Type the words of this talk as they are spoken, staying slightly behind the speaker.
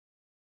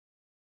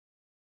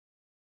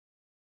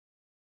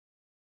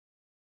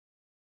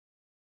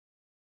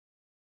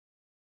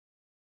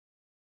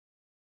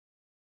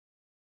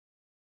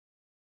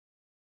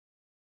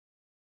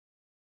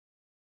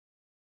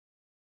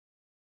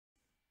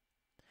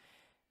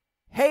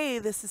Hey,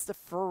 this is the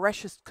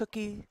freshest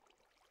cookie.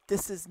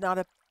 This is not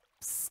a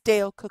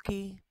stale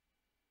cookie.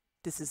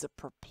 This is a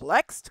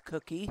perplexed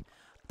cookie,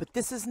 but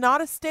this is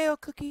not a stale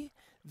cookie.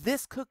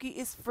 This cookie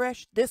is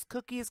fresh. This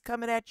cookie is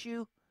coming at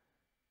you.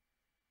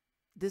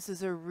 This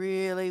is a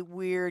really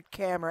weird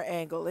camera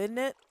angle, isn't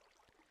it?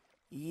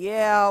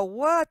 Yeah,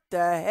 what the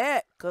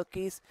heck,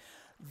 cookies?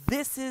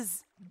 This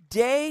is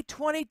day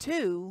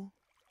 22,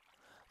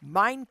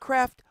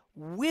 Minecraft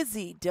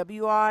WIZZY,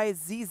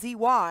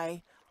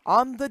 WIZZY,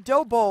 on the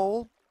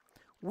Doughbowl.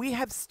 We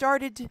have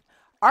started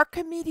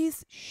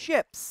Archimedes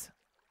ships.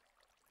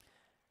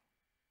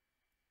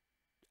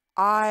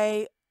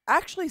 I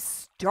actually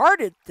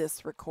started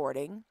this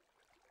recording,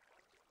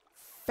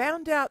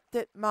 found out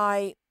that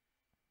my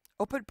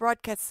open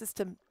broadcast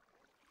system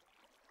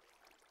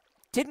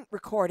didn't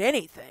record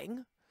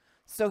anything.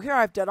 So here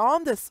I've done all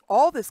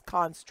this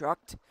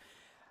construct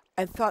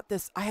and thought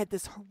I had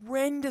this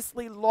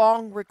horrendously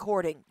long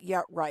recording.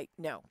 Yeah, right.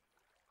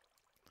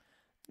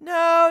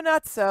 No,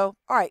 not so.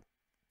 All right.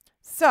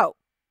 So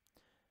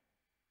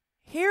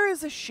here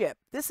is a ship.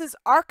 This is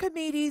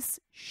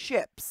Archimedes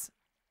ships.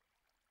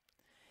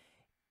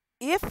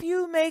 If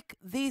you make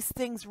these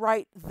things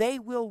right, they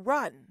will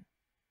run.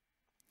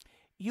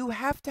 You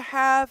have to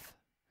have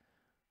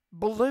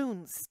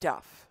balloon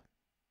stuff.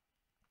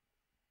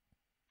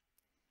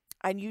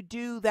 And you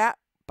do that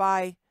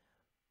by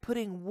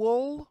putting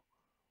wool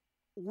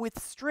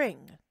with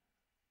string.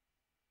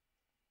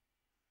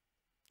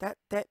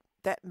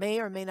 That may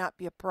or may not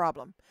be a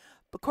problem.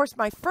 Of course,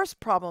 my first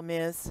problem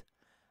is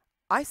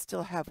I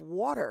still have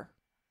water.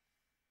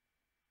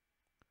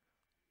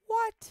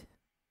 What?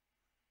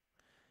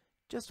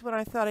 Just when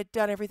I thought I'd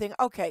done everything.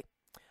 Okay.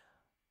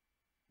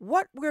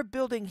 What we're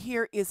building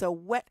here is a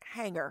wet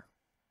hanger.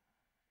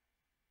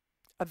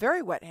 A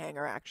very wet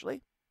hanger,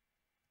 actually.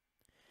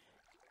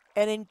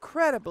 An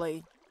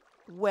incredibly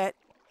wet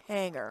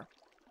hanger.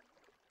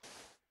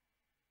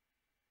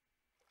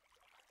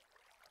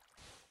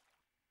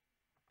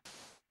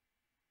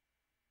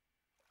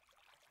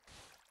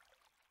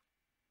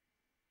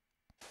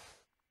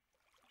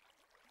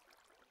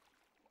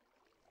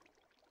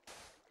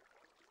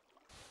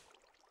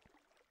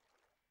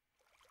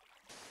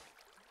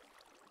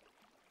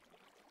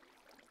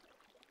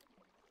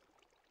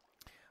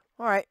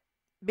 All right,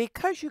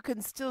 because you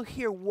can still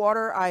hear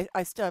water, I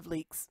still have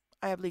leaks.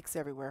 I have leaks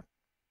everywhere.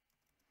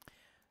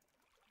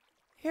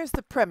 Here's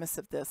the premise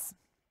of this.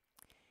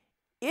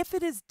 If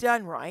it is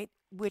done right,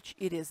 which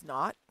it is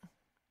not,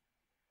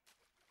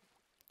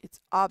 it's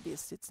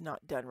obvious it's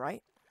not done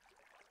right.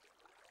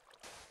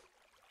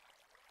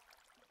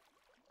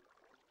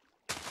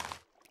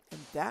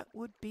 And that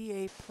would be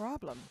a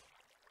problem.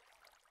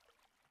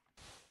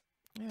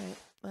 All right,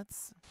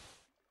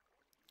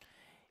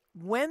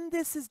 when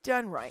this is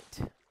done right,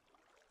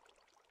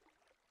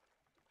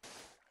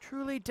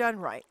 truly done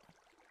right,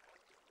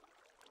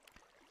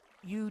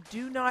 you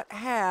do not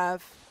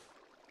have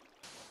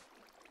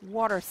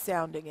water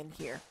sounding in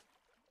here.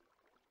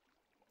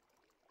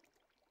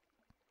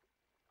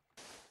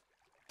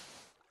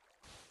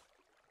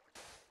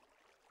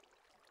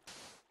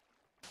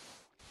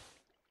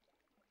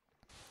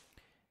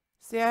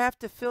 See, I have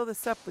to fill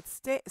this up with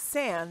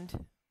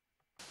sand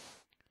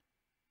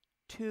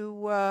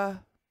to,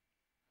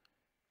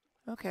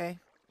 okay,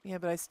 yeah,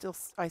 but I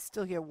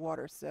still hear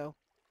water, so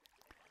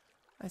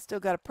I still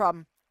got a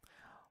problem.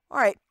 All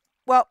right,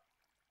 well,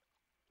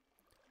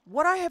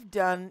 what I have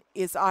done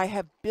is I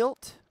have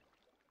built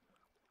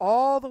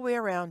all the way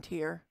around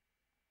here,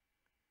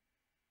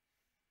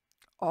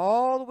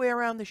 all the way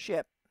around the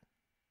ship,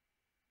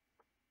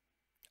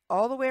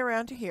 all the way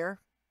around to here.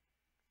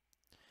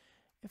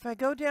 If I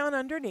go down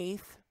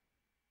underneath,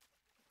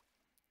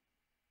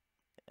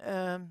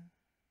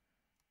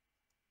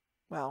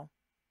 well,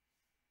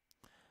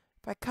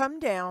 if I come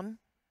down,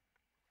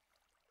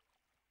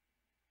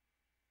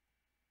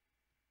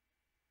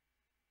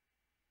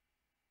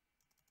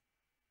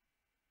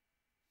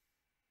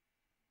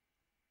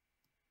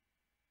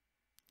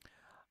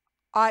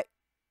 I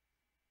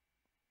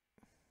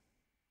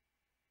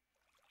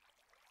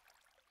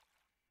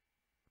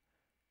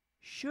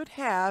should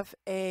have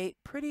a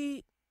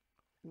pretty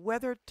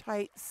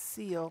weather-tight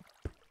seal.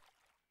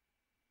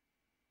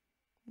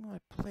 I'm going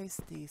to place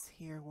these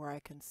here where I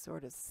can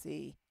sort of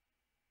see.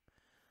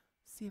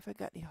 See if I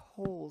got any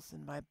holes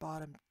in my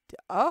bottom.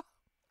 Oh,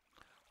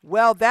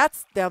 well,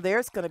 now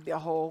there's going to be a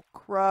hole.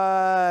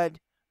 Crud.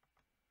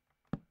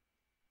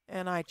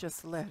 And I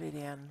just let it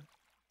in.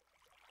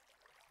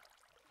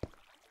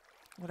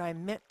 What I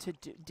meant to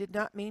do, did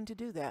not mean to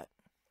do that.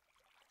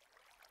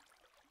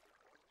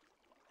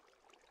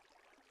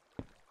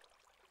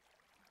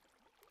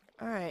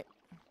 All right.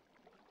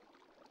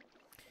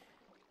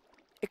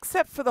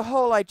 Except for the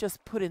hole I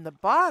just put in the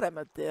bottom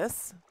of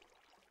this.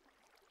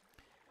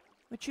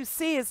 What you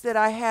see is that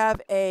I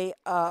have a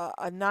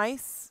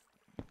nice.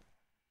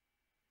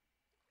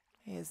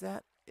 Hey, is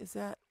that?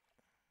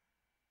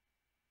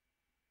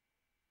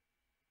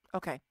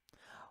 Okay.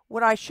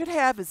 What I should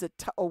have is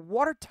a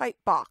watertight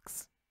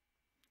box.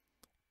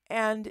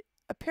 And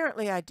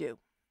Apparently I do.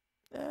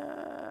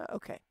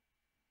 Okay.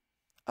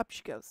 Up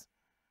she goes.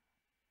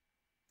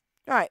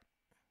 All right.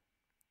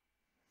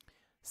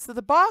 So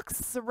the box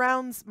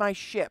surrounds my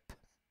ship.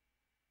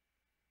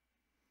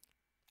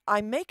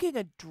 I'm making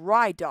a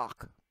dry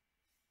dock.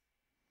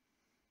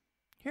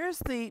 Here's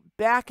the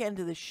back end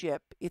of the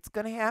ship. It's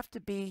going to have to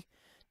be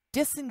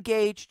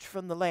disengaged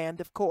from the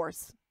land, of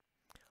course.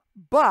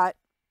 But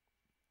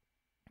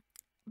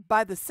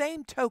by the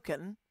same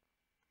token,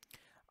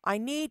 I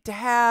need to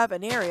have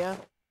an area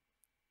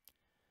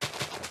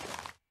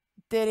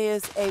that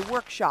is a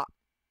workshop.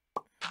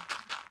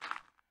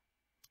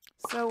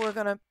 So we're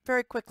going to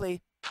very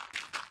quickly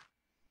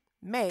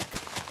make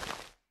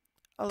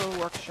a little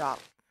workshop.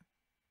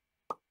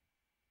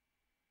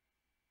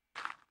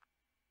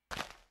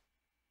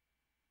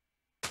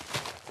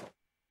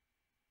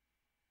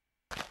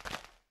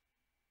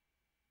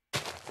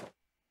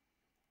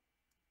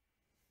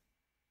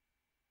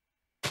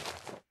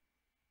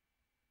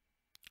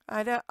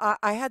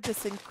 I had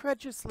this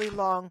incredulously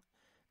long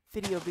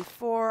video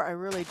before. I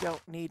really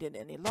don't need it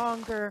any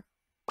longer.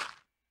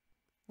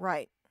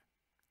 Right.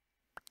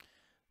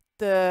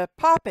 The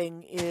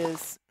popping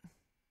is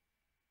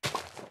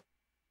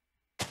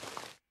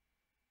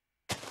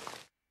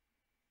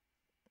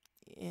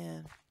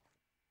in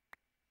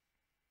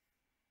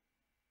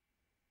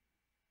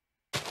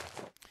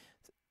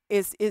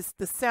is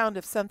the sound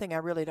of something I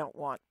really don't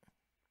want.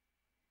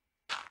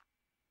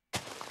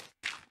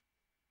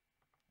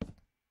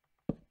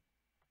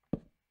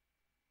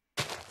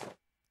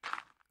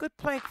 Good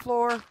plank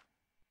floor.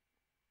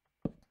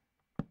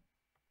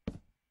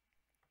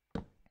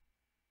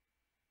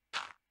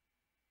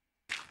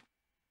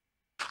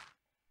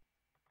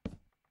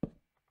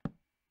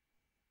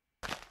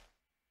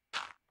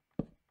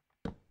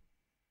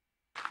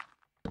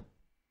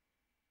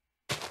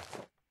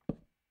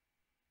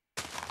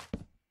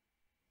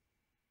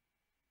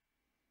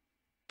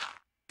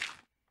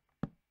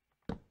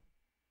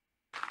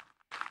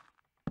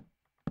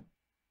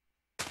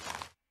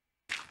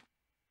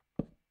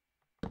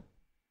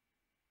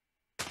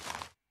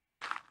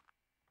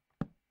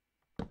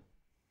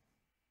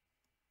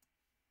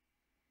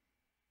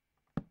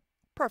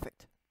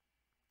 Perfect.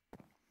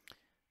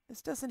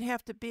 This doesn't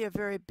have to be a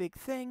very big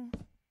thing.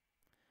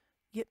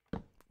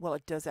 Well,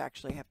 it does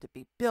actually have to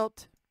be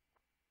built.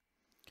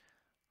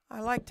 I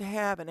like to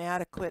have an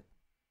adequate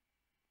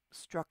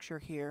structure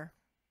here.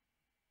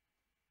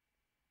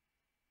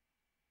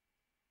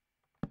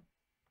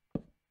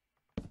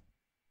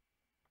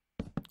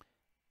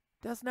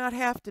 Does not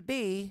have to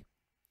be.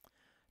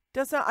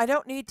 I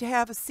don't need to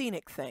have a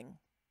scenic thing.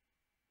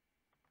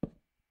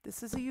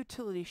 This is a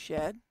utility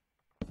shed.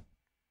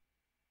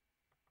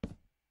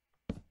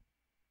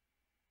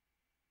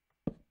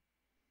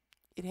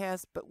 It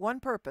has but one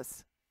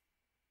purpose: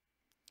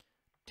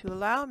 to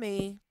allow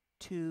me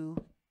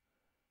to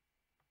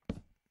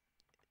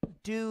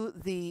do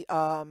the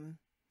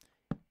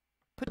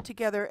put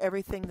together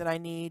everything that I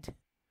need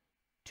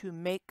to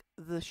make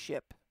the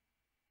ship.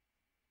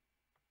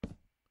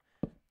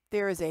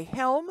 There is a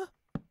helm,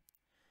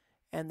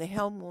 and the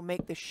helm will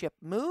make the ship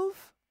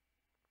move.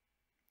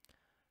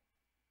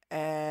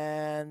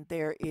 And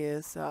there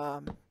is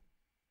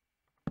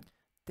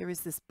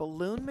this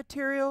balloon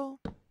material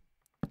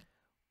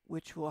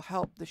which will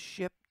help the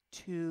ship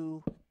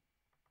to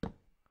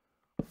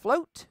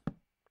float.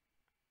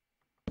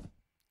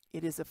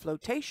 It is a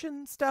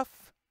flotation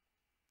stuff.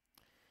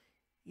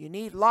 You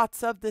need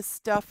lots of this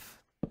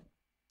stuff.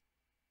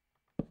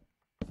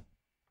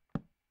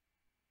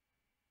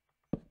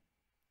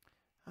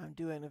 I'm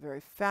doing a very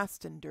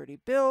fast and dirty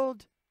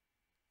build.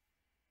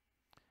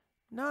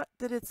 Not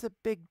that it's a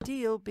big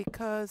deal,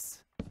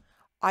 because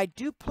I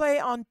do play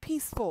on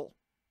peaceful.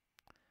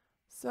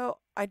 So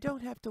I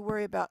don't have to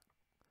worry about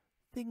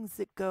things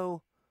that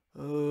go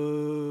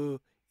in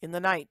the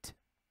night.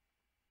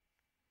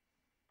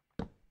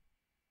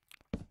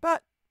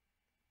 But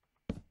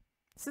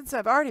since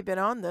I've already been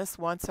on this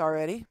once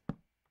already,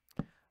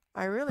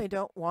 I really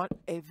don't want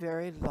a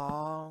very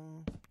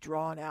long,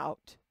 drawn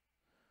out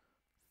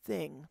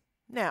thing.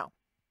 Now,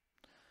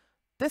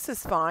 this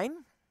is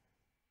fine.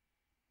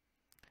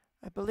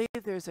 I believe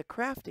there's a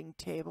crafting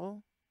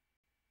table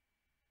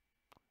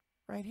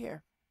right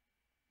here.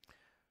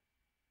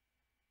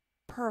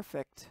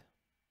 Perfect.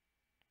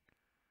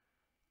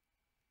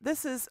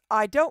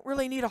 I don't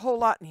really need a whole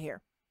lot in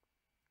here.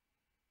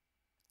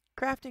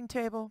 Crafting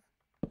table,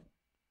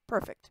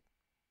 perfect.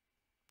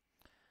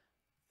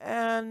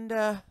 And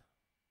a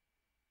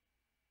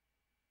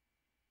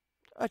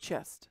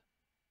chest.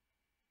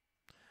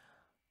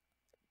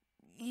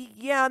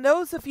 Yeah,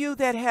 those of you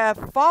that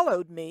have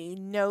followed me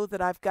know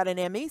that I've got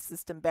an ME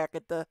system back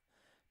at the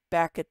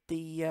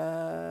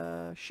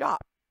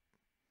shop.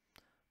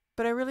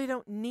 But I really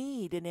don't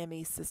need an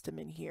ME system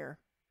in here.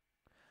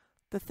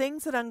 The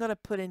things that I'm going to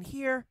put in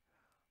here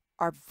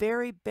are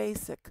very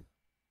basic.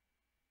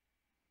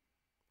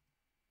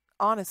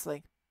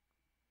 Honestly,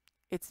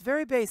 it's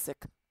very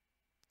basic.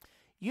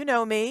 You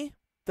know me.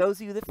 Those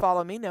of you that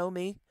follow me know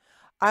me.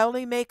 I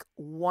only make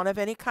one of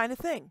any kind of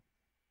thing.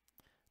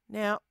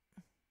 Now,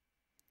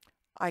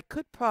 I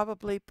could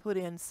probably put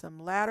in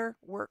some ladder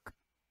work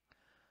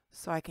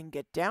so I can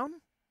get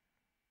down.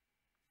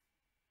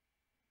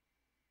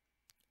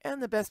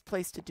 And the best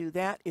place to do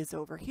that is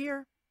over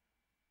here.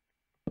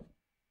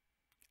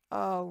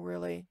 Oh,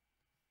 really?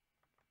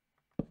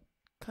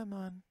 Come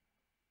on.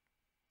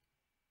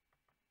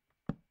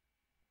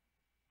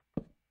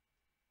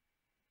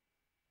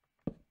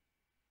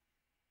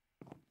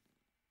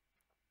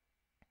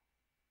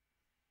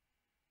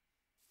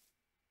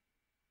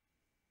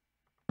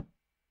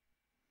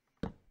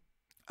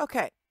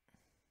 Okay.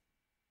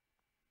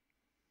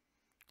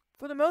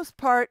 For the most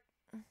part,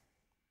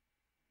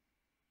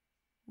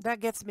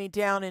 that gets me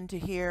down into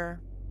here.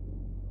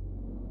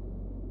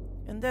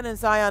 And then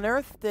as I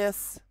unearth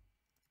this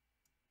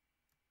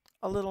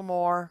a little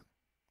more,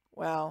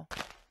 well,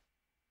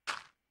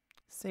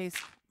 say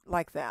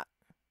like that.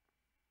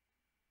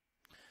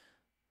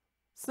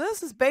 So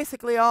this is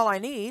basically all I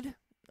need.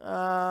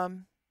 I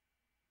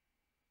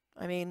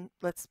mean,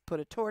 let's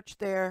put a torch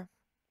there.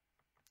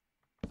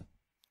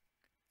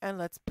 And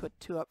let's put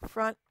 2 up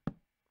front,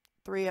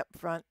 3 up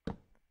front.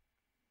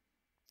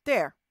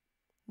 There.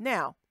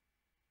 Now,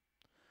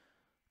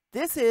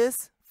 this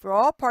is, for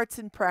all parts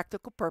and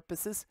practical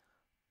purposes,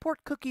 Port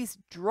Cookie's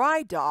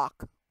dry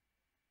dock.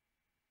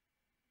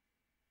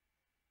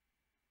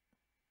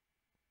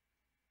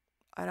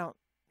 I don't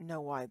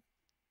know why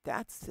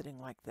that's sitting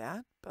like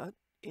that, but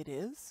it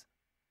is.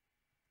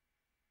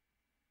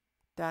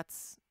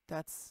 That's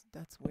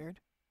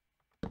weird.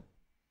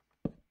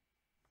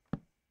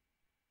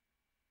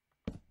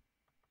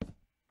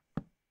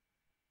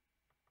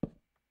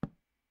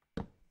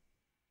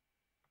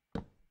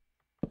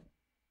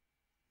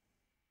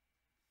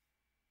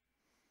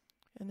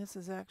 And this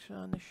is actually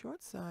on the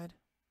short side.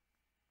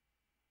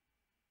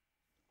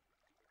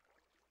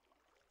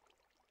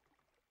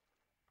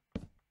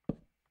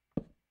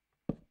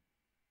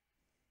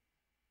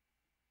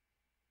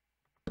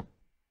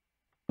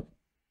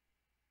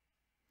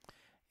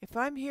 If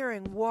I'm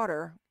hearing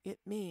water, it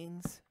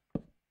means,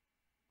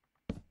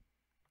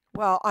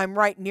 well, I'm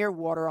right near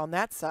water on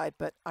that side,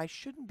 but I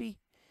shouldn't be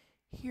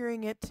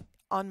hearing it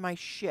on my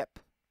ship.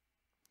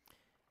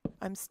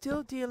 I'm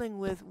still dealing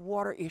with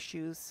water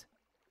issues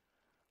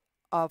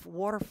of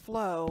water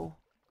flow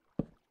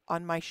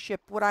on my ship.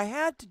 What I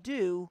had to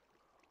do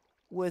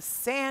was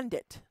sand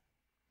it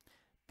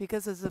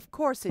because, of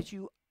course, as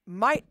you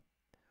might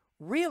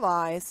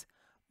realize,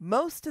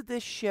 most of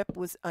this ship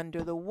was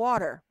under the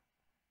water.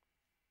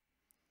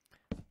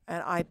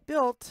 And I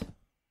built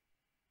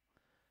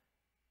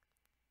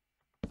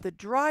the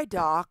dry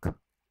dock,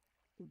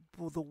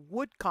 the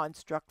wood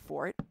construct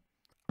for it,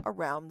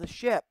 around the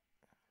ship.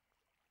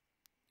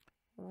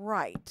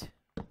 Right.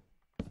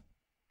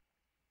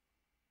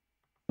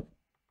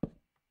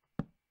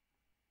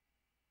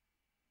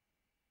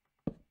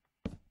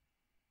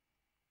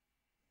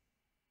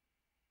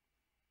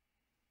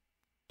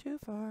 Too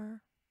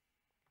far.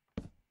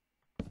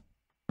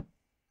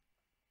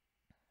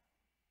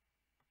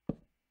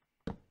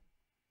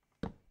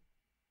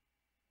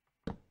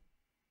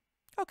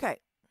 Okay.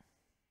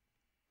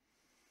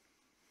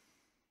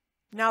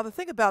 Now the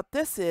thing about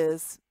this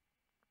is,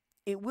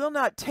 it will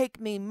not take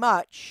me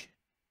much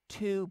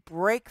to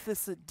break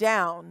this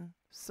down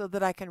so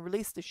that I can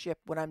release the ship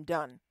when I'm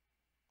done.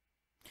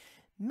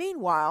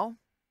 Meanwhile,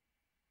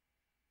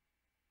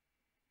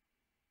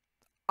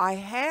 I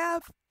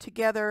have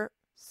together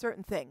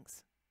certain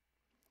things.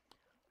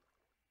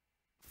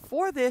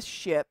 For this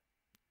ship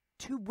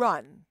to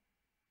run,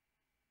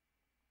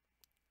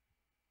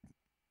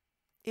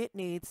 it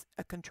needs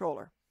a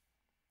controller.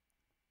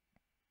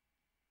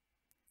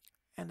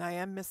 And I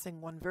am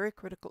missing one very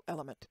critical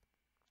element.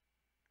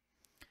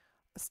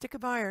 A stick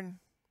of iron.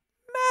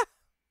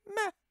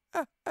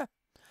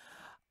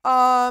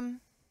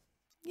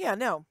 Yeah,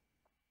 no.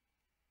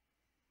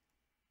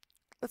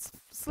 Let's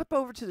slip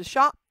over to the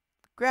shop,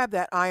 grab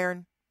that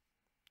iron,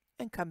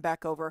 and come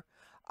back over.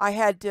 I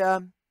had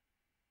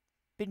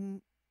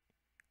been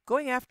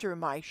going after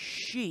my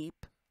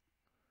sheep,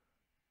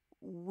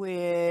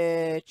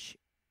 which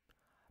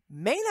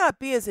may not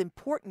be as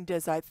important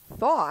as I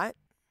thought.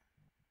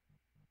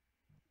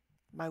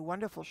 My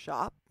wonderful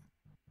shop.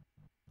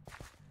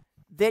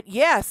 That,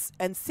 yes,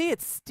 and see,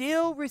 it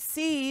still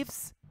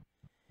receives,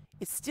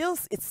 it's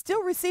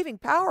still receiving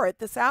power at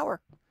this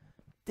hour.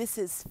 This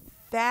is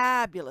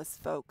fabulous,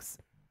 folks.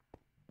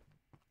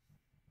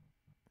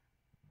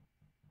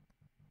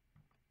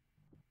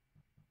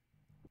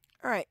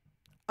 All right,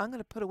 I'm going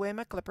to put away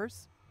my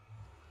clippers.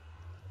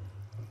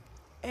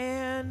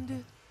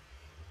 And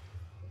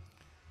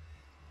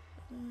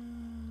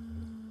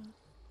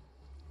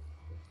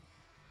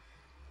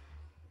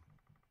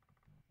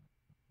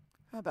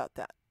how about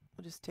that?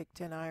 We'll just take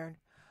 10 iron.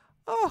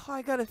 Oh,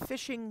 I got a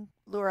fishing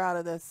lure out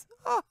of this.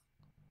 Oh,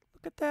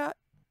 look at that.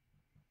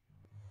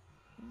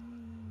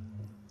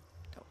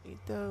 Don't need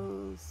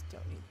those.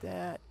 Don't need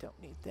that.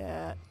 Don't need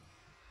that.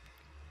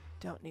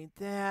 Don't need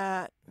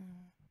that.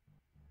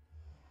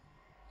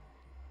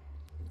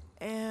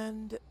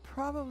 And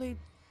probably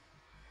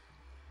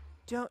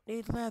don't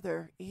need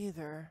leather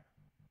either.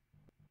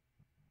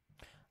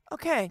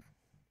 Okay.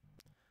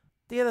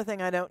 The other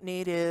thing I don't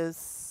need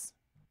is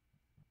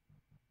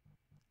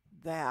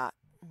that.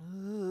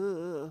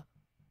 Ugh.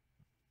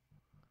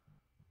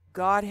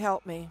 God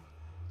help me.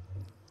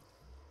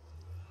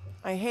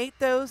 I hate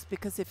those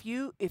because if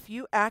you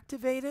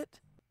activate it,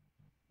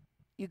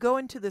 you go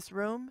into this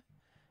room,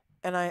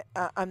 and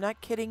I'm not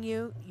kidding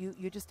you.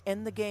 You just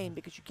end the game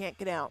because you can't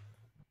get out.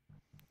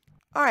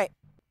 All right.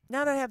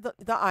 Now that I have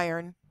the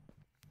iron,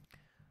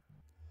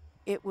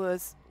 it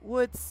was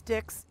wood,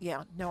 sticks.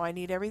 Yeah, no,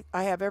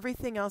 I have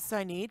everything else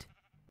I need.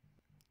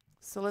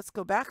 So let's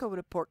go back over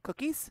to pork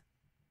cookies.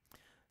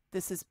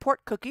 This is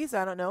pork cookies.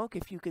 I don't know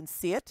if you can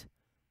see it.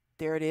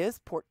 There it is,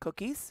 pork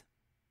cookies.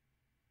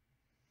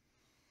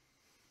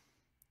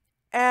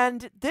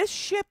 And this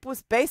ship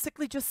was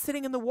basically just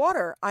sitting in the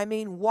water. I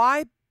mean,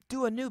 why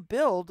do a new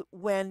build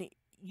when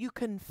you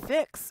can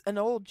fix an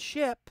old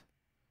ship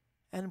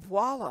and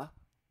voila,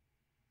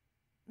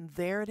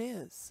 there it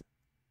is.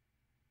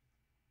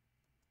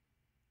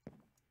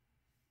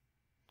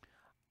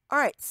 All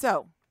right,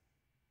 so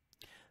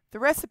the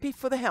recipe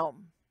for the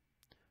helm.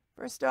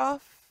 First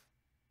off,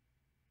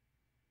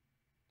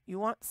 you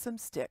want some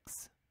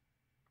sticks.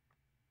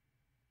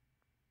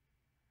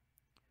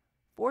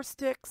 4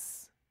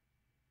 sticks.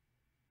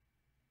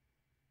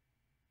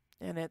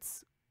 And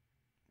it's,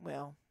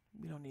 well,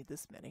 we don't need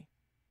this many.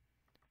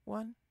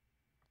 1,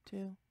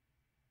 2,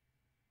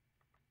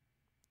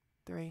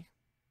 3,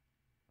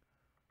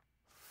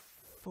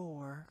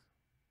 4.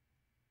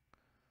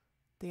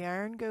 The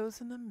iron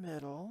goes in the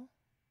middle.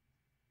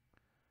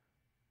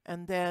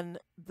 And then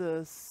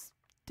the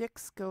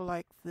sticks go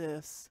like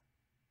this.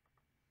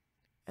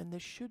 And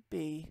this should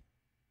be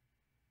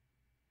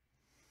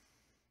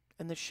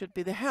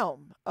the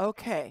helm.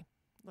 Okay,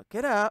 look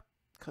it up.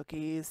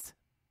 Cookies.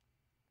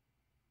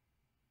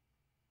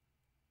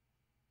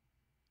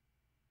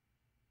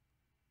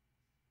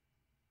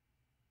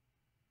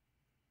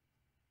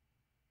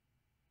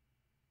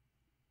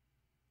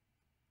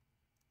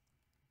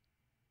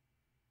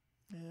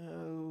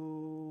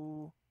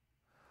 No.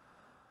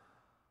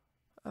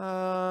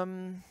 All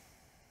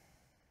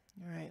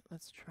right,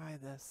 let's try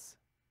this.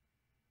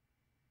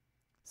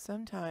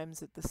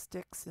 Sometimes the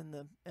sticks and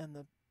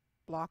the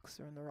blocks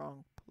are in the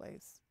wrong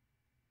place.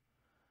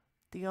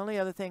 The only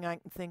other thing I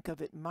can think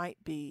of it might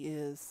be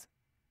is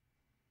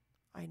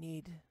I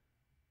need...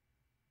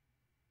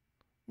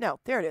 No,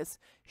 there it is.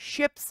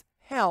 Ship's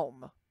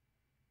helm.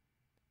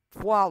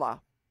 Voila.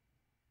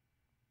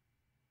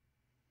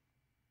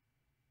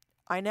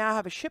 I now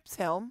have a ship's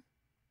helm.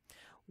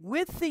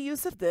 With the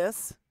use of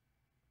this,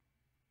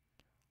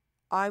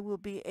 I will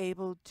be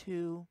able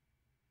to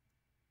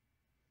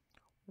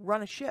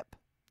run a ship.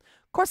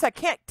 Of course, I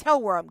can't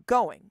tell where I'm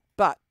going,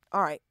 but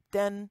all right,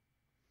 then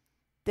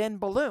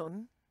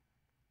balloon.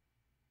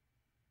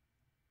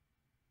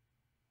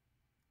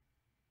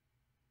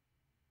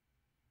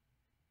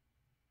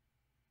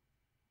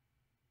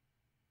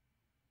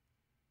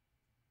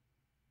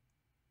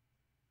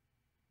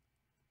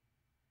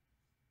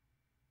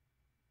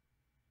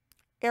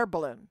 Air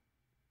balloon.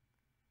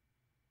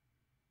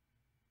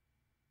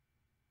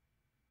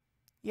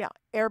 Yeah,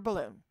 air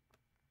balloon.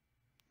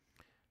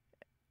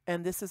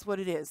 And this is what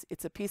it is.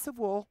 It's a piece of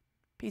wool,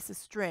 piece of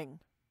string.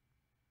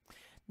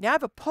 Now I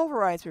have a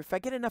pulverizer. If I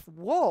get enough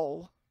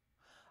wool,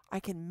 I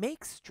can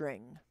make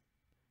string.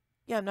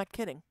 Yeah, I'm not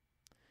kidding.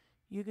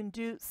 You can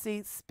do,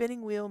 see,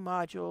 spinning wheel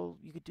module,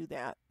 you could do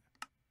that.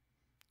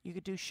 You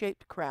could do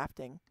shaped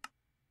crafting.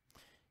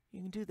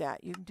 You can do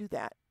that. You can do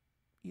that.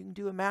 You can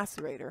do a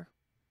macerator.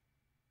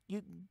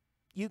 You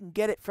can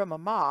get it from a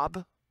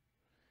mob.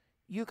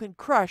 You can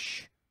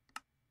crush.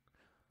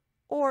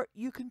 Or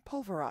you can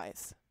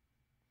pulverize.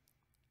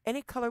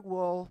 Any colored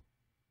wool,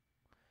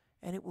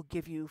 and it will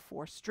give you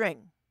 4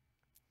 string.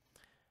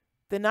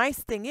 The nice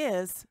thing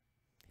is,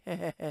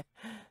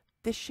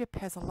 this ship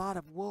has a lot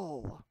of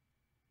wool.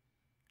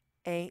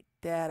 Ain't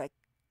that a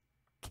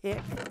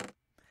kick?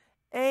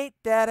 Ain't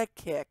that a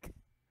kick?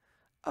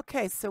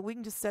 Okay, so we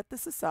can just set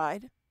this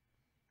aside.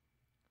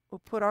 We'll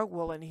put our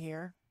wool in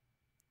here.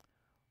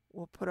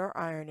 We'll put our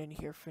iron in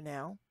here for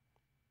now.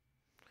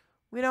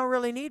 We don't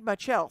really need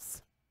much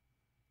else.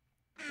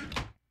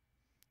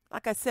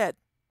 Like I said,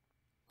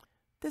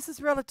 this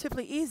is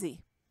relatively easy.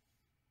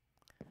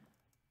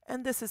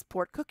 And this is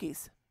pork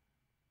cookies.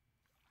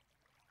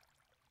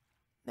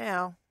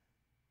 Now,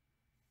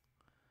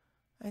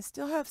 I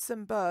still have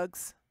some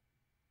bugs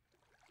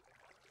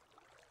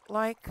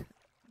like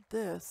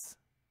this.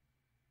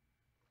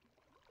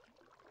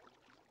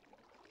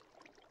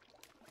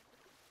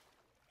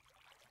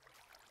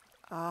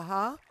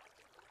 Uh-huh.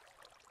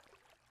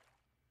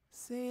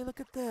 See, look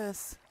at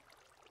this.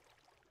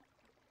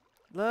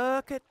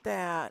 Look at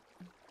that.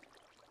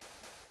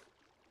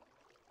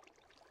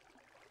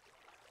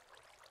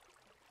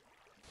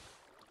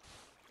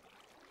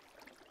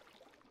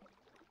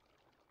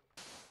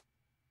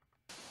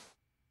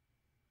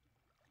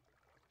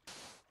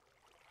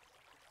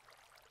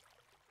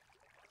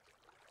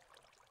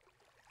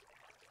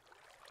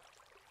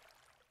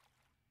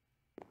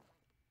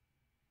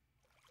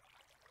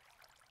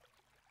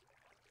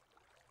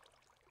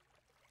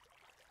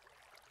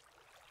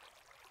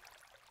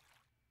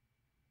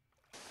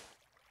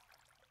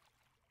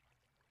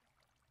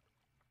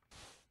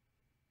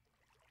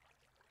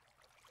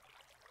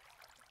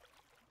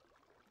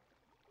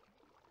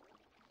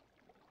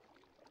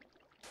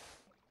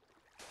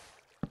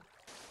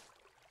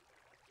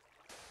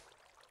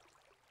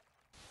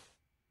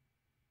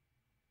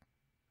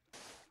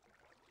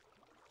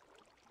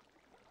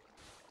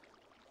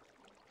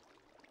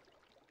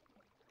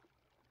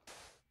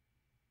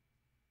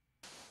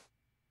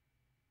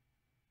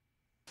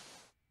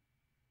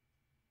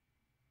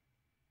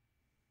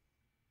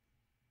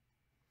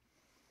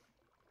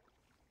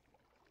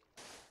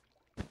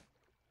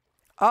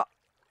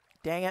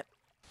 Dang it.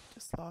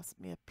 Just lost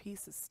me a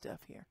piece of stuff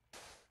here.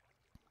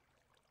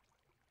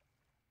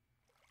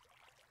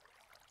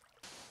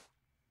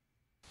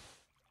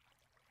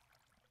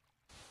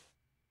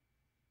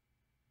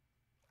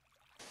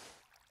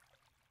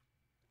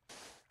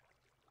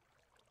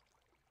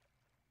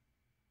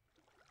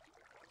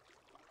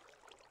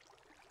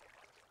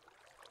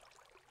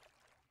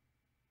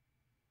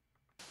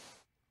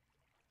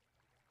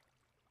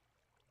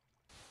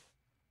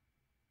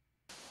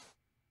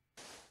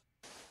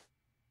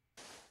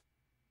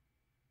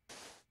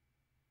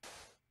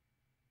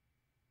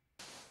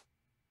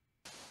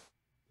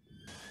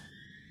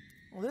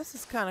 Well, this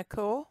is kind of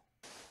cool.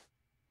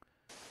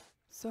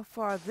 So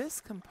far,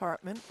 this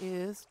compartment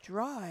is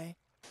dry.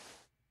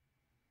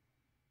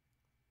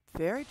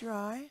 Very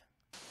dry.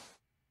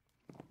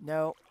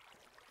 No.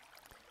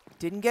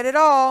 Didn't get it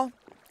all.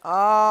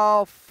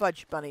 Oh,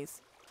 fudge bunnies.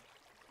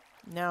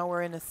 Now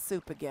we're in a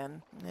soup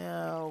again.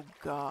 Oh,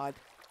 God.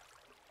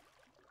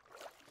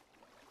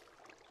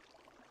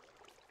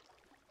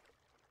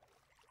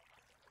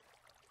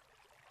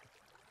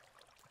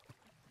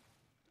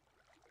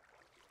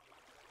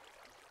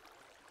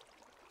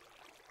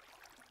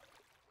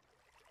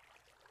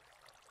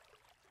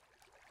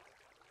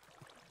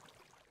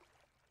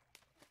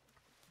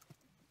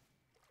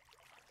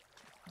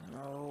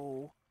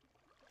 Oh.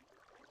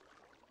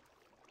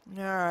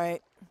 All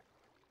right.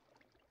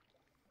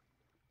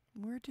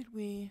 Where did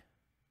we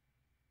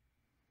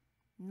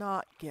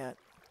not get?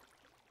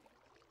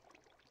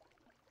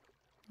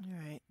 All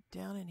right,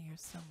 down in here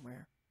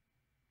somewhere.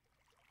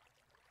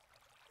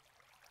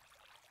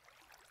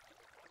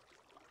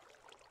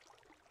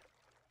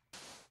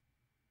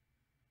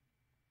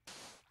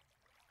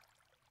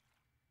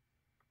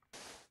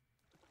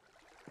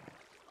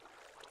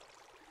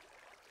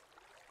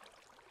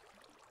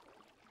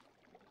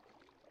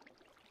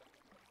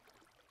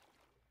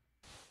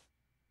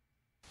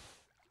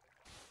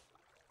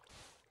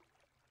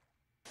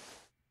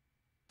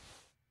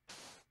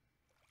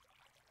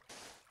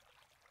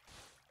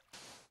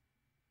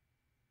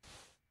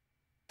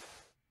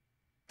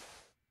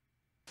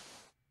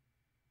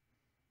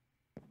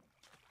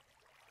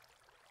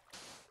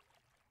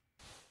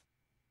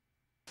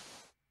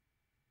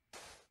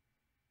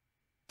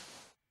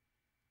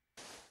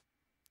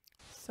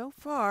 So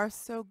far,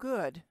 so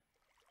good.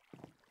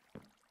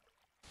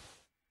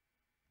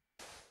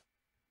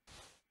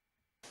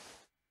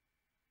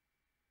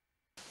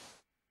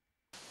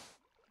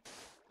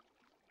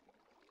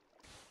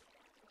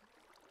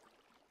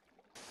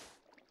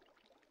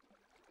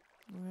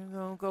 We're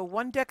going to go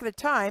one deck at a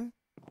time.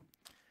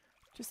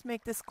 Just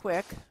make this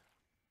quick.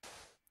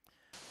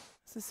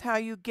 This is how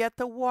you get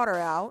the water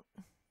out.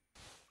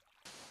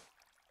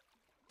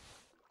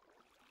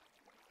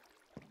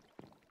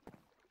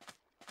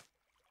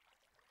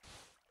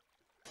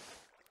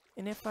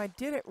 And if I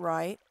did it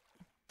right,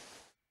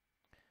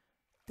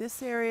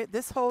 this area,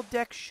 this whole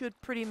deck should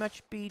pretty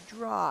much be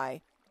dry.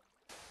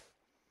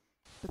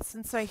 But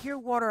since I hear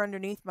water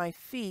underneath my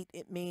feet,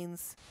 it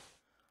means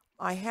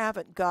I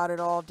haven't got it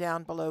all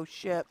down below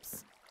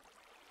ships.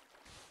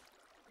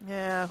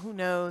 Yeah, who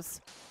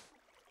knows?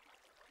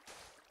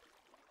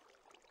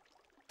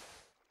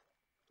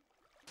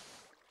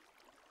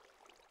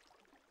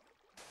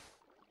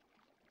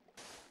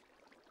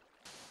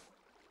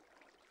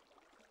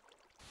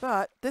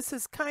 But this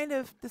is kind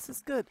of, this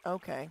is good.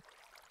 Okay.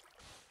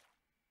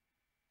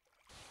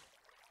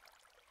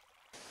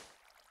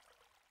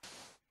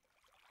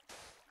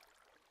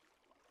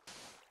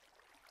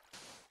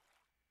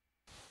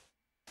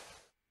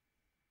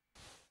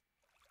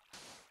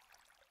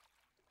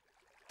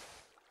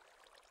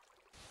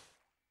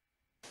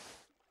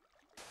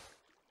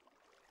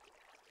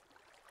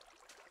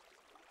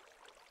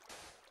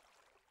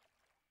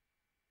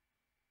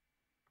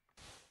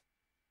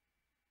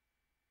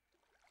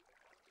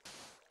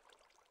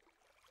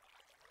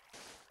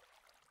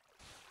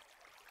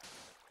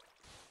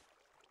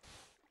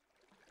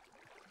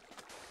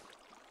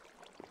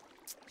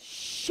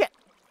 Shit.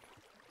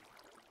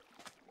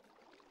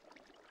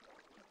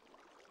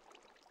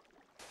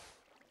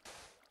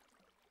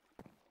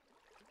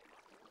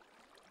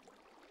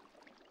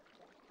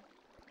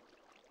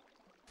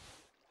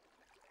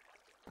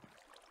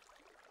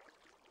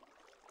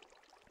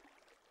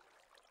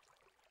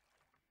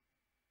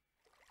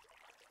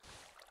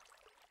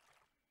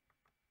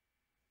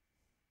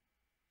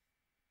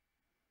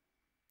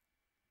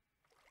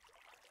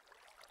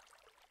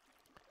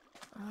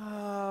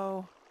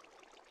 Oh.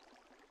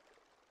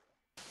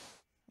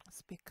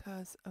 It's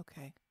because,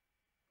 okay.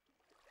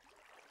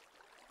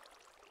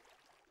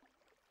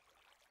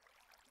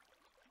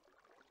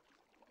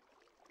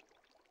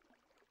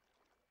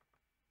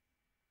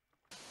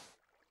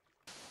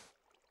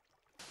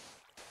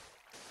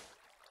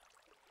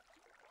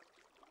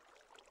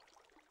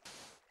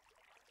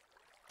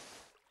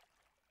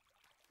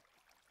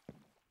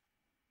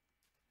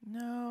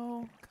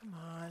 No, come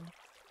on.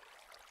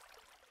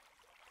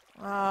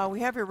 We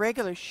have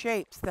irregular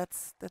shapes.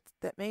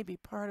 That may be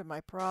part of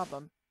my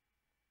problem.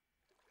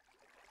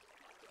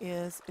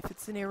 is if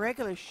it's an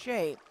irregular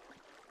shape.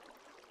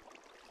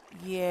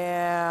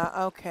 Yeah,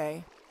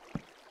 okay.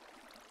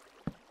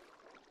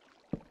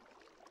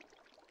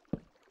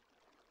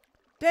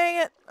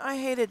 Dang it, I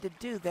hated to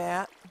do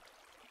that.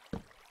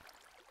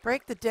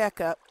 Break the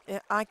deck up.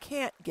 I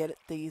can't get at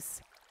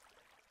these.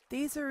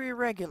 These are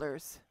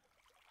irregulars.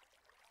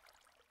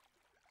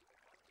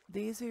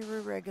 These are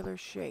irregular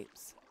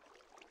shapes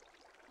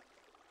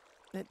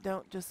that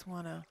don't just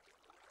want to...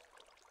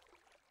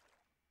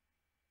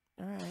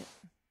 All right.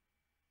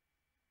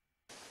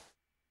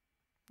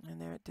 And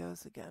there it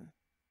goes again.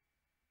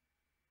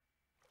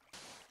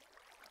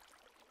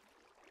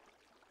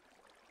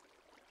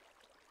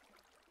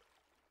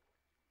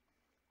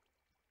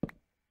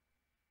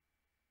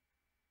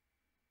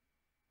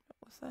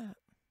 What was that?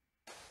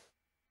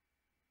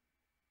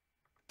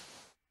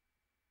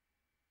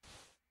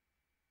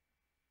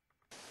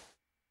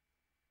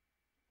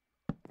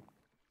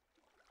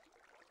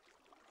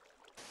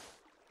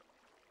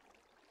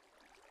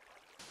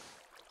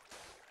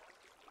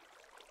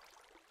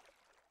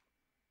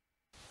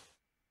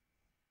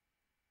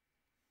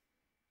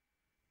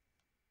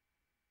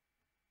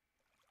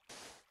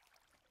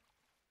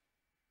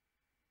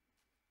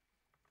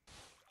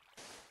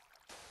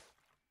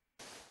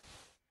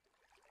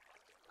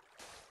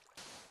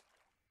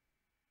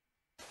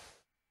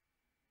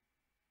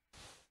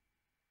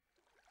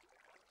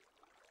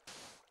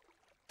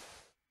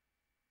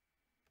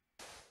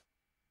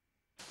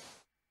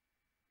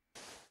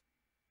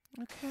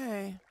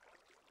 Okay.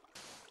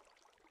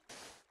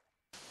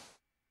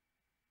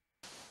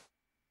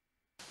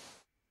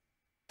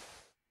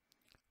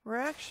 We're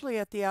actually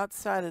at the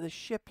outside of the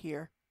ship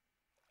here.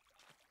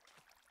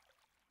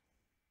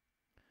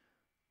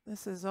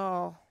 This is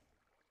all...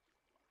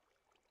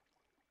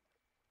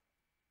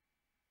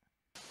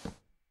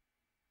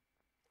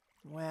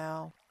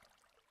 Well,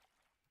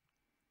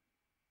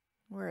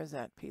 where is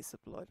that piece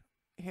of blood?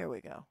 Here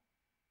we go.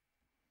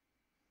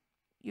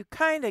 You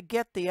kind of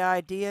get the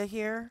idea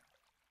here.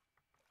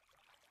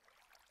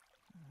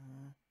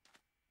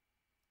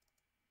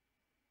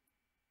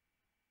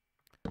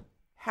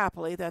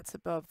 Happily, that's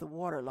above the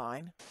water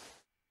line.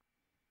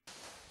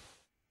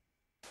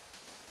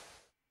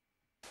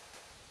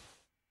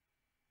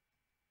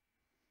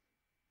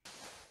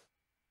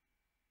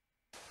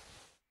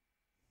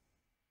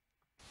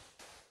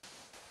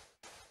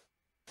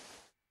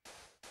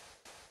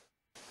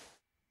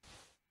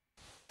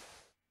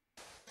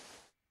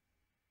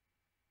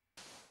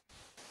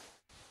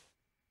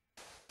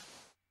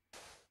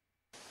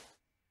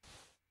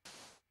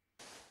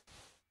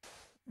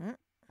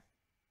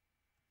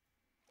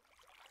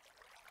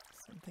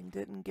 Something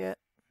didn't get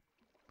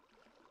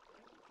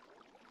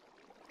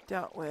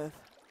dealt with.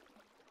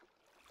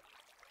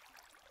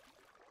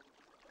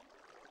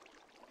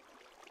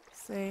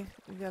 See,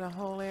 we got a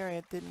whole area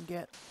it didn't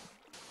get.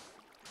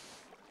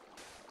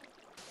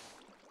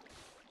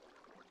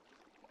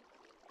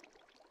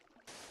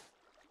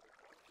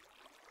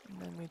 And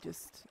then we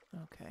just,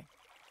 okay.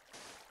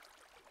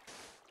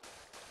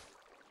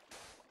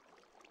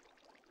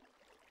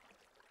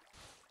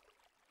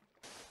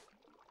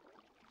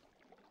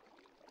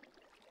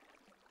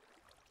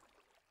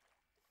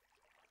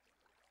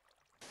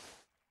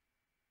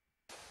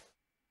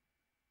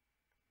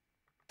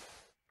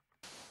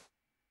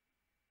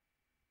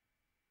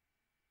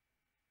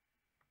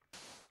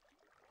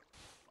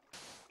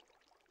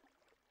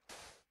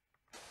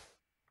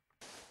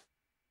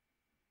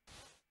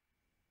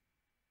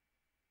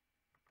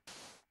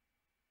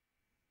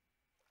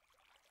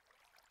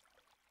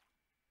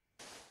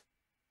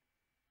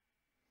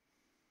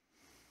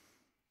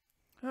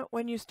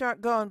 When you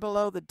start going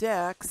below the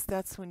decks,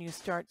 that's when you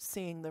start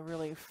seeing the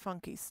really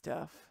funky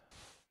stuff.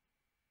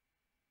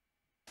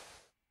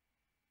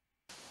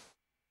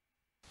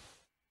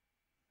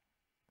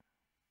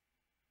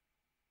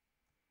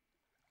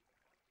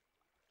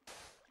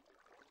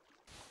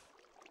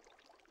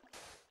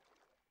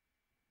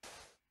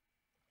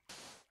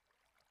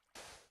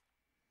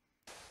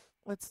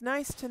 What's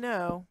nice to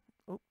know,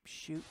 oh,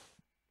 shoot,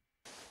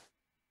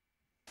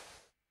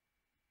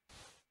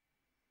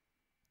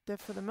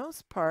 that for the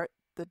most part,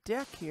 the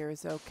deck here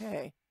is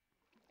okay.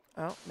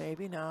 Oh,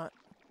 maybe not.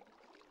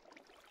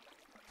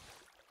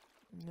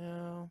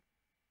 No.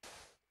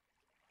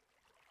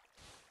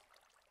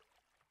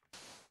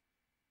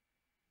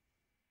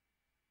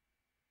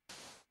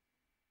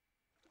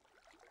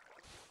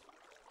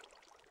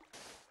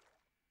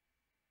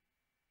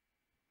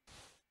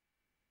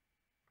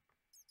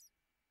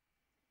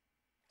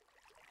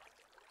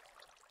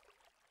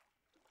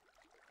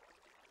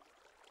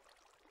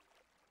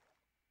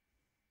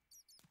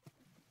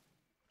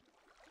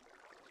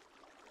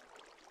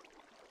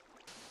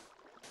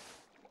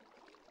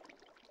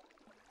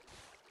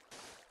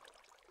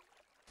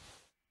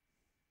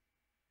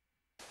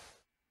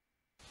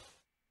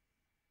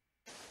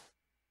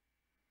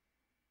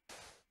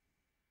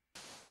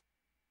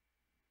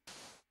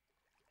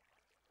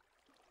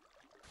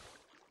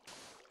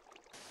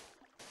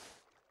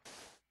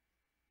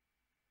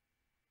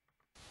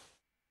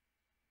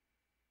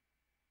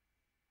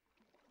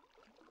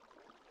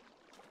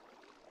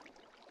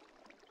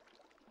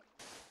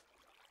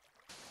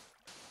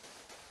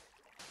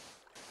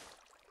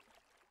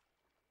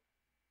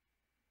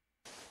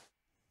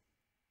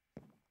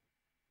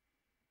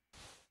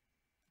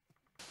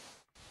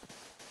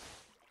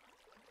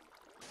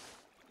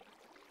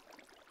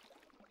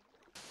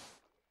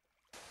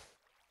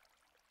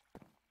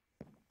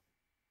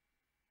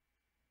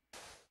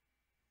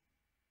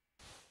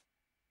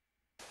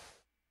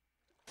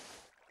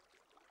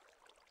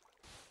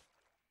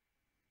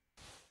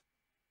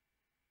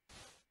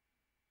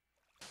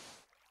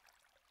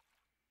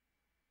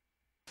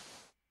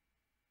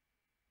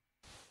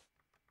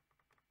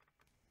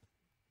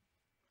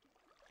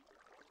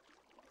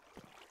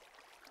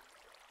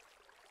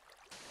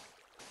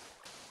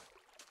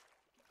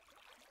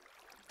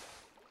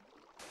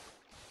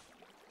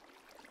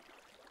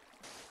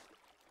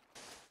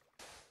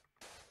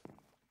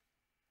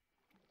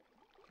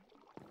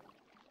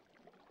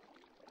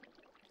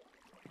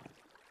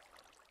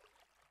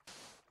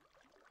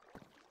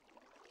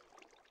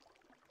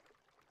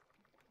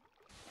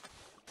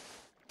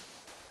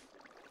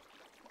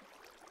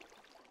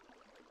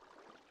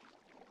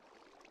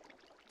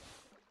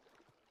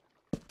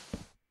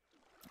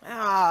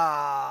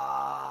 Ah.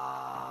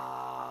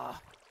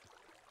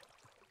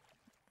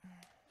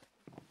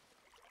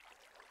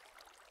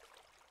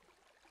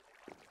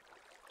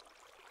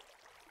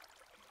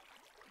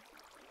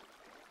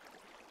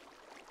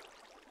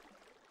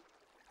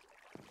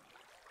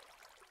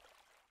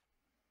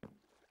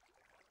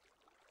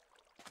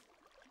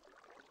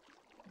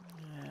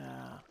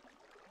 Yeah.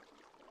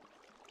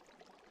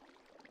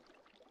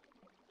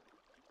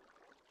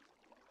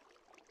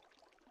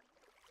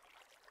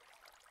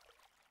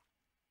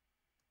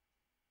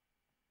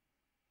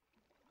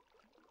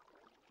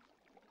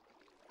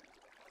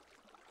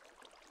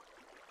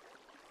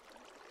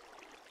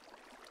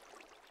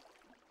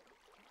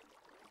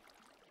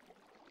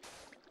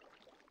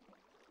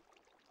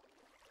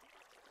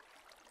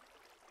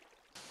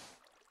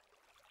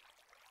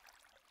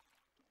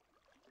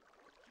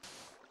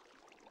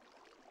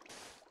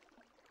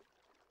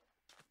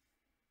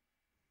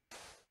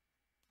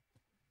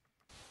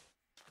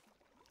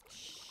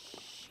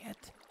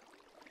 Shit.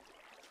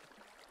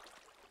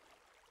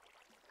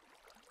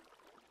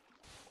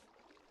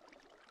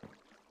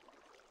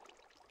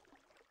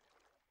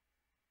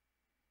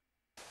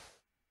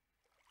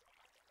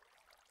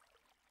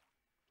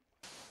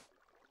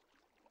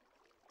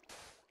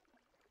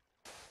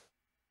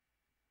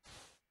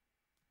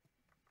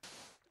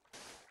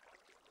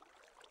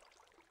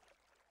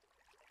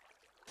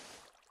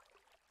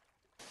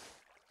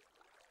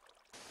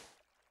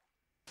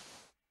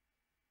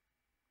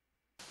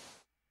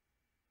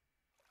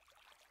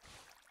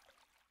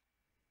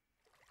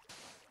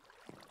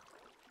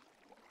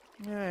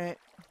 All right.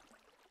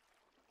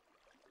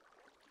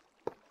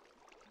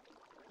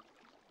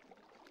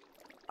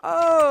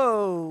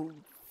 Oh,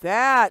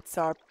 that's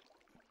our...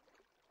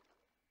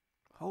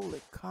 Holy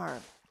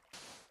carb.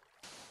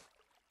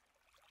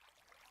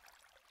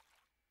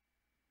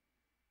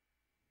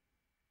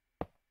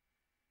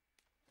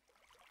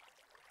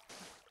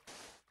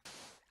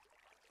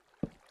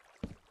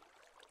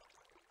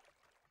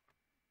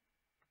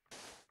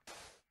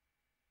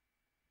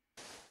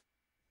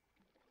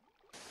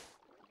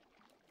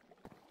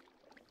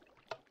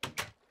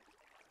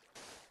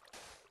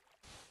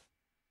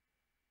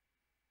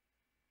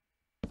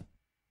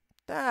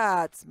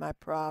 That's my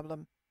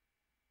problem.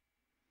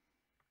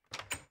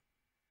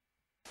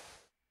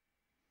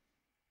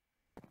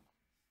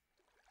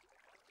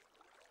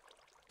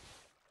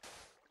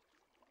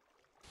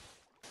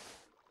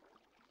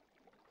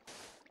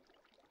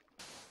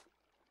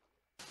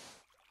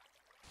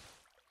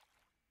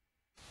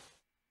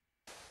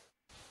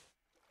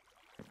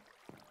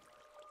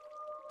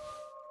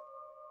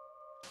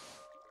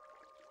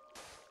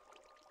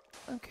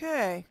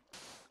 Okay.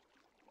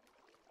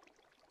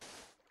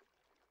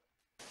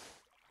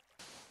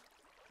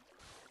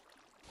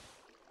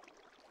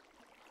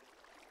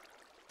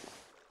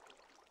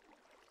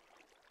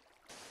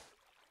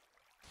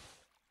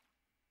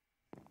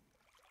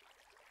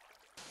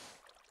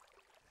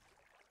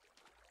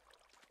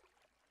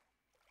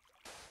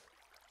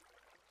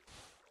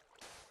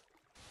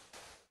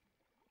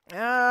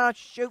 Ah,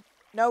 shoot.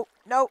 No,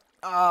 no.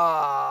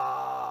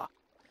 Ah.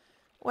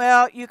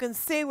 Well, you can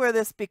see where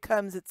this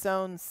becomes its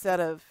own set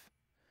of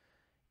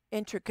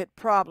intricate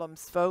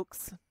problems,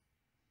 folks.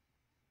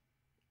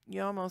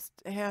 You almost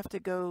have to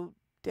go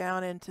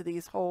down into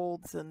these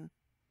holds and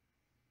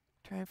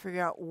try and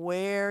figure out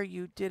where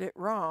you did it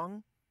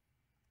wrong.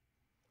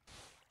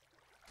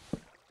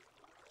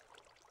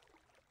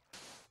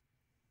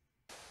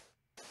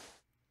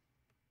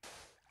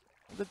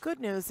 The good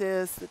news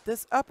is that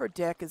this upper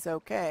deck is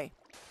okay.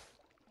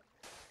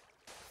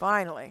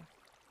 Finally.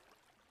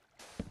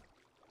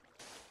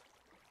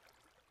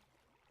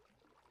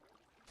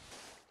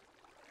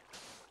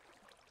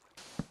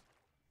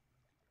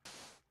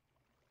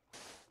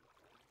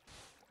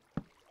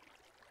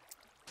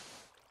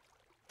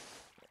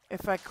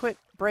 If I quit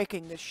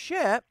breaking the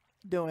ship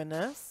doing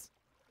this,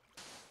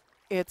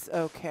 it's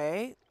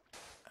okay.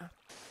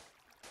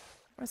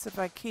 What's if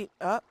I keep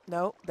up?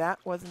 No, that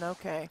wasn't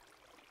okay.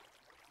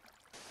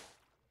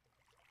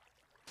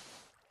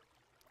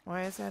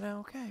 Why is that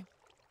okay?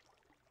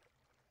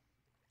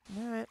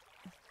 All right.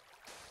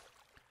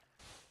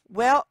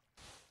 Well,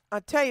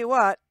 I'll tell you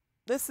what.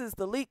 This is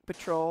the leak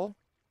patrol.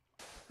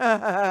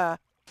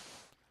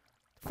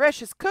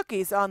 Freshest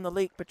cookies on the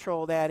leak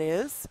patrol, that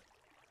is.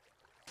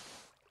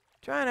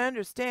 Trying to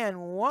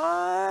understand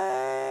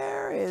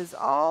where is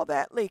all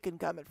that leaking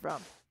coming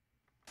from.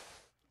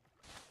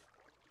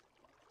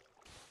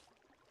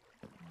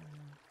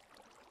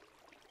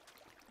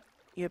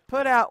 You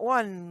put out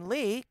one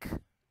leak,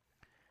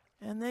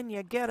 and then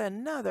you get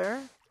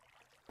another,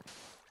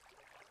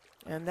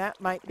 and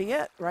that might be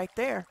it right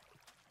there.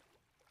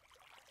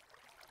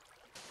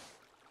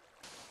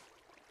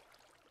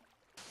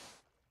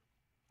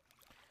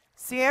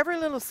 See, every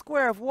little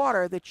square of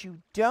water that you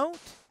don't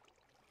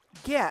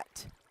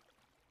get,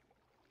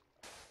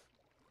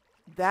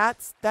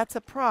 that's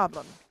a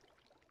problem.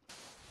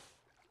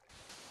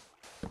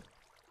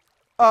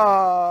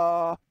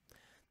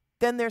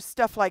 Then there's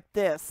stuff like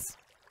this.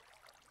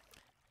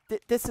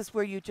 This is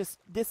where you just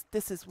this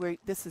is where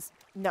this is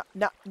no.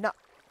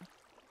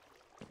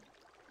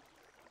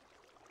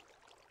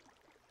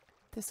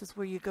 This is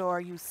where you go. Are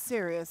you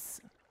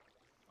serious?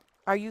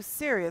 Are you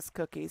serious,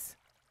 Cookies?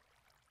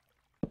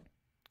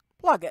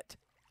 Plug it.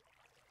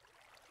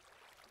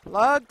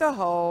 Plug the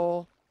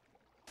hole.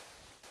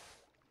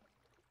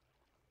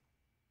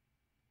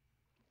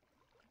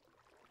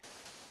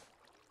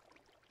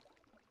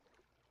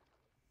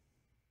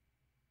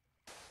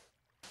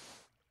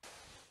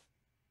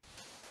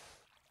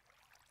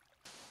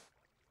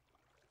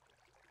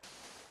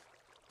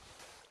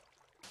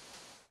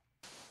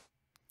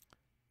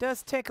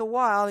 Does take a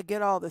while to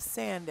get all the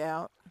sand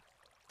out.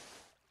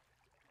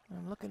 What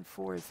I'm looking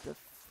for is the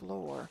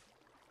floor.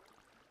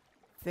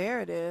 There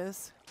it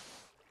is.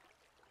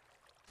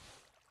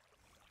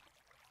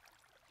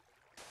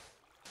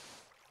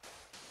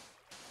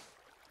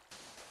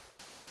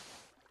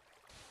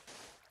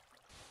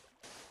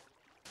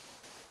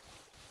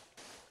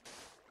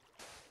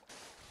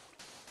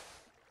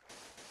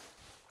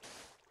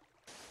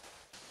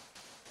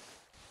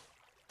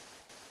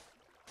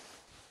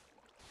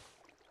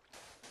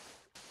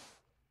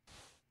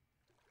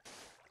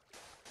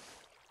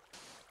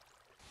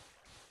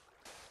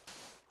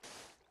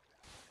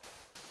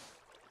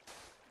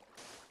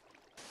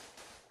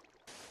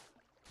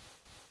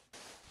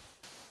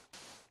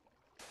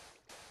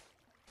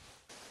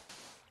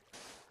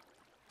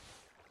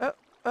 Oh,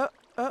 oh,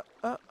 oh,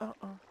 oh, oh,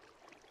 oh.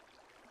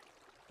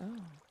 Oh.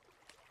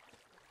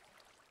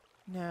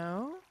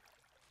 No.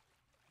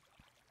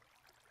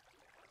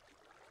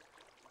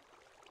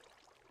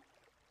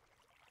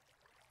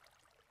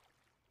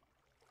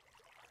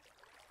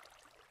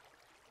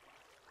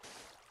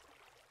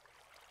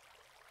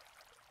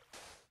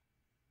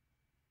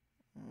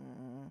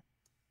 Mm.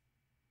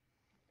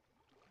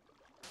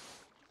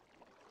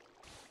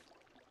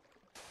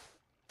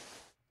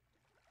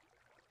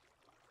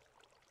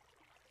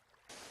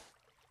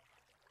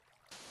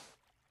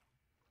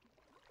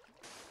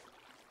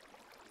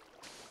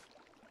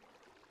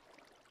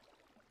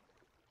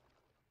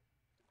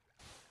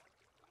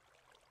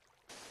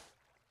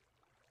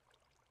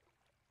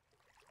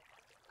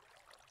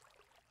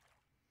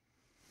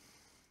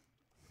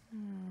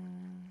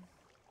 Hmm.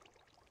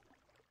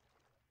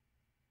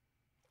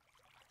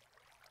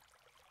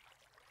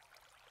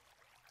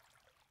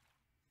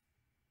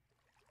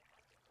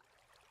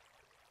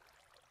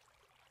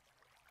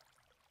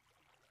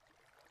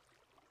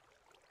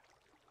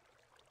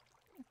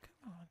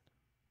 Come on.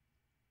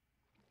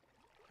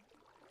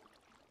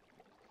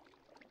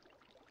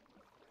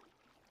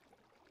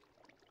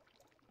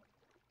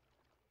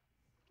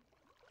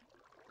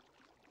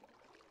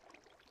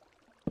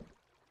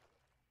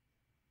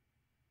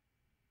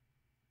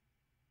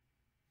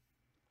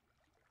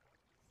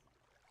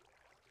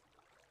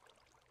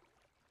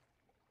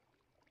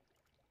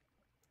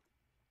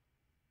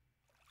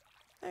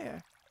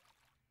 There.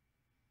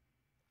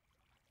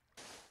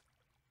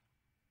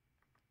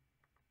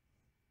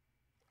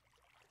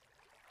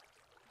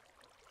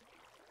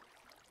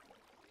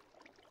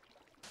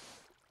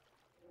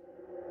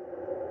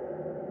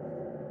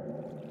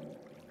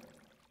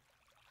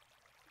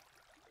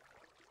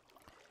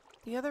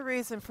 The other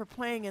reason for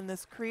playing in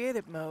this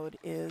creative mode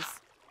is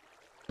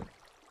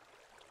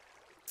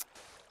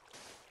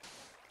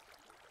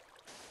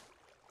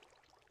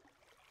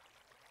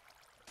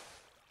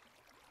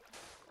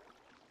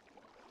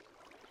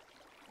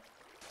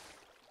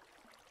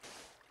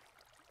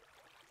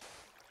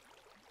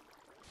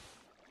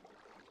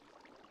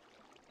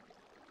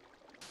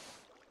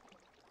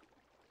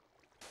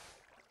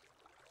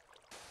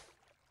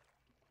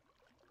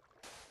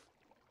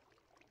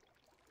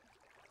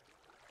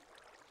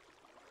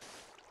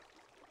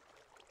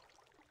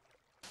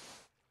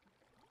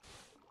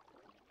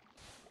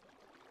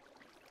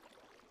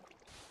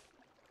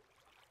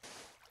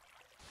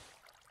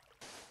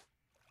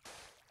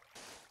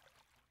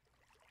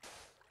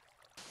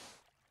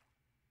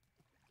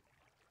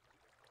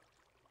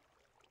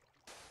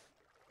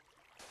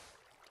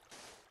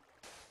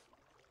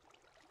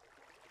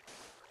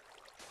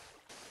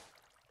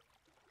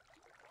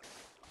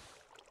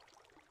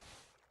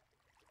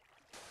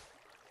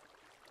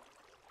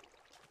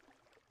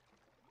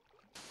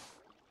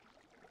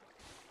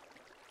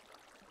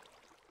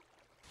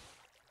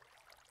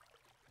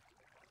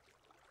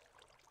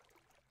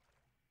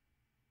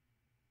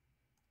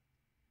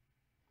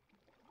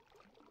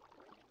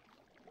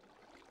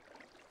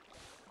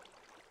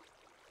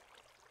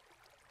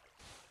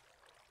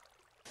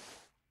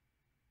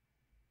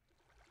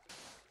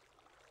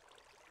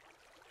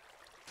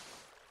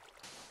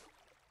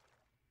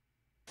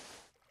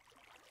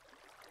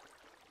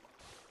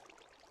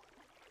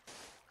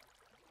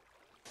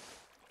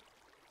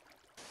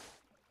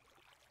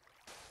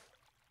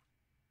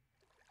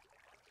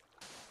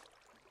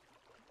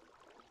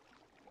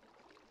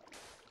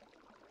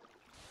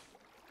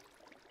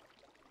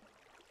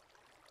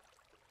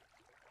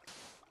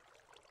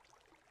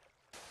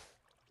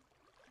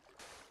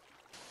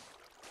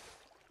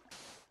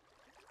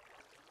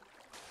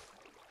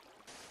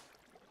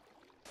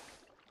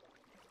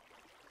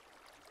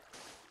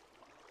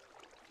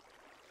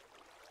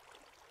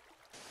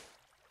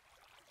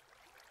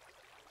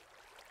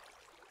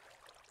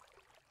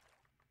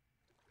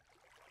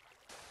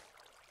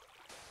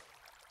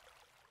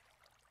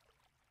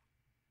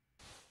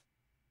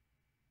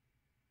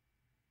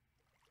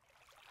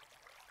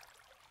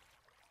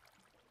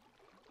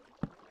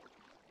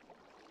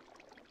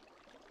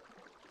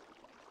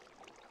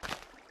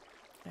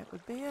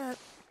be it.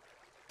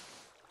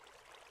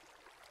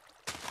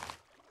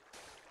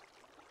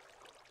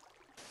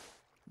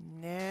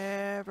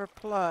 Never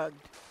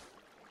plugged.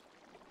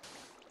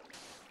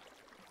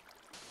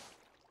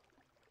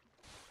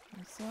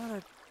 So I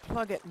ought to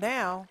plug it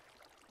now.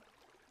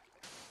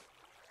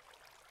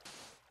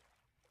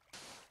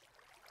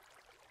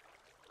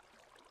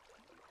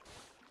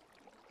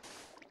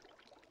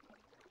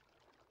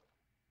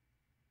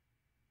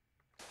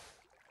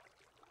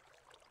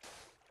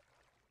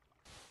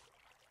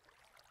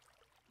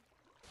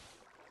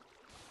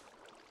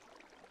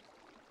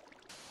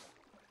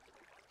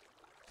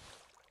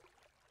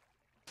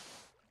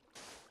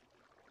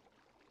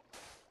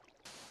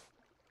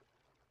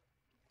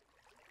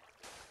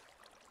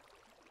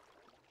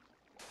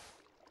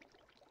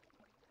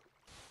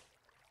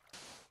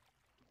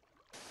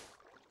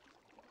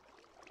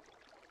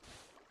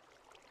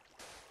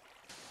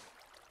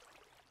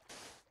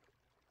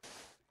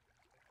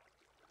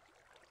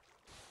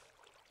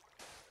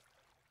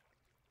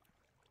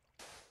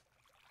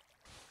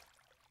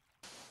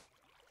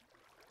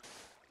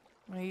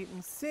 Now you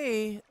can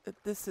see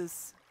that this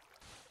is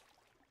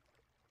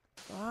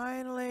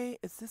finally,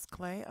 is this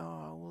clay?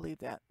 Oh, we'll leave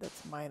that.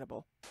 That's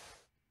mineable.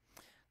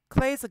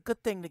 Clay is a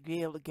good thing to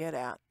be able to get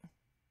at.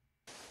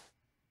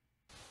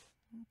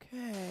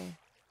 Okay.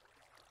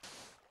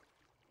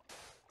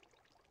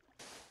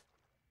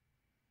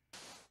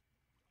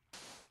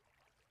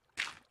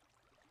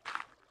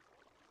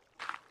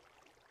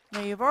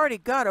 Now you've already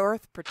got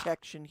earth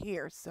protection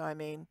here, so I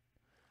mean,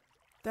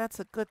 that's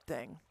a good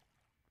thing.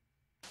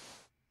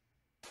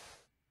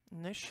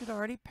 And this should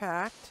already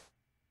packed.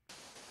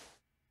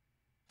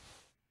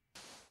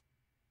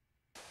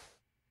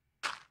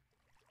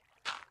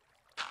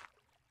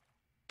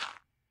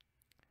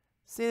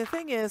 See, the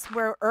thing is,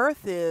 where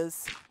earth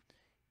is,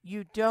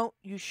 you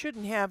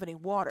shouldn't have any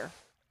water.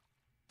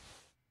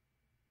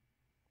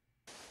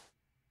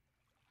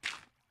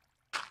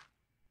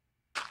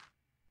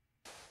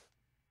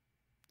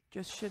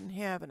 Just shouldn't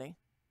have any.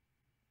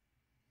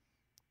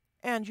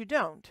 And you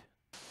don't.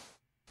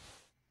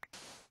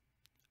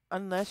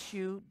 Unless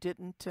you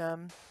didn't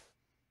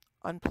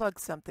unplug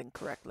something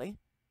correctly.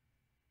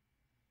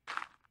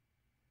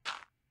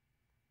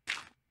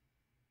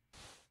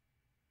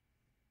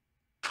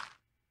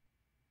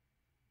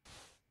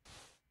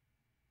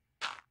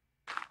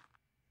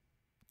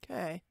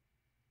 Okay.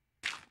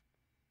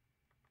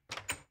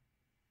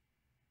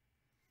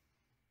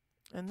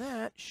 And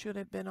that should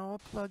have been all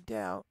plugged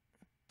out.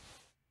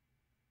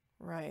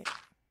 Right.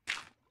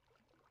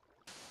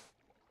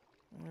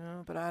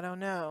 No, but I don't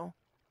know.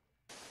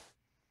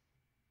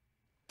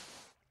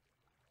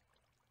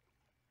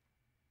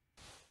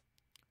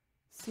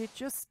 See, it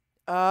just...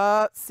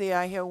 see,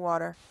 I hear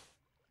water.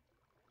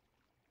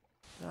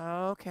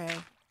 Okay.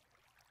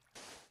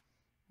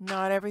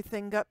 Not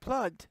everything got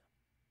plugged.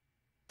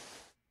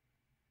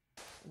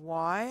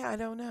 Why? I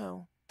don't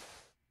know.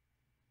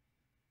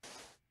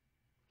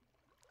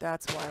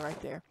 That's why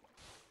right there.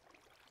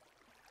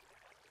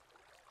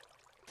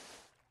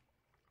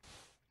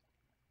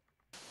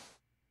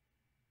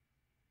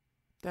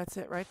 That's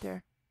it right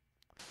there.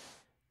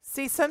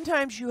 See,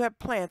 sometimes you have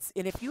plants,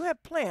 and if you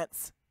have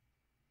plants,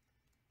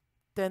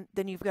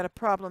 then you've got a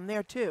problem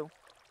there too.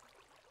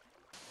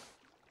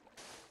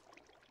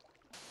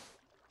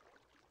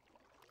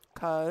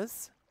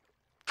 Because,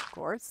 of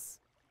course,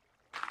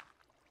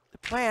 the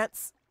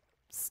plants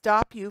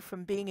stop you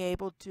from being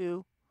able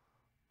to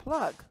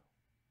plug.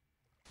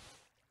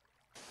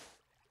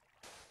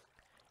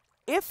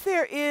 If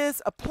there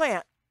is a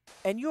plant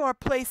and you are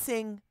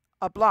placing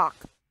a block,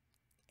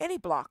 any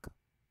block.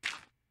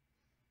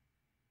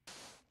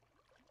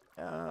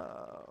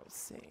 Let's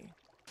see.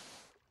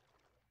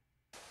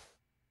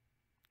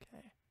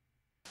 Okay.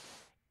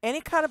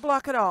 Any kind of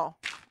block at all.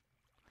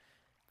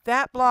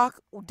 That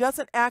block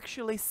doesn't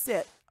actually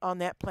sit on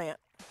that plant.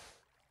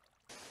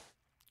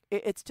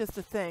 It's just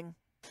a thing.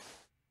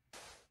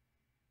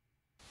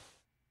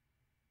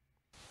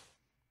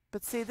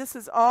 But see, this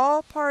is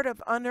all part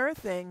of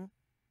unearthing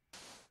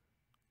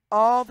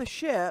all the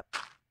ship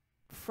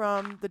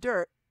from the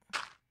dirt.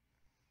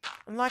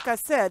 And like I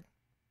said,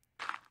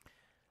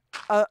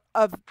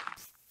 a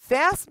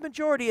vast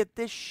majority of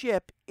this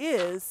ship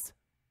is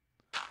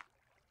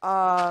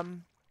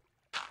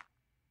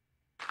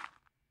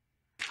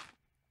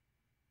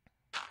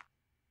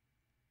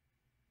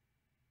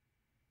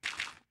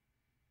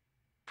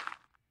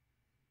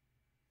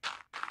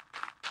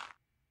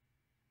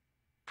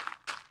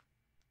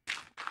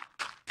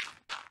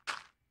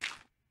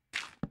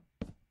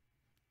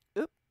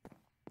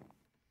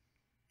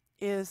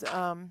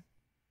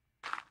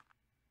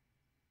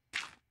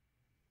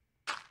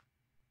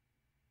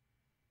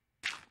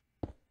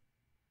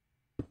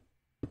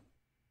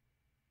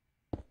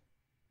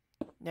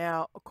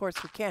now, of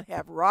course, we can't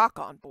have rock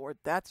on board.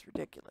 That's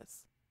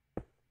ridiculous.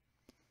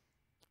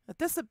 But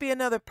this would be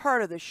another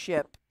part of the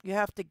ship. You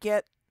have to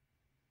get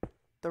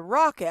the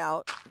rock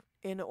out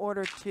in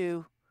order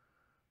to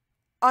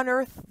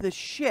unearth the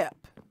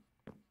ship.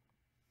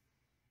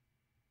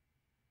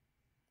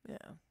 Yeah.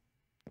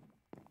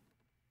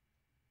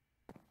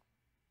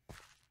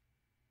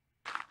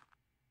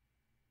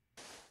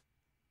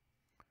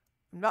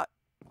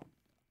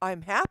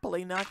 I'm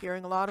happily not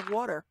hearing a lot of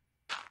water.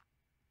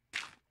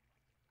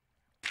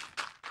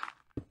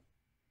 Of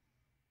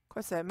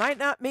course, that might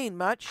not mean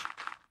much.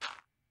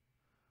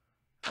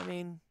 I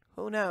mean,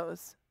 who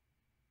knows?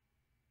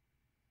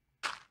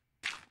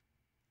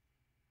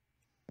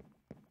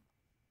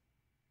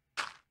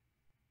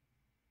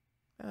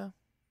 Oh,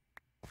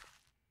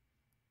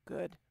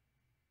 good.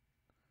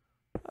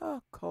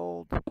 Oh,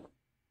 cold.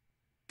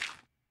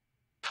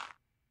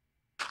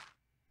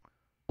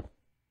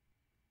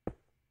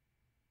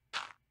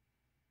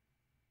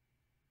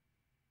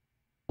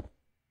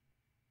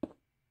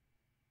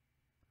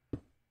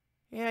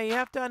 Yeah, you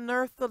have to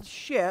unearth the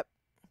ship.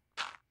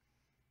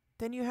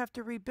 Then you have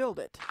to rebuild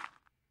it.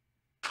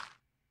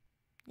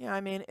 Yeah, I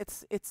mean,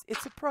 it's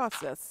a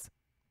process.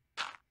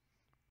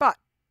 But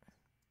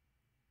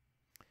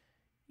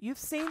you've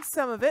seen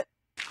some of it.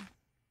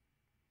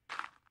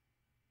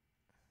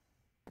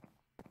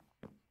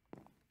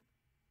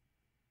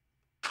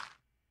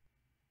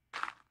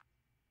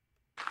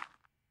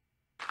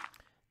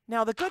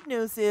 Now, the good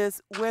news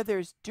is where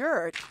there's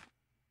dirt,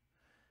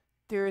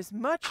 there is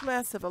much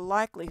less of a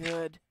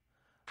likelihood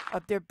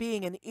of there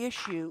being an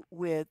issue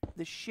with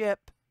the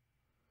ship,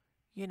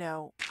 you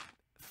know,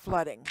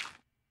 flooding.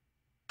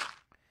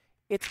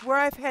 It's where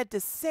I've had to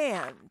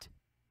sand.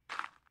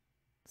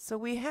 So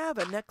we have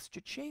an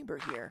extra chamber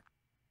here.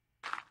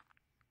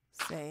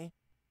 See?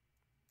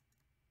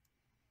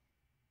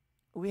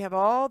 We have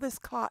all this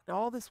cotton,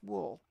 all this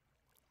wool.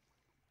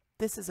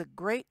 This is a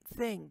great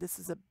thing. This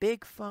is a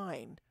big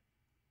find.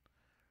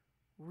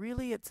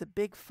 Really, it's a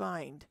big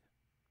find.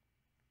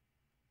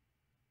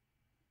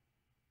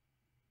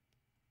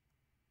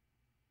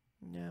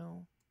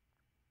 No.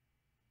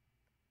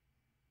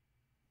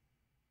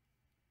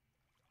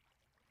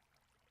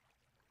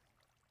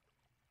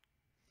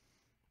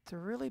 It's a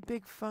really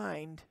big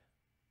find.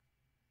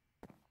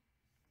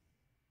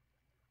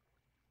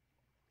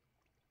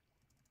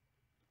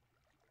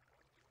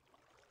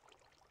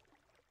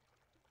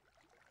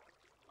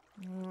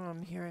 Oh,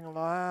 I'm hearing a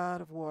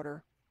lot of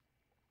water.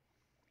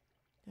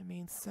 It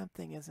means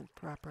something isn't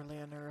properly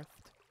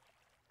unearthed.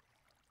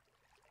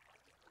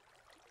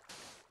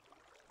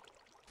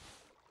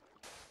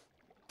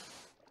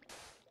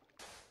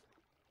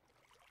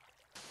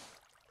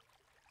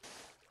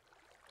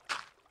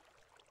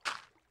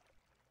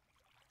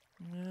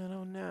 I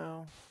don't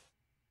know.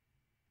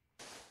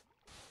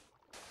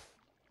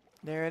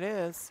 There it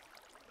is.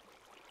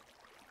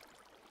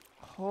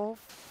 Whole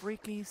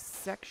freaky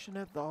section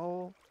of the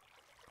whole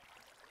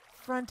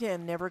front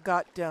end never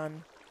got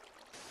done.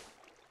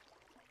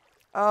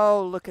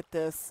 Oh, look at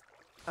this.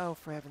 Oh,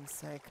 for heaven's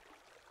sake.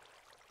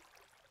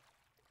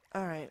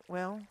 All right,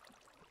 well.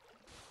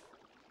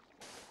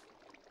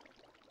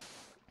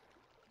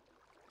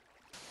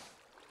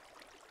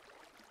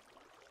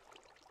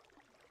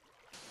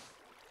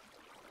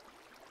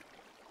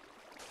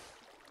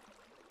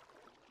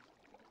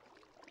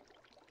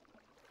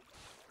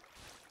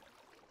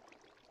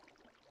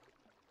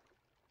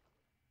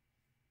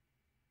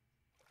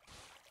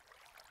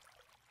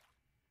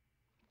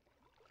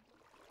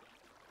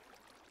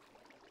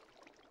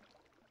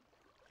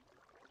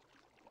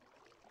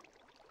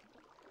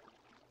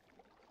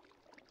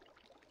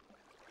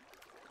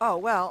 Oh,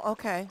 well,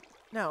 okay.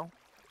 No.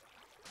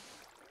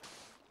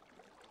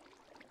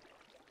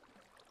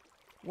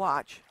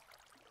 Watch.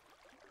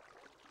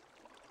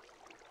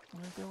 I'm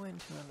going to go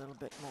into a little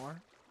bit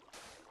more.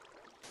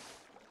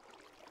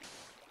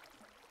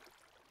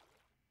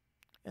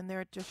 And there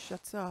it just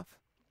shuts off.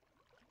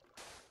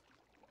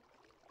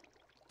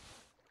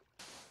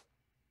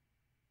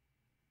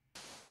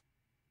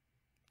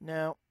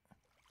 No.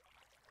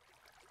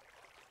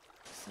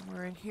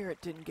 Somewhere in here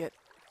it didn't get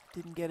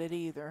it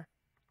either.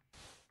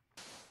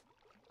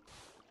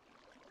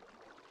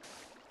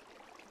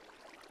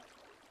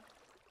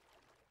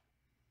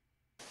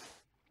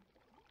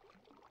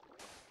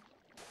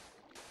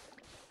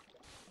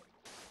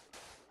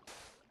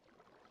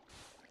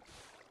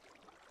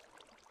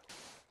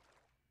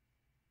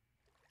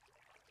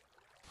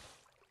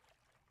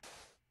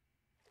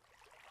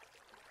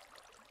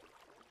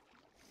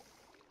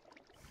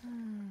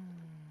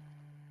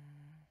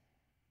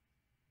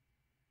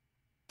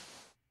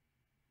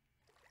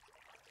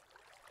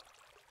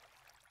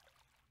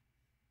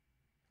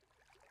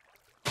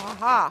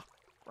 Aha!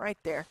 Right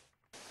there.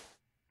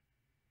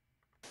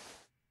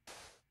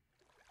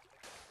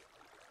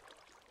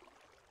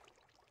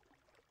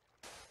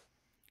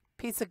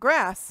 Piece of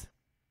grass.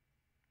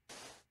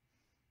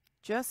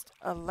 Just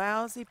a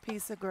lousy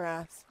piece of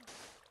grass.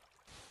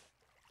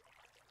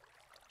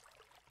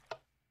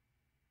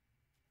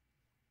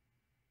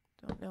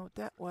 Don't know what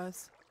that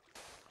was.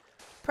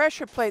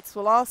 Pressure plates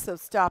will also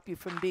stop you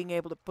from being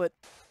able to put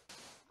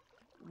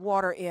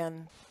water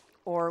in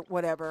or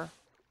whatever.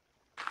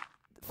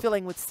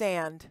 Filling with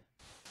sand.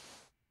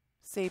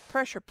 See,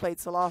 pressure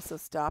plates will also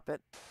stop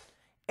it.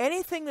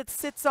 Anything that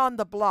sits on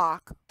the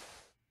block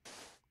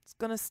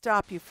going to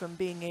stop you from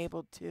being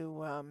able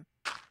to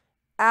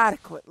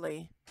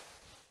adequately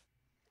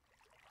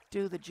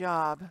do the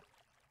job.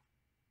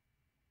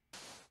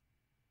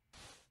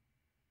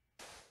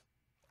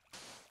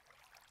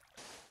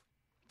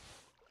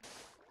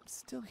 I'm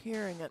still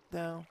hearing it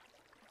though.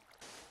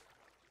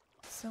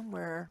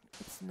 Somewhere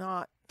it's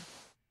not.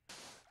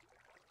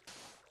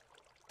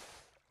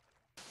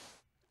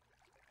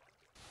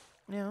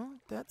 No,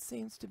 that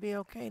seems to be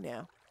okay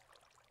now.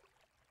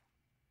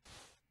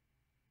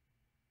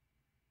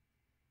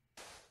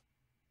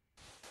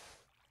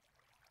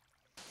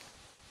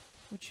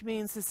 Which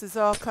means this is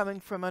all coming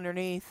from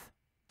underneath,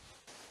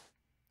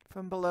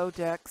 from below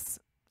decks.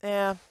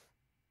 Yeah.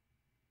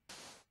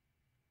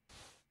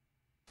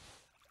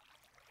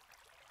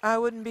 I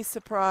wouldn't be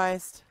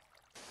surprised.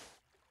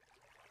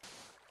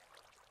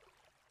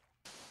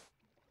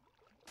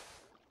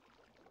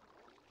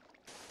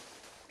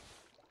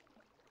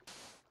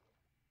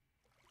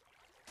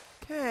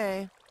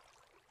 Okay.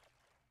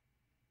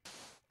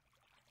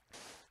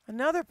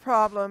 Another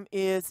problem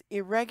is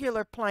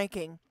irregular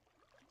planking.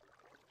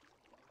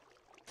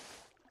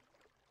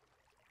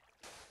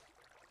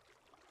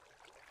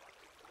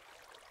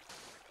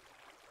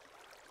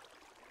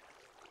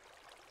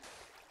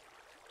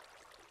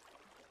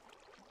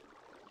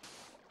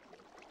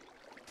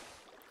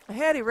 I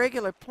had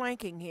irregular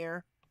planking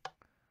here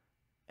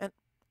and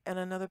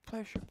another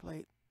pressure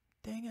plate.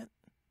 Dang it.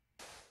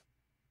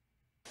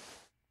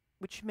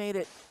 Which made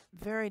it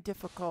very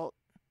difficult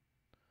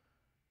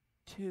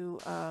to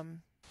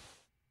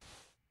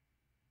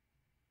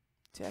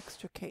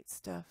extricate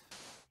stuff.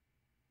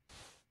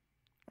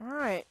 All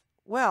right.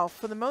 Well,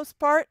 for the most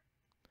part,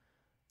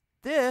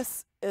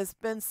 this has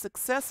been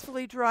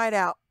successfully dried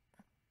out.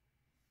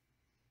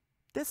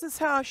 This is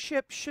how a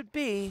ship should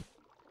be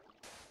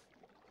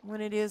when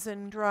it is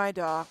in dry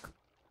dock.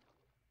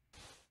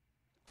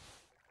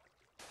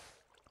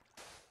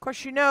 Of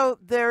course, you know,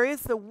 there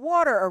is the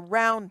water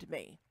around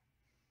me,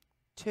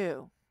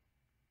 too.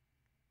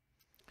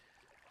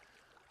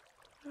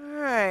 All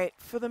right,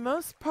 for the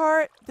most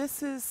part,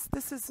 this is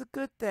a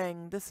good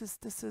thing. This is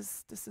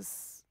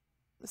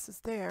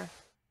there.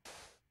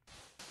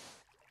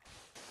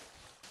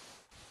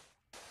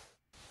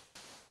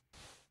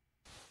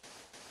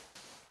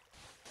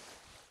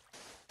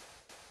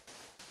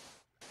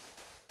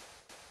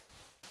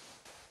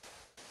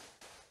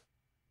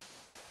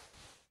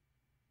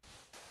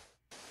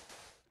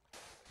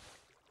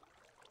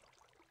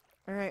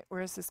 All right,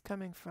 where is this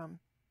coming from?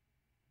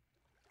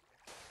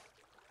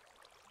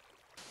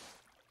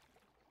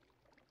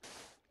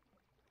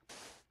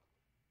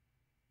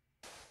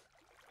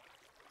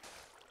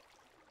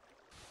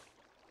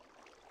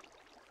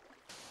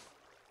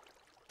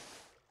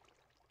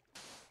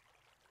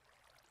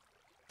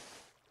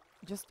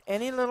 Just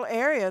any little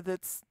area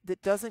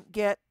that doesn't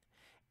get,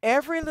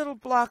 every little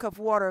block of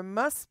water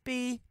must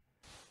be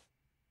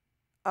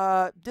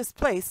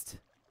displaced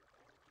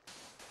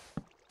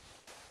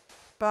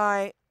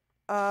by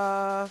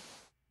the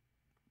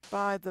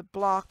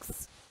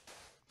blocks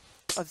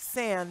of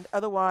sand.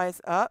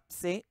 Otherwise,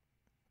 see.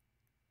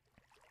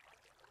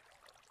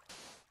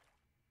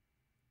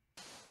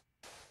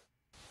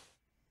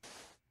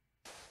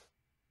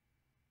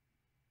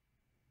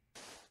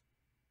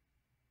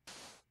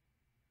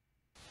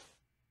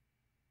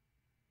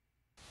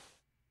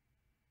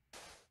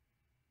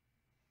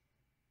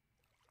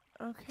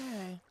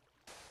 Okay.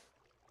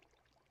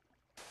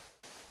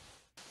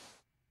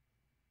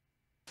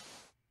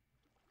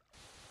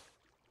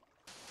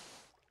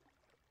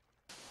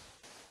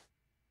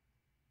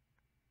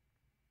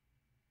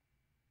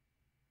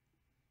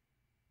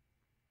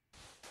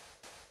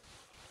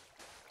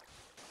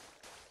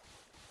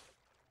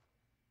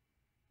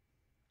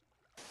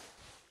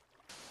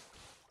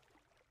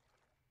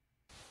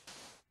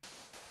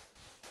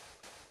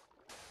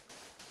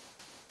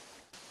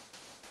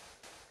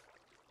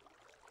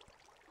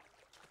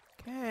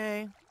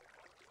 Okay.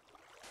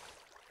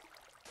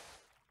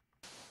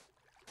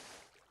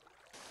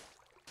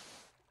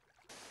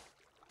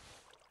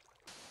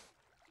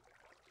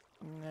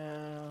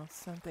 No,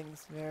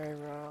 something's very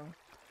wrong.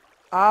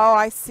 Oh,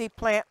 I see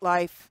plant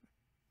life.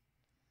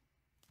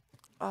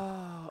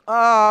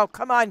 Oh,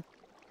 come on.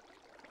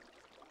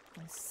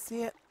 I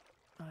see it.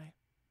 I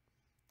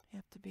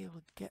have to be able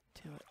to get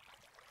to it.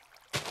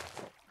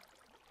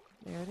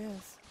 There it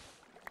is.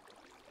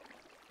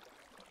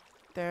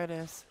 There it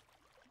is.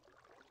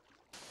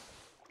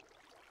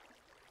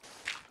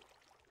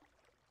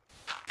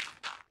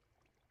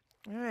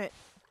 All right.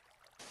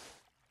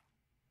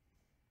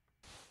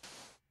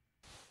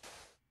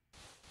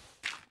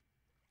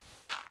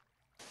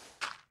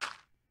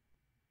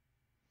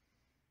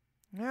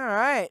 All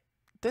right.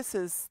 This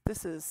is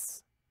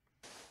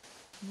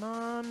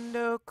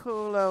Mondo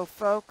Culo,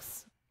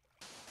 folks.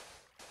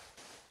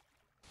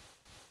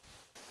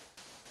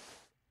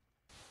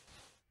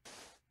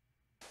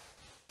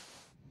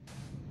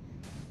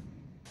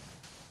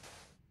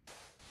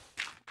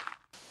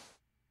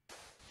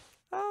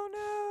 Oh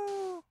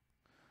no.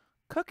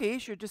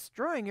 Cookies, you're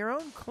destroying your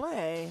own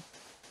clay.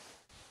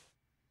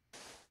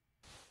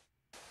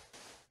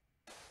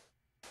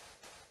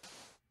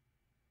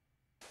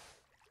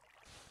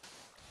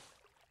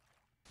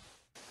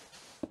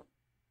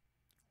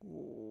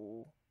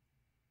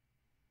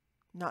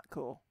 Not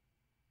cool.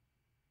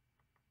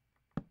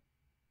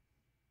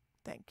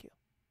 Thank you.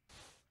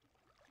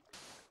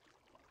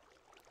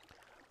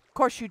 Of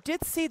course, you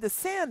did see the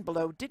sand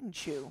below,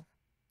 didn't you?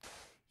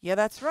 Yeah,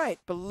 that's right.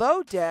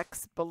 Below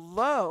decks,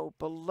 below,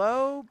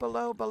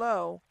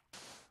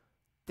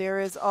 there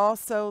is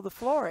also the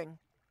flooring.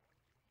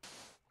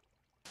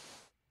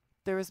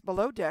 There is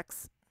below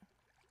decks.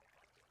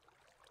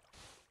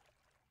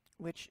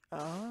 Which,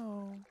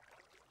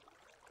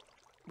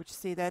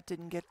 see, that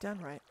didn't get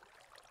done right.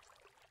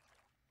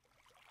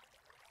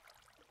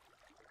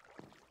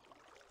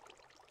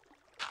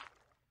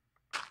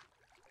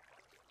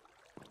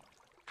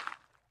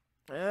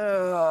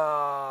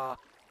 Ugh.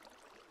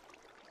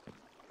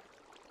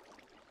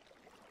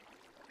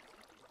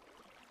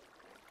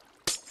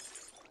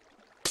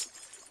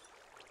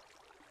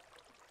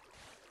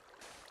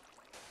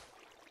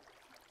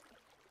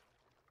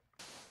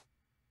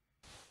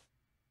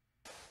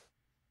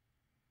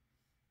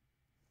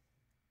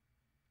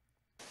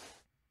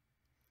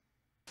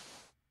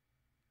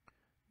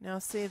 Now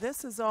see,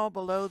 this is all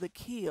below the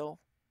keel.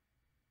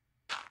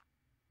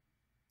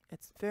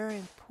 It's very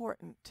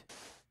important.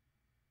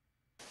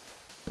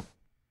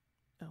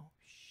 Oh,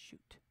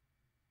 shoot.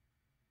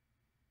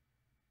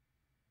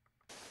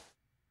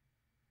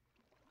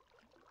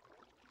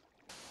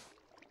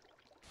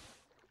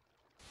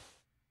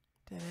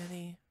 Did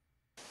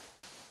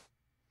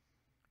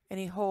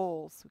any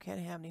holes? We can't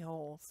have any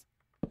holes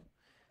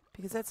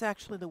because that's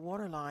actually the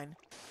water line.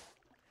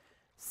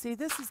 See,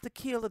 this is the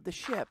keel of the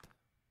ship.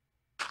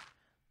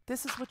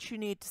 This is what you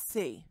need to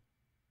see.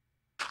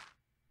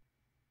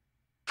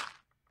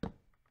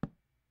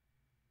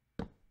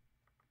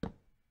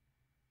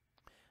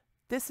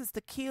 This is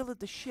the keel of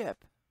the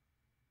ship.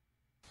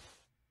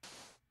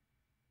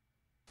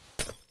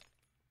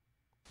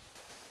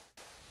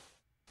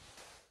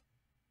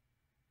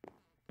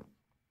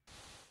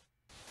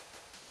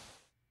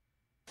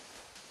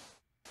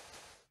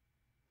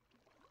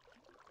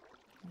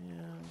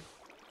 Yeah.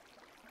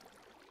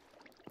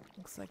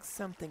 Looks like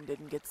something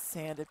didn't get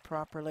sanded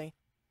properly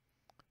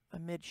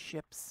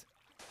amidships.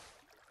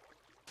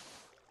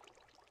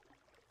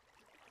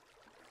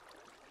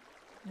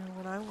 Now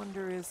what I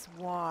wonder is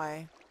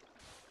why.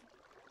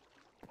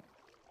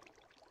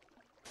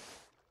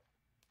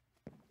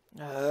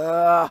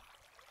 Ugh.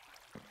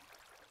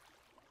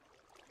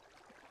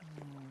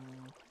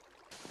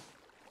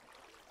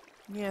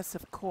 Yes,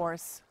 of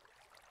course.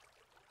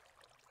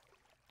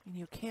 And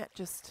you can't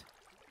just...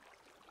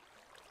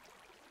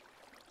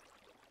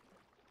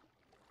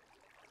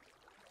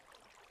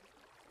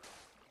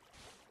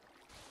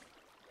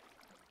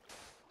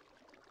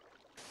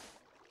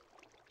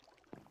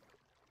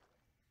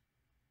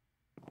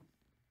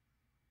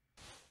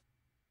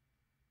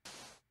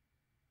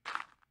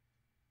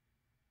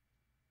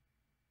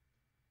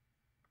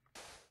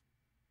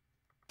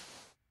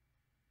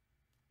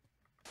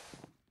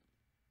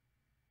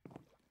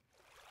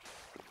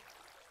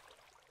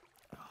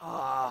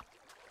 Ah.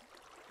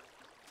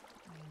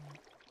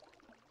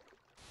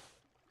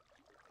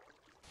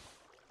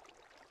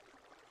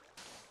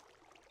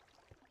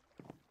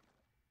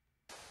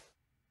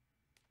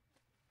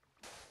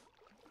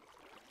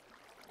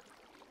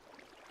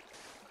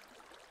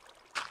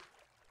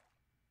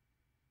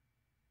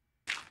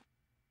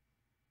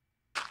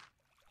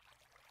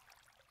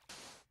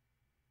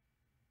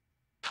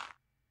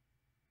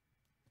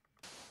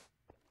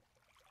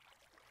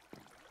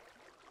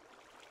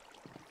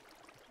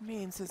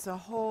 Means there's a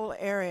whole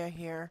area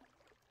here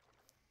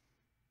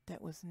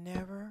that was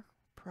never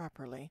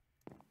properly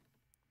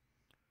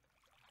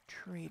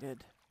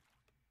treated.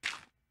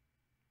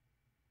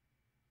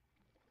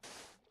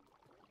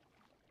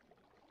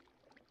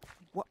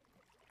 What?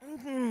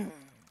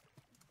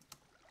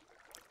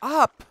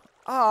 Up!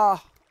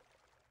 Ah!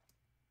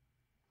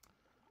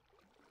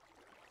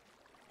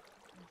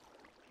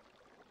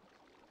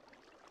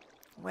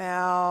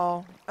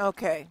 Well,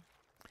 okay.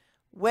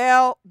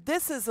 Well,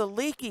 this is a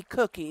leaky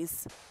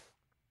cookies.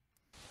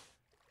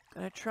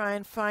 Gonna try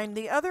and find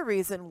the other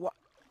reason.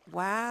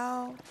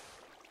 Wow.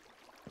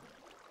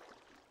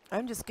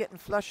 I'm just getting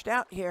flushed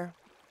out here.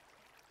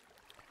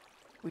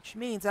 Which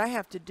means I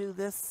have to do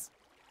this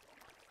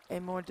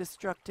a more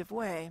destructive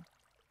way.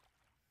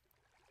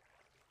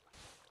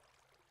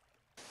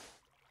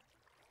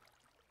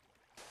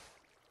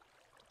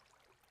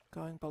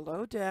 Going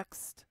below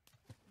decks.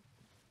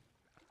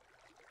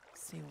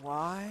 See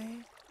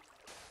why?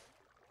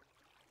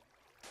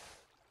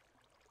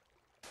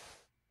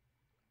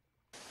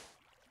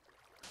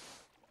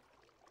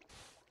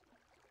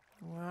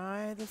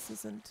 Why this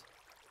isn't...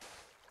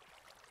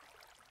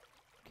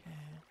 Okay.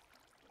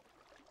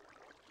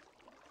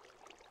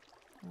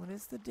 What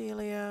is the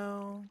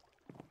dealio?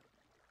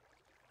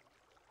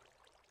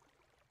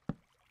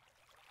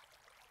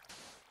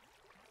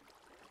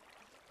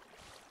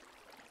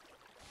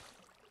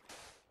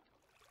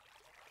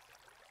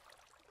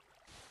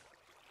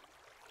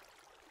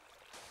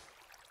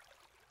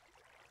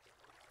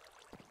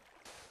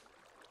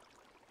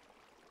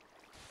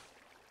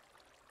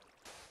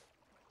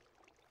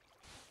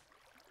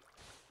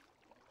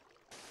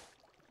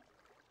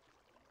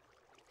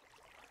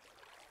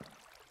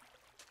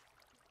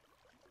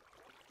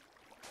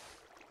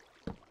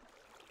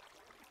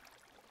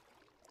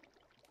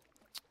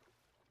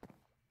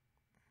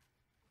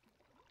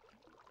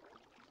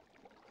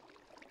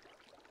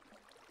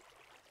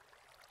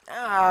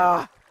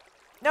 Ah,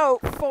 no,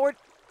 forward.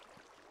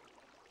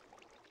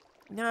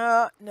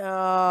 No,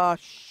 no,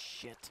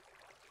 shit.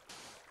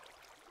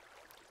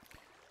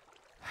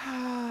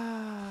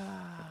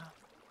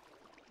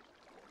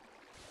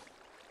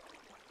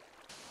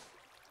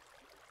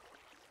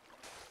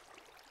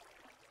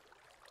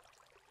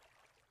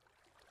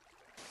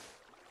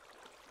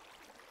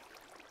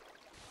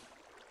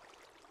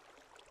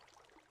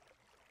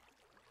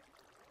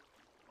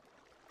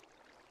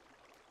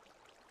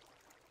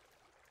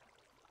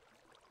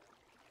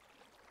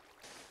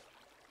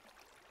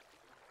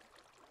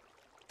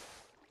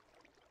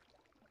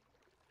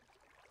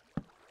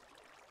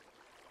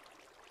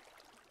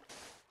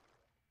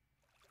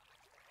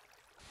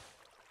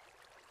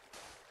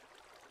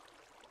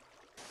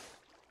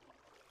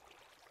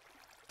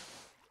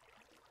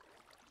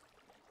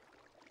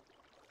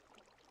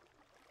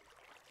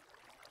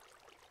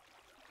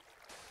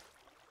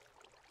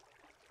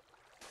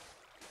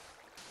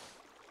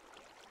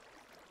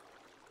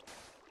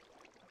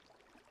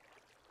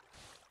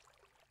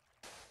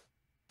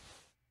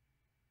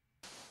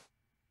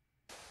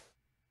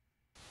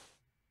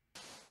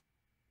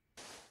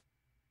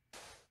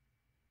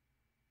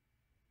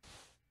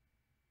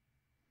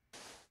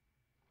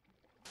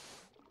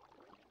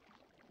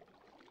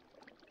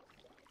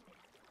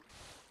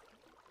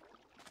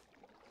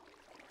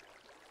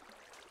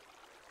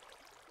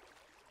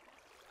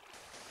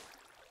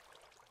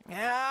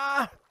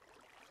 Yeah.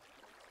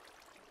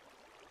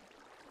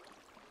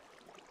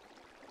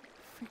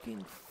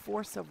 Freaking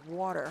force of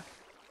water.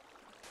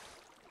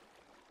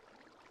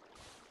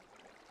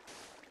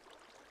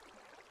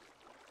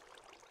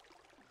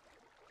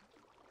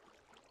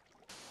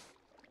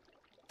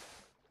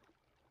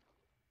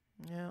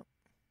 Yeah.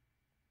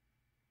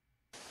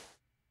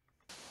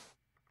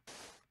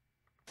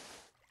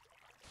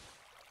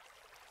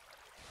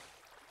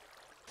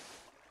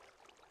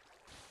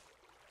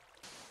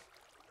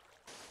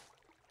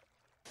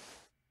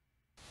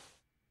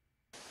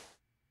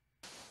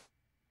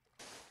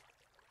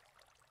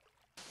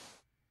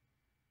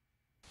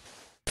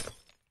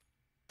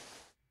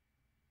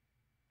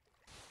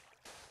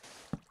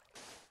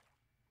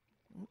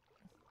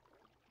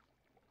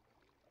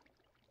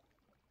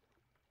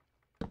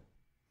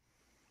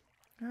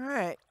 All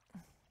right.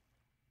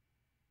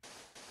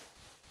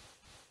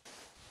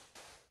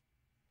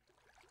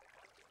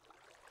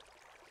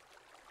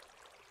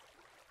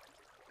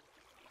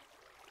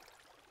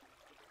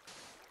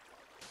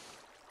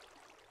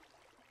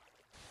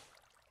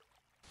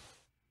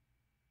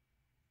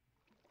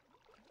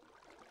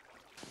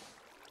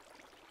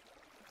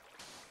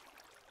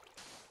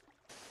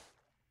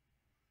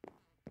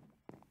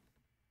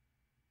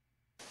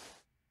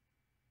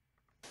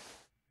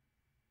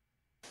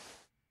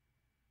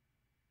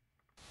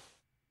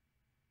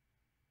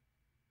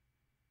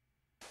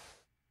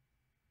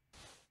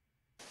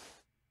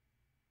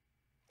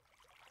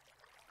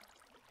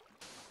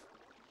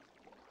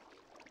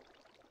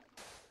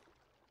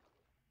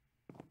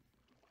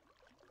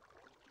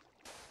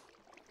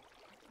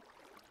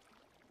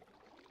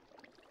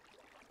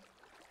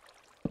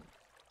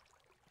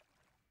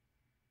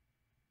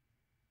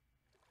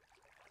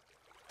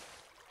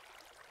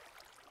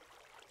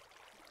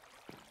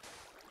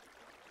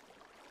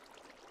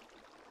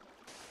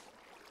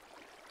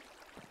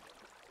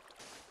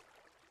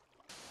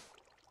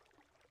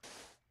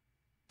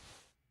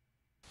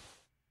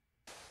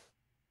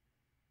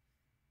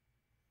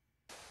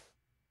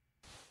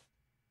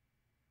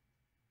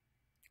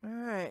 All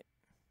right.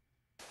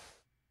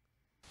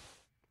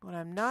 What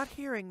I'm not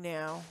hearing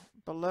now,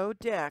 below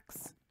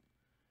decks,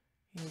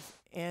 is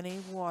any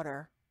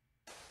water.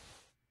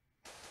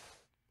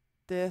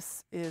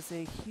 This is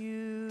a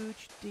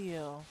huge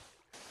deal.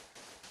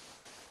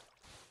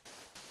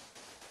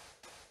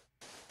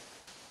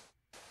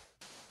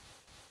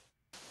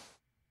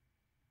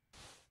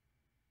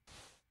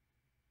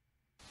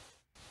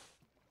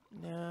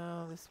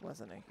 No, this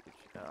wasn't a huge...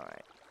 All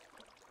right.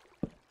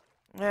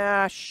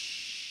 Ah,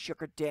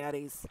 sugar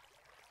daddies.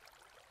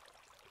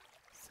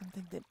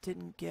 Something that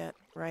didn't get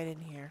right in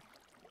here.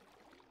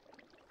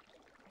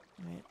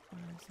 Wait,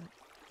 where is it?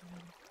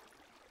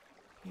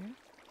 Here?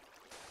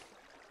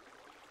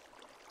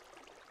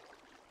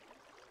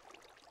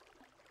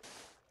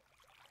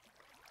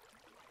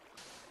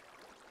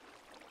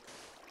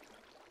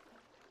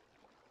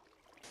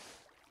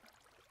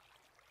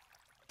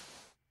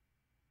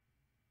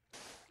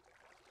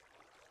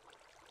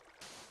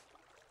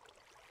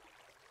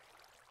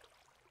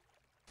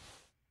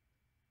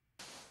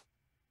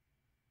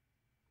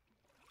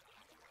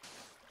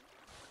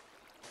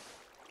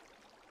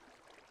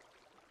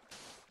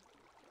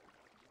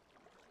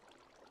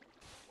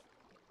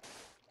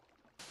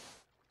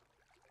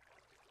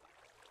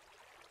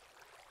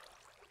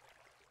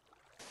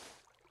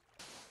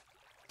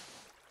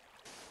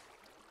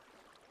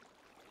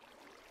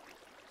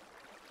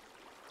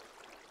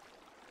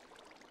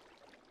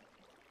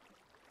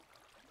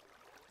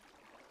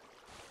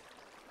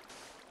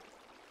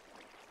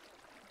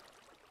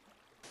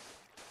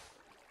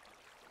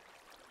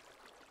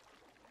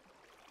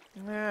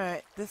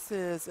 Alright, this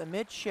is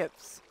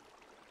amidships.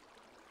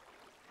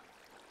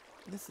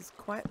 This is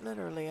quite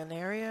literally an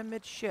area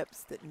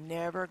amidships that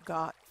never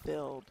got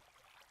filled.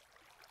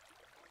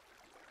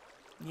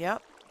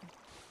 Yep.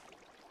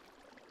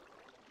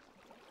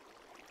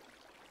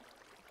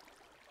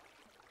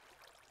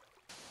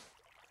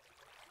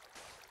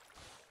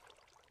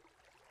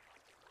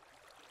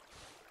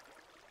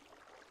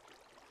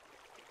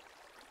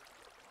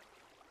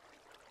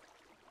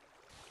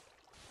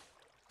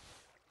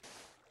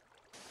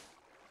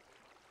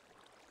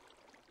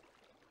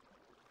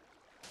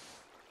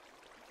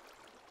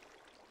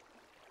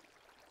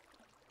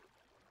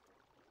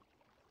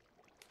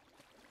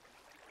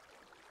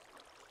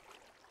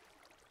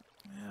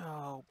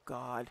 Oh,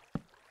 God.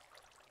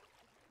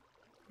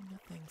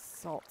 Nothing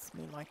salts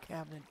me like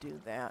having to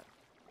do that.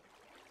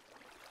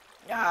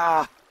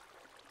 Ah!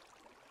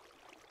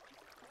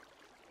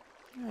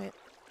 Alright,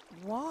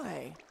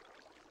 why?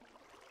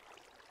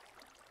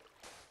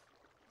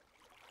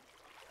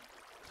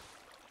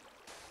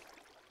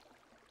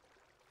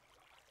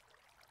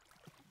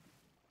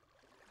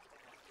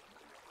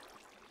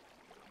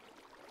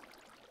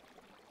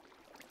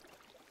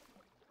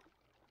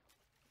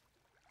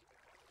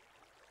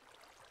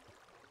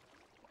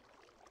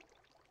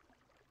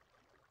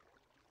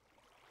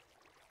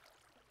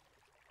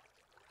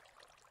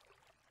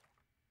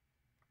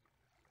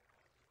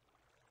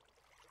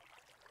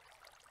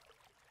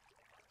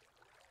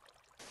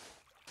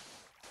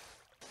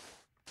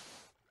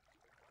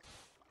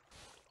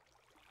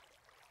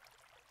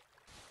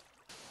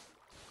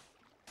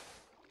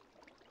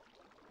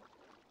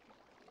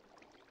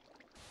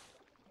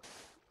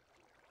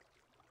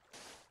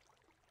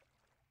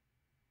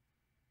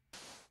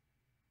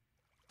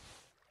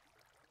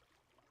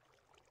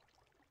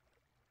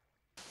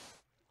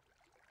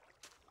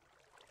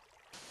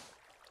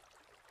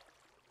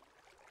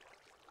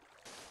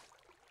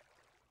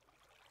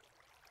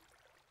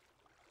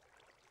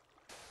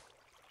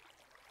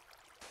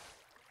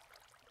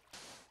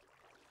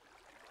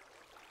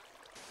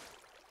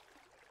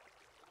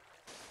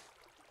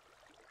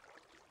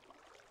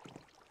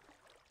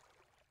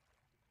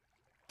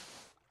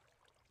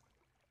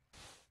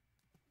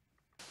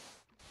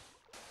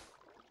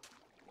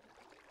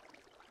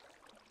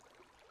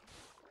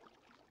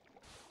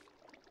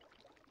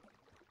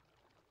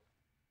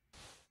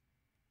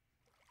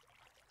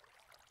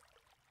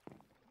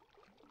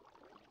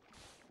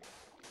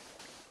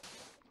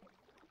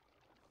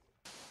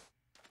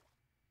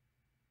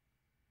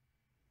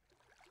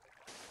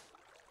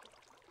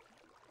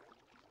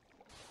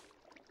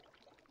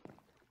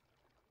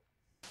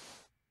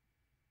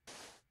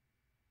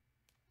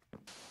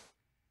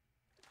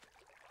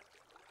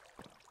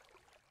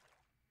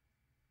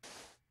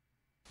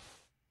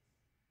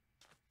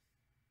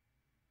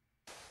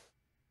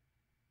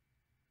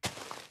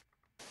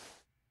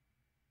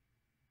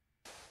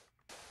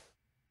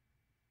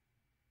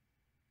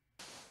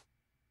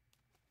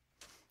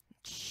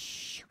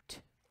 Shoot.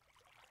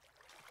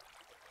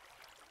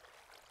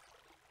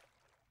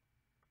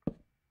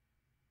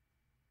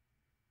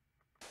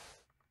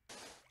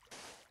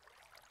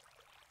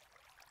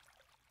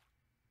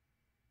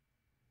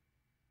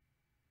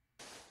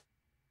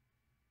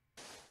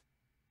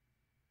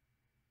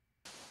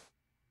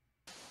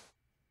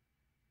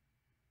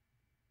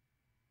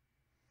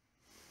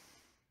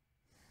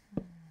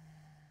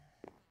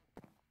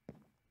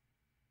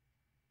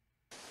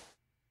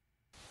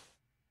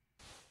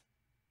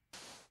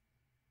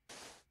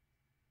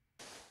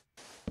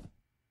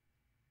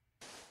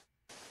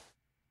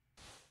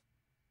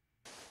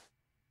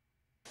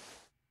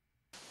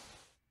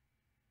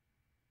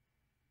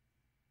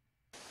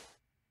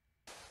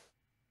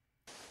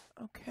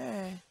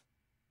 Okay.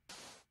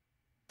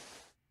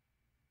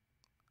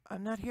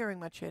 I'm not hearing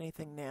much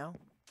anything now.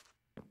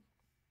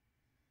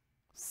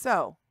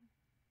 So,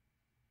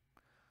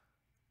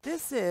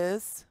 this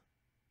is...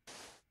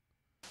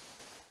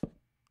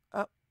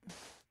 Oh,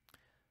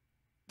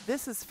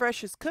 this is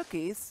Freshest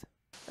cookies.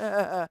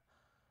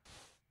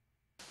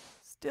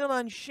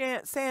 Still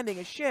sanding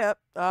a ship.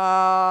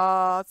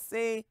 Ah,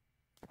 see?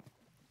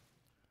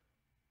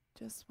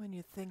 Just when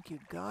you think you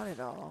got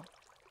it all.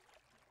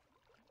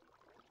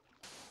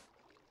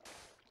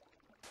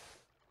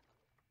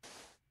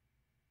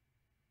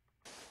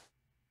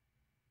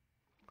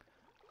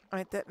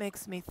 Alright, that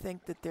makes me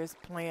think that there's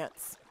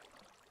plants.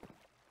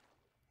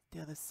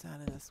 The other side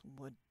of this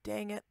wood.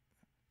 Dang it.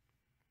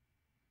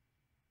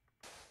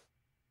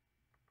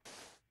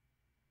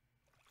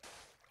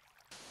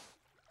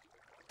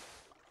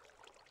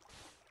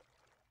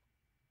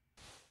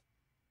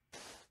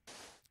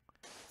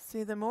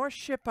 See, the more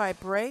ship I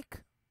break,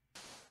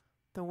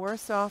 the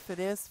worse off it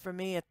is for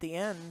me at the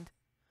end,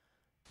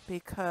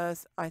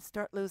 because I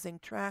start losing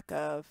track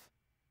of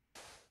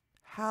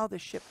how the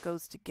ship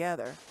goes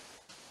together.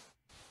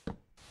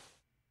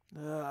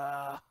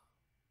 Ugh.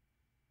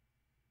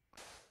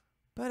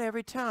 But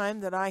every time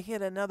that I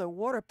hit another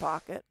water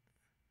pocket,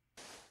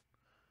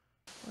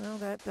 well,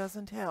 that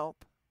doesn't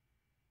help.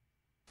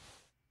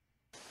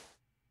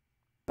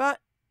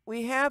 But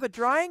we have a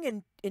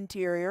drying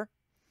interior,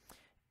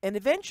 and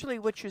eventually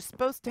what you're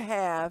supposed to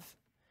have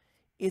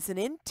is an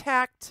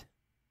intact,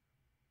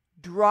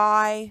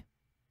 dry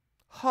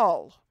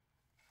hull.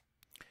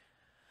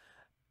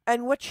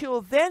 And what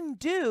you'll then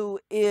do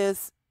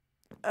is,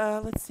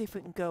 let's see if we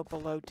can go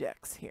below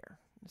decks here.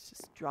 Let's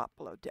just drop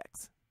below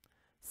decks.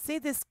 See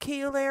this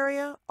keel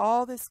area?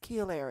 All this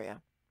keel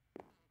area.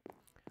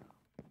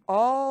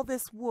 All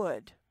this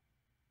wood.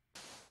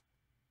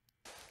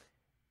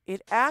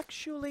 It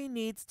actually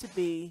needs to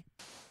be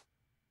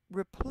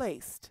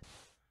replaced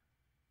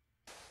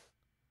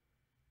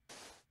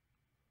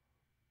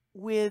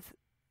with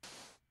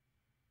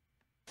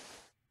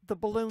the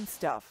balloon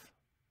stuff.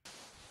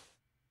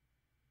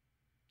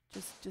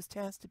 Just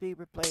has to be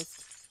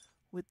replaced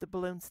with the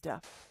balloon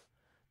stuff.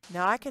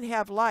 Now I can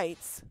have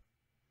lights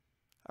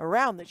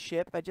around the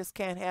ship, I just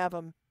can't have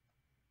them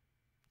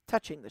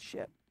touching the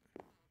ship.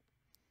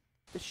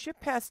 The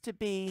ship has to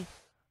be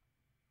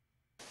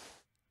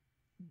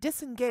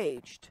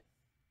disengaged.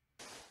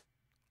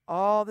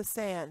 All the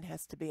sand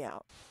has to be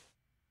out.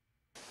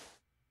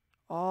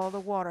 All the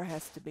water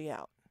has to be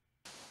out.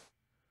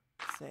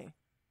 Let's see.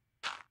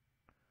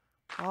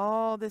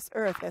 All this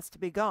earth has to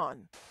be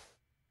gone.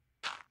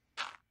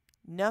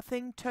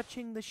 Nothing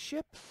touching the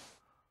ship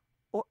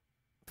or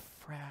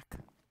frack.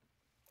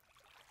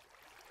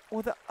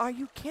 Or are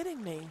you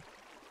kidding me?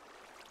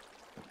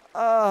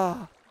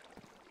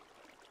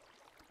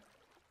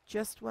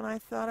 Just when I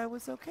thought I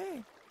was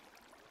okay.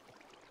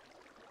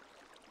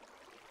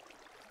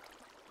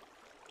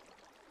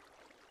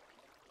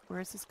 Where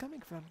is this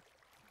coming from?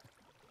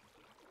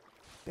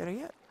 Better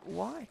yet,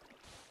 why?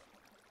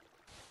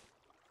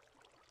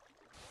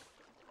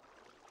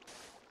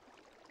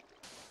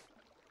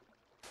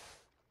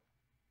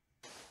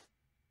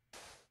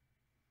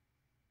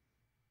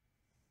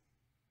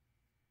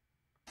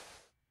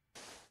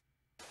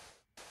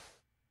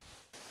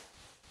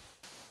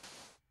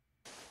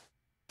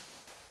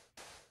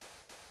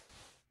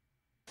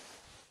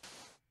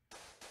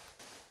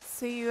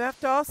 See, you have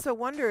to also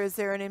wonder, is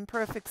there an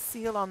imperfect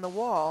seal on the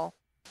wall?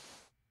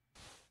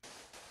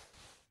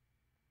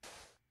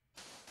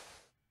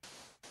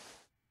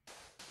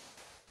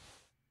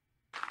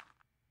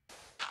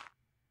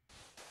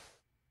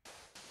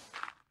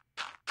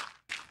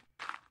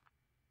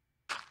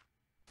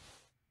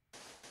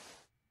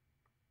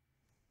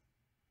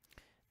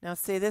 Now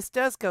see, this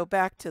does go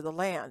back to the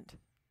land.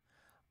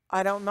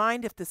 I don't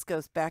mind if this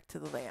goes back to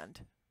the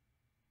land,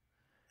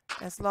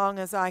 as long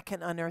as I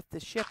can unearth the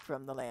ship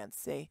from the land,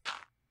 see?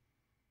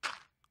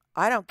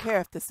 I don't care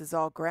if this is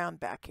all ground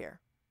back here,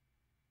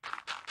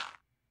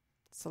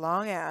 so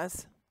long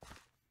as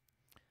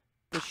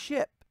the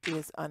ship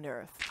is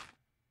unearthed.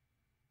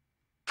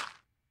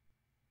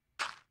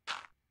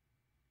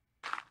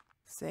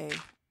 See,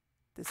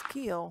 this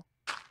keel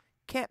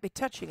can't be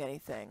touching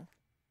anything.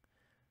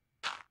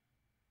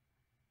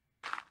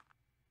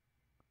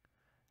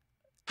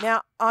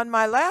 Now, on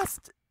my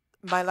last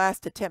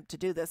attempt to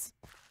do this,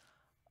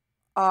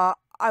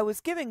 I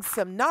was giving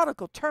some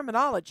nautical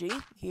terminology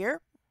here,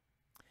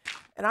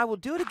 and I will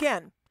do it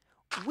again.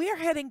 We're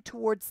heading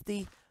towards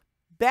the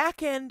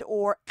back end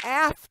or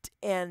aft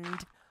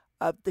end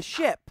of the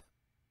ship.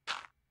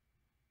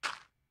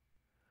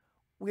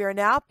 We are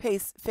now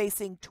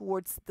facing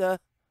towards the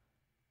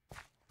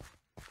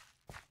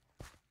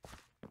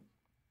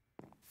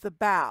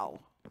bow.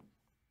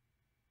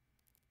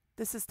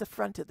 This is the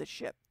front of the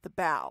ship, the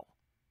bow.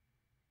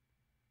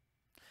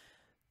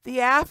 The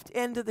aft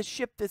end of the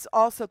ship is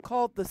also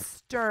called the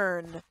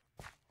stern.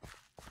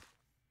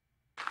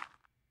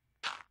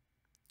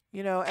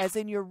 You know, as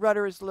in your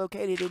rudder is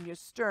located in your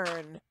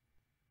stern.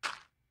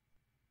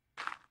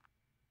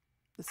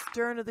 The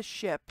stern of the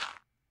ship.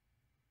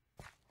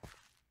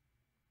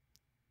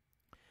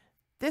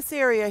 This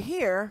area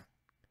here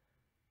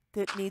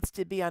that needs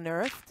to be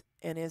unearthed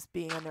and is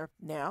being unearthed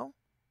now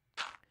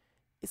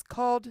is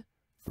called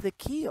the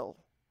keel.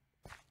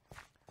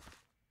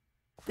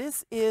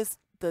 This is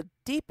the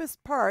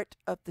deepest part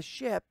of the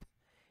ship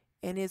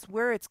and is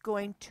where it's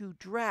going to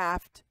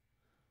draft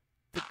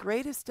the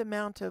greatest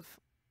amount of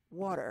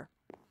water.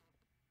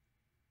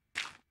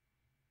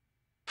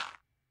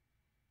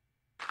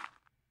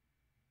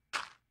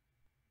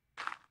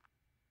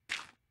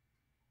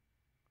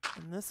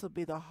 And this will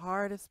be the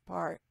hardest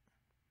part.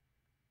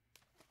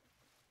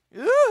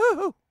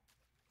 Ooh!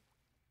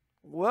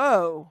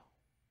 Whoa!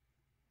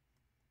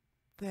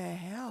 The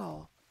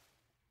hell?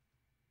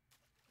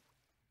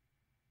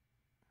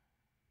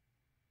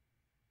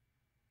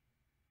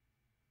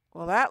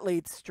 Well, that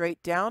leads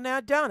straight down now,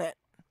 don't it?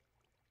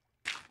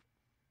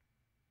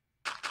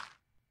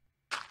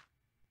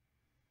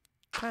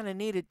 Kind of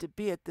needed to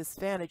be at this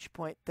vantage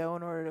point, though,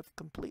 in order to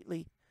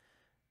completely...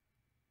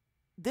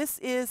 This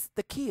is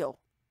the keel.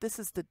 This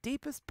is the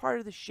deepest part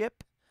of the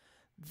ship.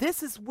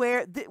 This is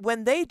where,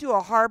 when they do a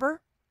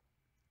harbor,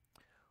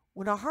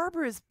 when a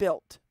harbor is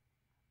built,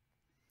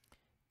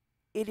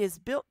 it is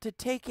built to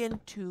take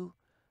into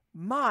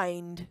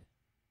mind,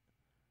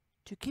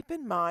 to keep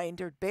in mind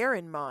or bear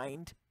in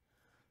mind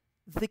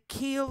the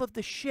keel of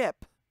the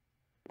ship.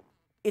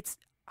 It's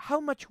how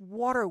much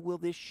water will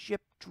this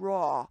ship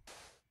draw?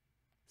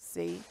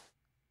 See?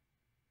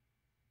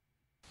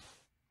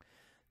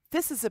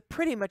 This is a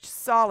pretty much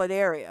solid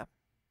area.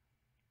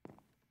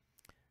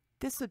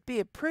 This would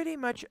be pretty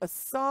much a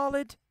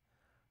solid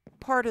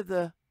part of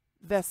the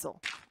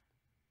vessel.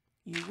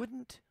 You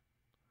wouldn't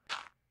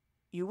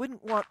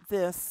want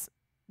this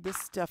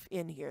stuff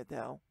in here,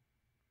 though.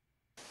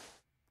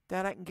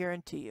 That I can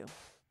guarantee you.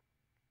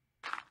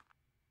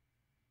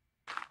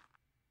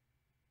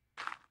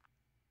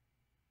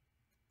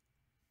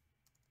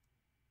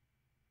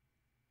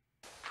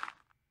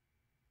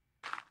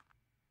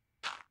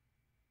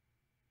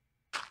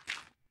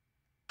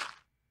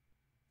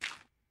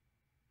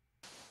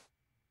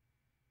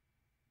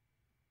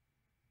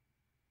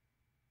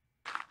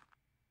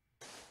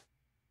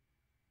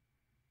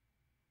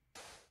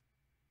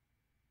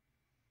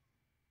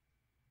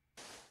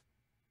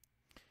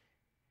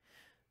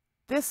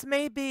 This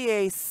may be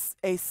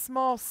a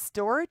small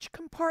storage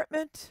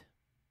compartment.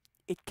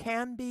 It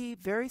can be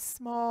very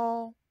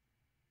small,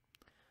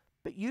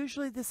 but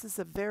usually this is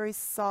a very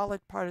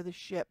solid part of the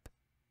ship.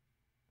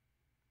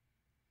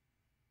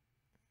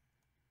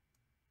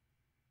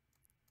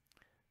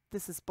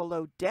 This is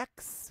below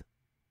decks.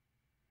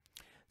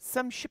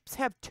 Some ships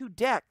have 2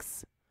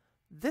 decks.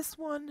 This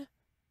one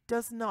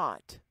does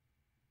not.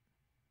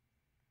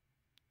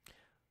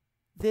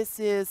 This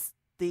is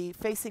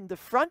facing the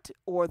front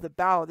or the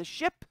bow of the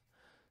ship.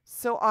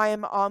 So I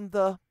am on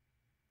the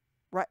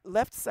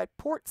left side,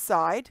 port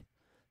side.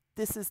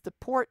 This is the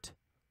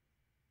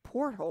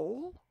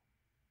porthole.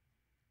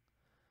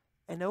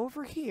 And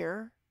over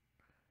here,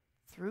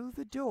 through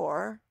the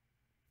door,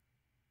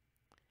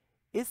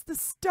 is the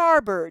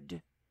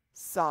starboard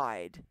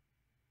side.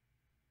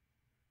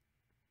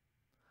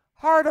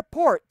 Hard a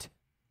port.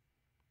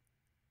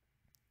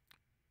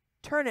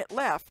 Turn it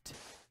left.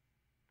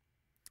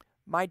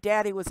 My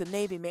daddy was a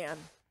Navy man.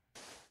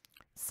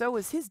 So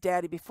was his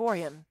daddy before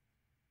him.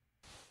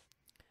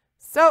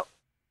 So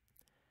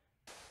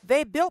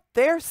they built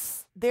their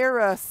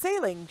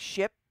sailing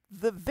ship,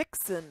 the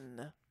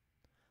Vixen.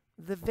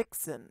 The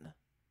Vixen.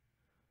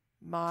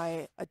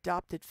 My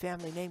adopted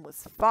family name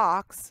was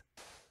Fox.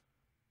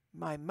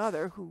 My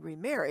mother, who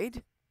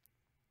remarried.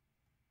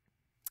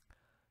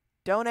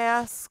 Don't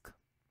ask.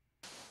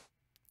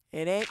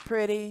 It ain't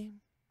pretty.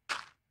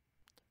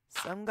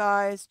 Some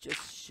guys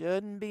just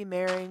shouldn't be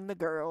marrying the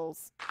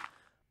girls.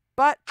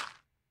 But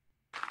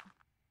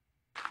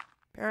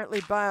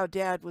apparently Bio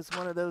Dad was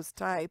one of those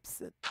types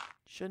that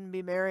shouldn't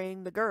be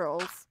marrying the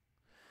girls.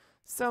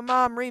 So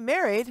Mom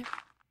remarried,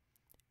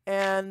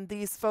 and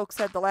these folks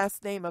had the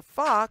last name of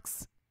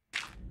Fox,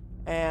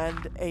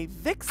 and a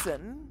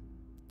vixen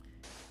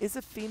is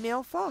a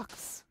female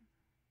fox.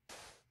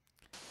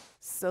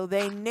 So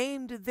they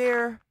named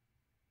their,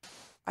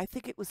 I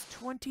think it was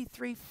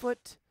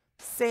 23-foot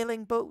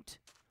sailing boat,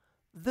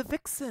 the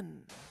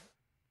Vixen.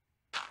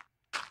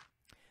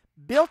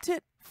 Built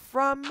it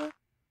from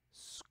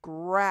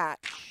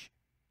scratch.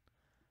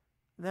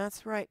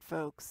 That's right,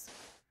 folks.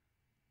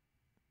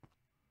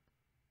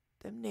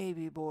 Them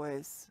Navy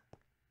boys.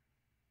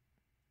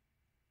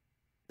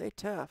 They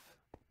tough.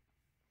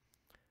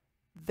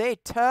 They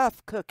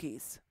tough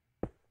cookies.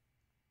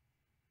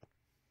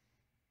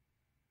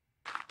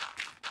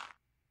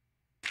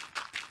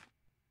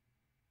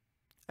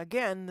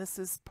 Again, this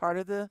is part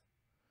of the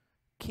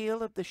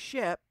keel of the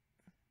ship.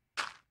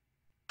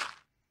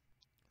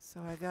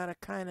 So I gotta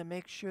kind of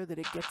make sure that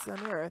it gets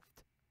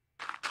unearthed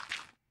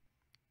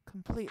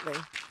completely.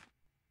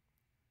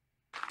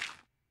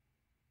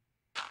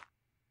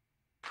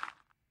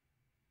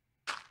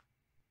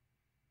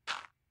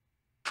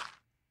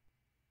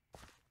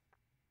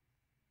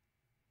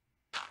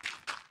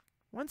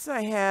 Once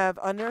I have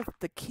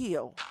unearthed the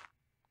keel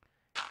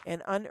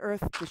and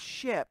unearthed the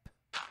ship,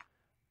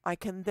 I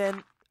can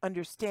then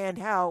understand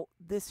how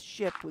this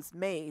ship was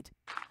made.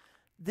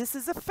 This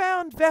is a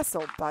found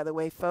vessel, by the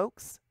way,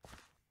 folks.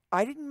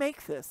 I didn't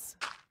make this.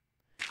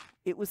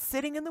 It was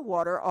sitting in the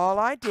water. All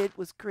I did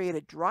was create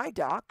a dry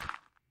dock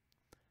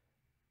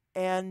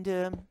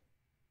and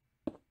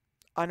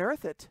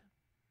unearth it.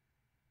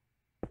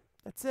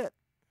 That's it.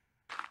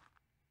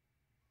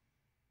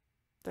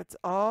 That's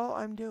all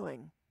I'm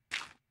doing.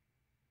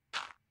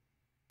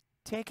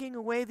 Taking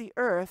away the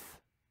earth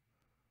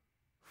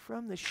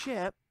from the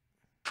ship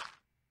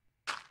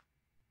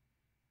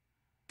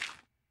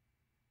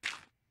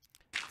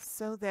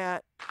so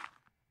that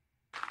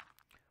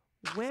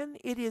when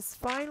it is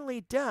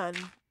finally done,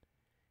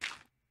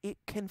 it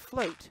can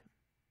float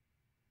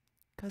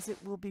because it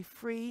will be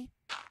free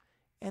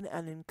and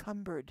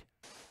unencumbered.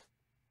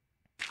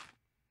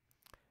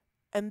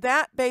 And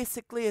that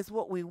basically is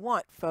what we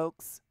want,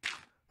 folks.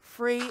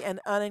 Free and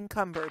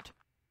unencumbered.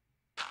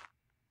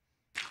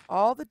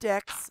 All the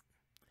decks.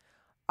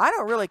 I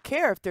don't really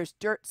care if there's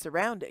dirt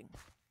surrounding,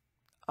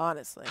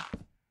 honestly.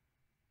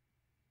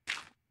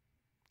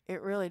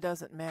 It really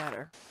doesn't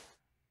matter.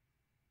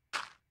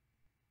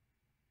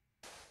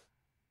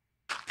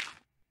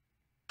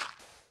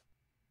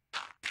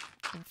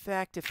 In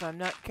fact, if I'm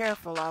not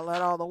careful, I'll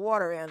let all the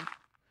water in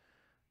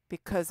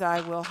because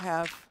I will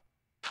have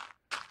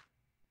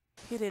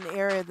hit an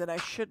area that I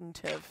shouldn't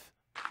have.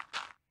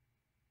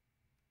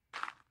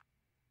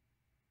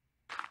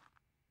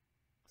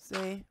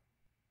 See?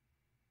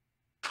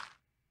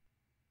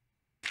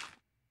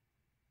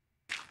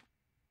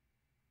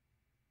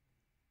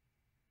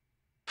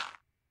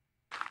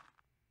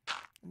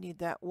 Need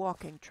that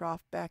walking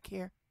trough back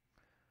here.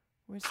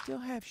 We still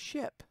have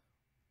ship.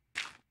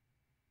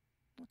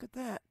 Look at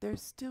that.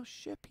 There's still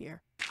ship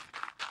here.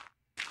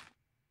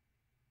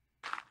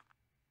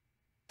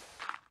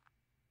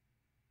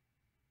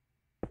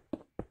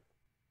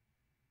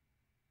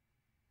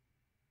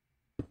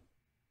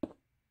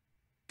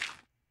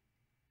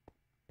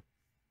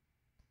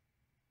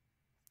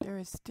 There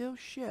is still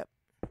ship.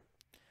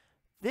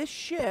 This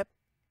ship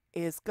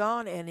is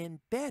gone and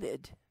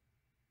embedded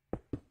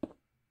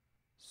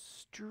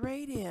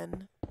straight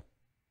in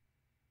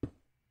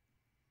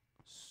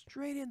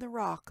the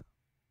rock.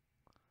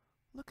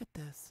 Look at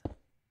this.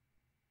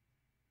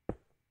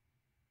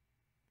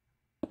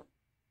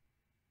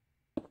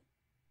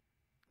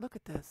 Look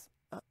at this.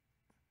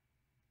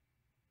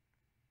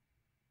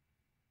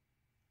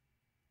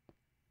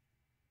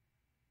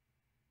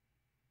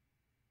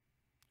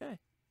 Okay.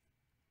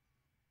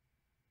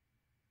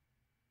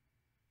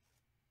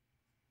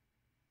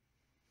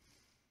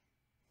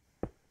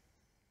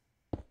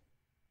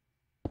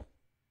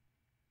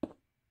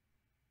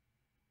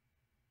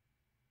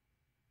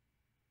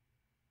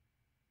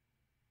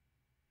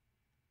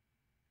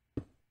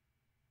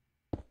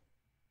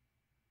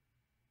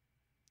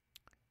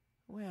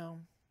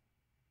 Well,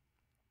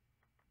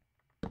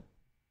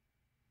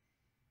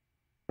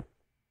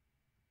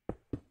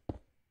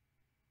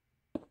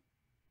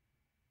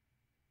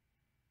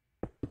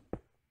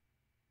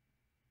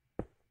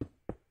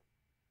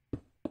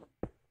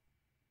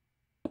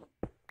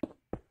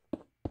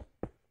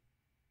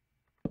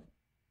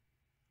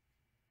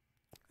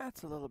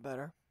 that's a little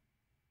better.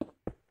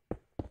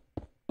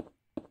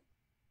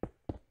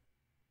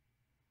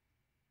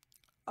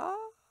 Oh.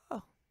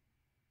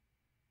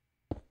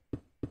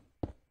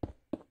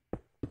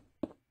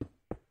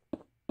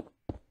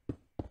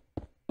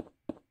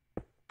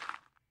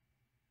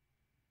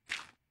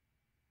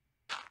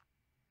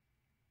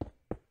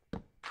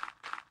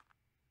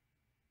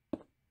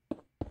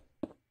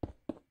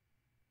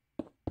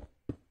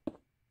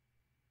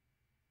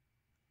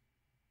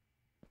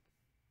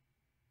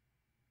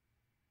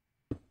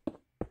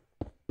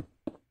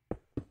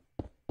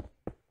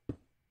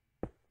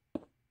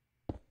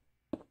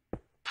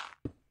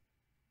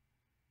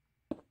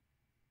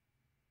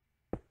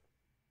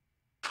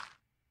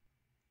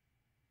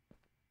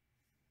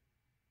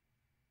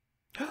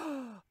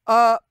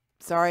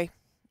 Sorry.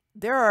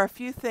 There are a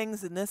few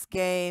things in this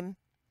game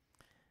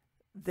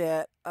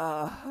that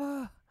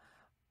I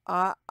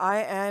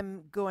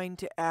am going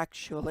to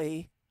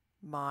actually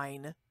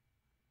mine.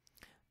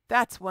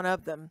 That's one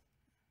of them.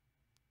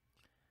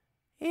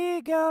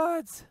 Hey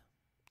gods.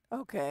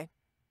 Okay.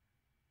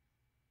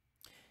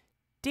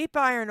 Deep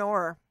iron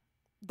ore.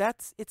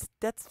 That's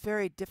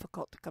very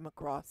difficult to come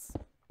across.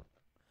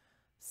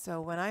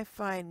 So when I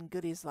find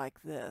goodies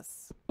like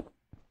this,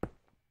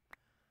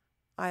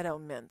 I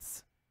don't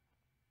mince.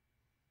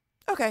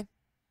 Okay.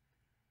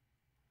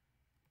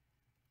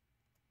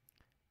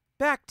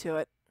 Back to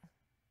it.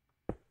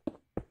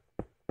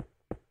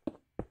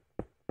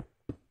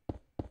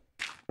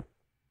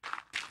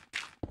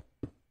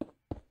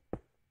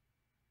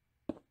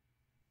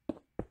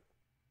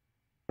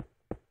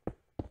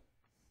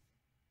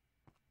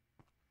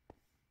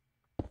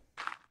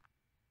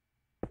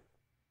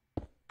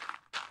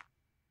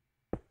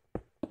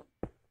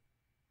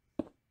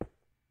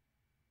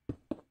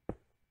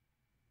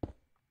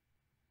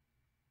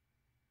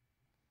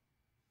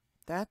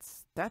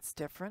 That's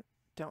different.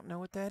 Don't know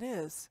what that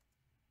is.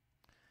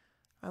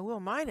 I will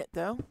mine it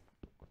though.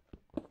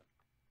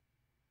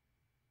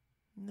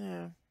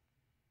 No.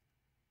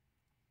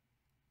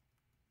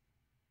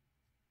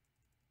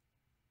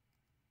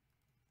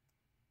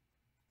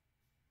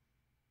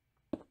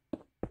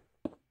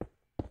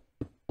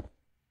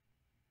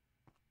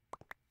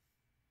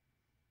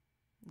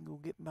 Go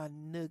get my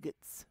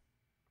nuggets.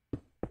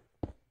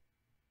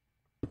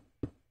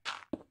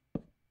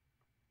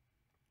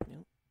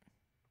 Nope.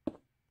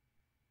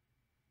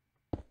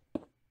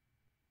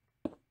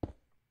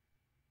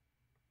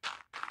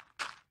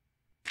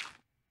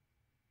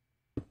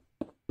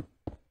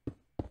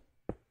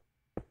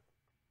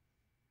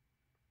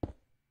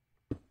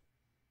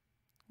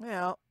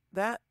 Well,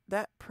 that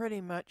pretty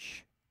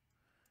much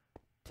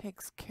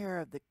takes care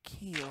of the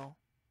keel.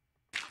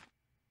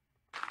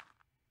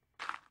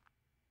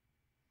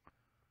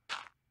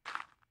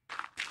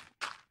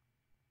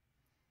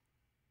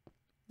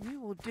 We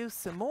will do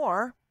some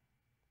more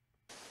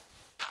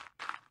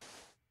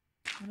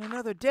on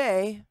another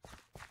day.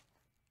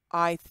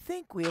 I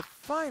think we have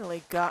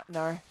finally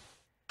gotten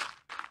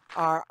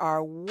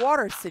our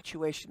water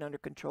situation under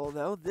control,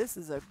 though. This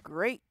is a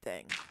great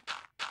thing.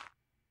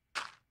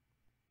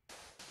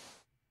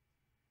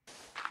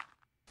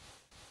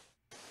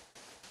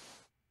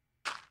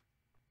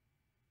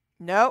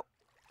 Nope.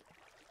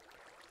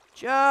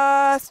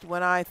 Just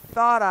when I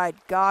thought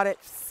I'd got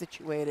it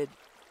situated.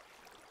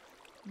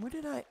 Where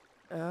did I...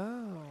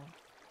 Oh.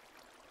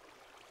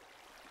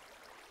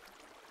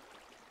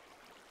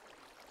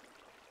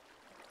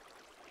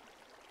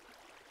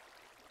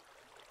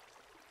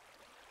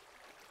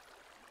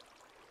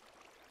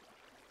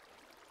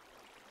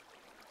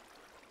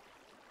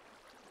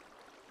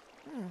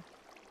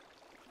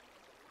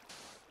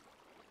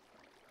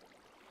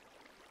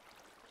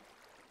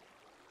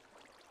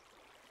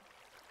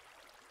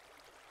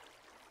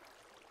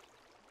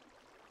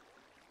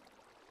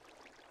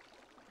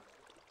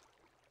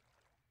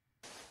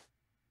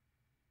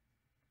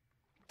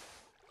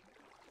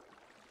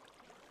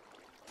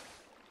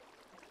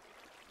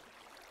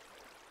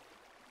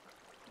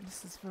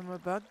 This is from a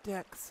bug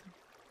decks.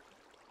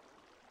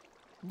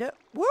 No,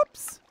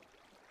 whoops!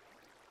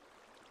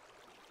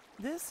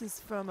 This is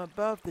from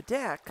above the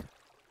deck.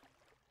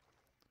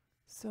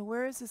 So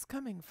where is this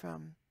coming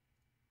from?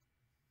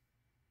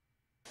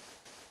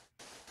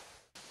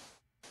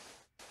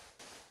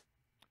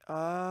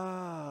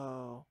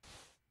 Oh.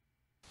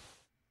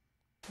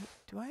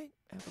 Do I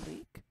have a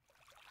leak?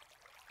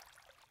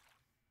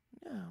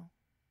 No.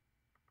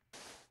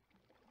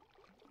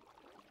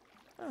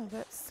 Oh,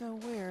 that's so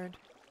weird.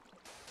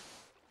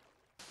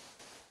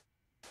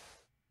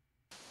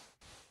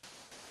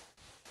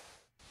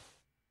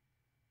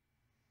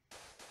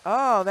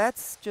 Oh,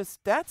 that's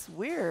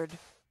weird.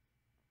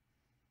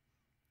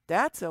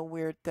 That's a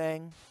weird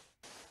thing.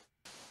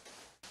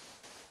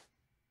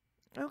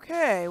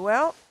 Okay,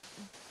 well,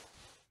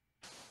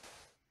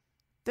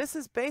 this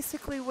is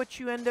basically what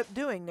you end up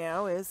doing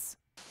now is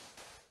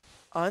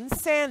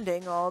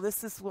unsanding. All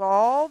this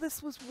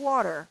was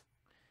water.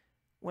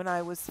 When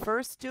I was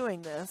first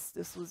doing this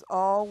was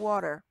all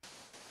water.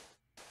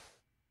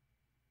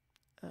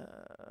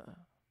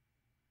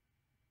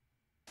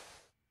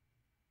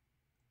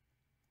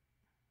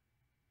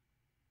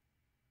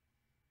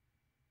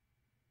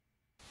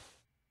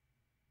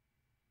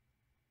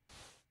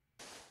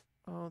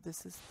 Oh,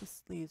 this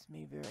leaves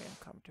me very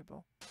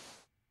uncomfortable.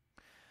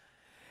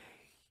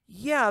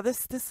 Yeah,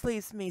 this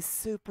leaves me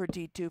super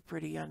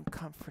duperty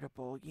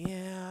uncomfortable.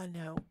 Yeah,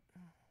 no.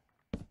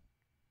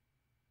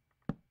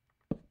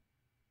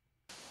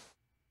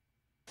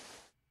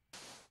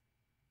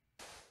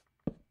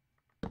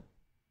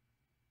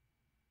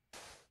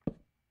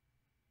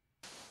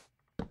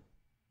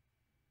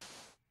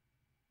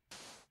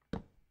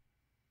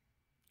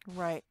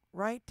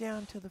 Right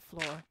down to the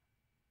floor.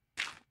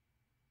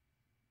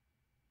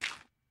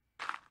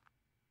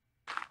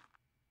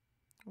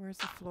 Where's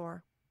the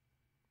floor?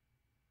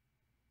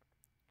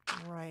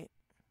 Right.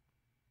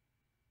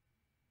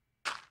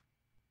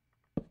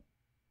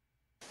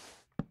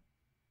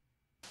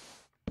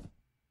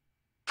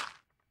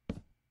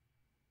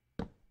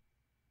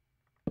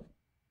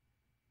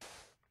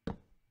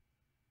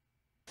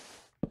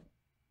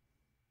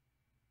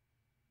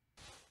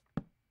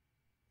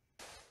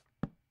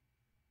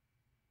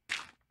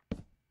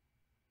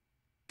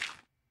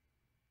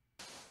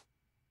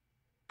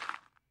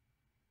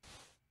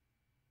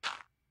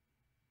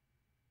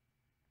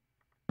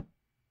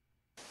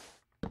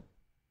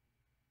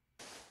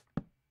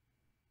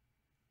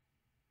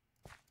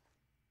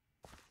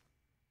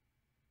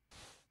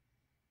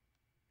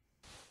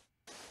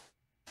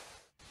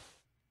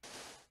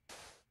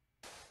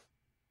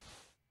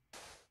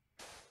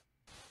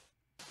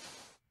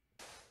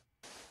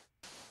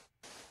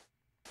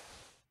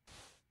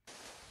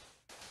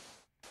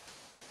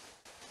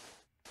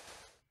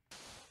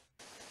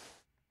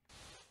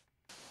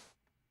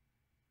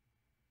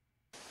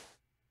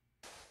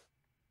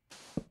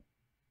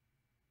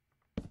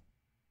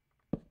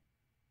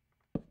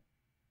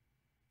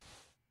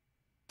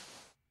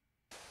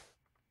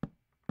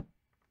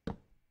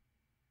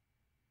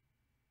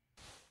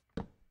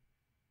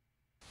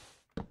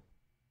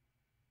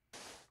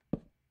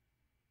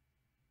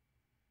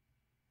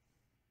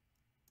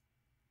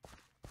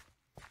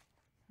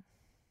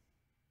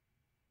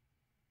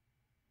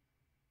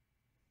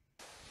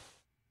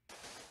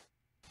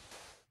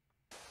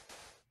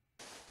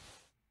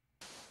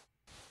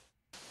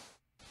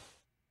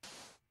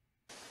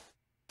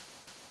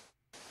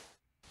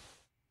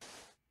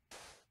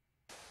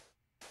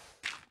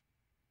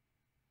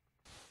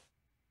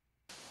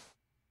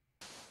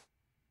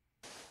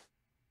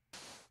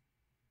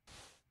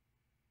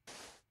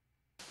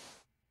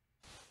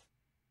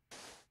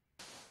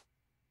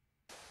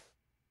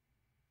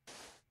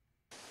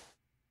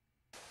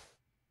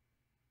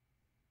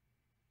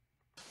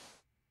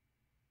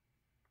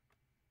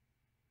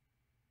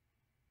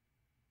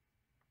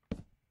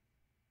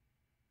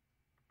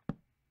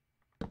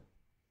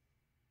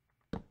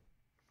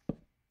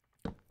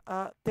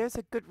 There's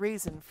a good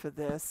reason for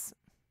this.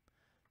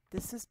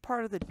 This is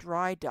part of the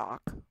dry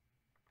dock.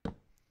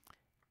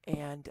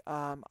 And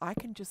I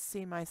can just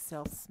see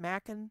myself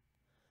smacking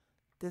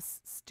this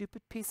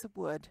stupid piece of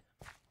wood.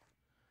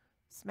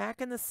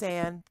 Smacking the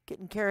sand,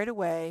 getting carried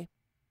away.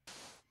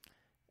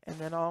 And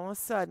then all of a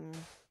sudden,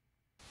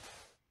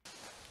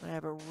 I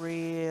have a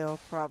real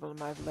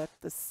problem. I've let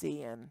the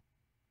sea in.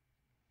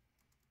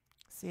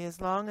 See,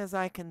 as long as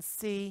I can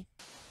see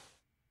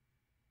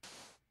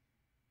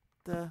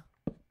the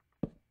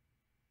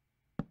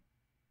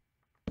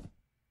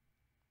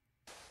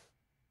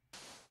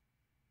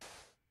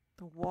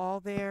wall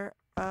there,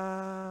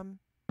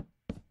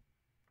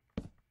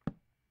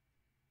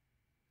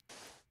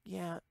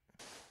 yeah.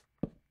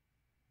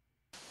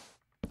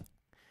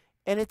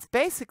 And it's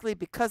basically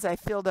because I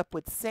filled up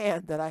with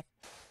sand that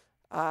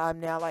I'm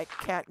now like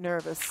cat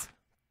nervous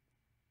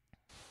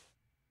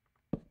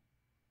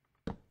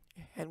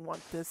and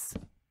want this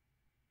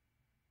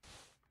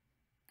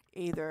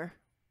either.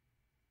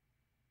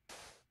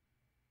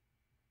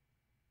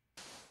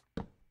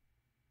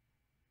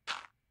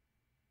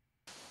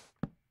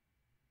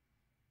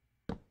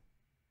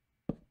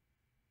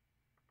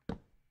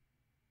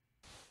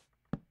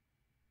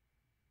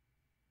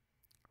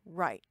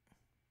 Right.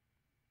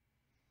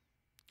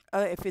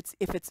 If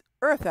it's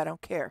earth, I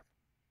don't care.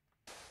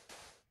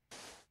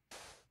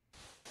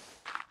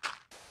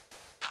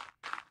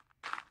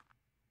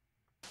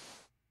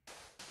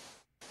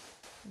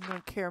 I'm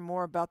going to care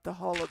more about the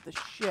hull of the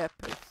ship.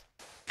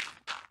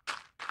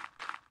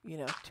 You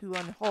know, to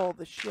unhull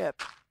the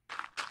ship.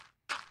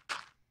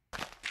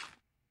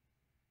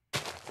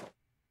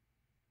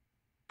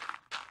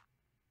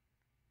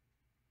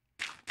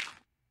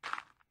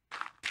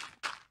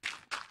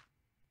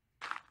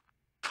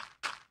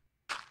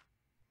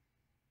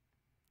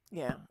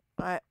 Yeah,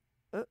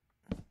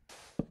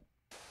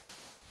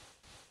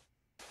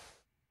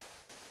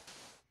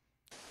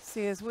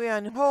 see, as we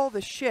unhull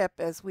the ship,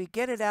 as we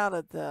get it out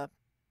of the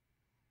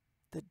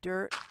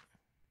dirt,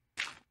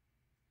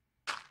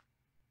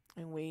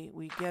 and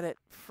we get it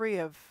free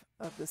of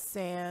the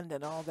sand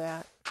and all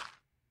that.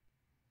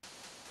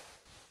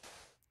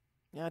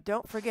 Now,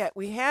 don't forget,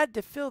 we had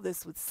to fill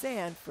this with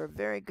sand for a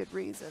very good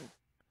reason.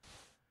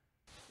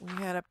 We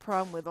had a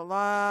problem with a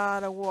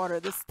lot of water.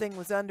 This thing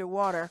was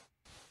underwater.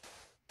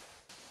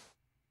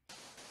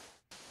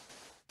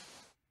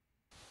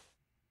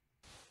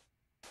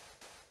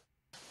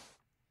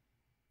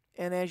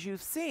 And as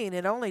you've seen,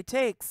 it only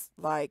takes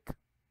like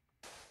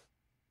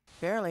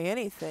barely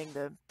anything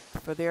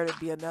for there to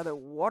be another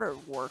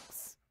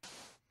waterworks.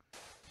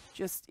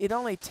 Just, it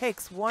only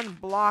takes one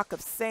block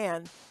of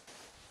sand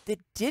that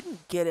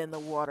didn't get in the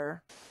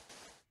water.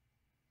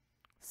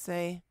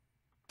 Say,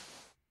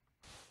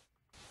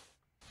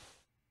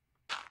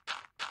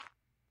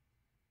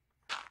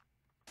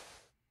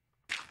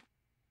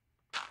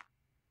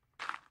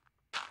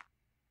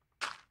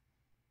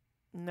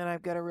 and then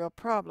I've got a real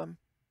problem.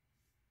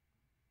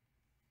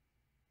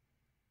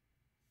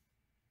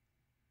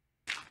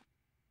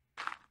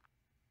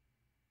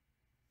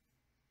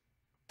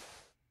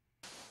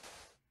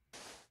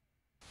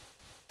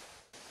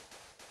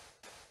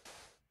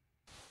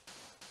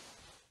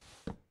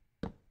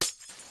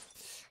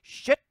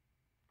 Shit.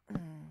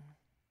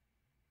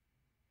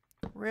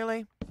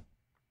 Really?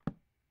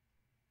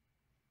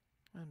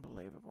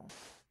 Unbelievable.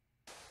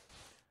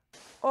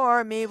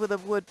 Or me with a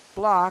wood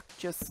block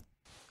just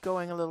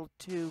going a little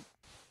too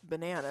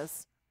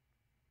bananas.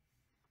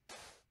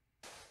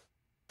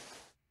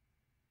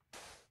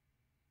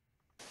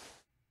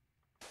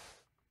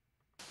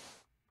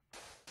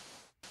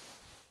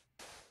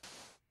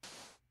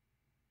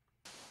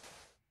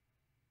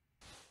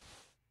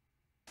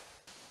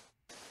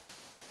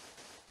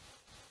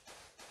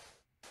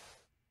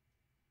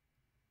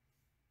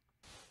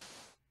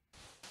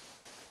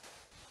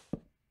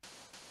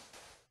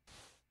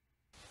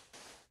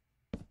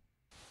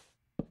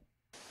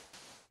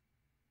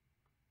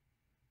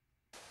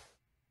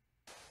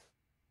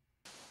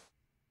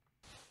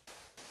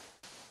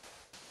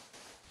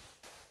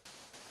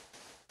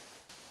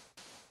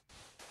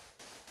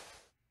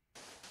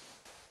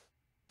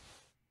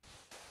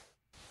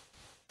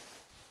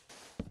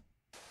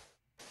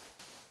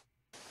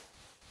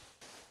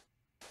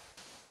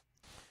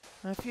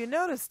 Now, if you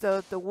notice,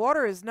 though, the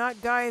water is not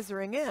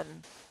geysering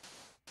in.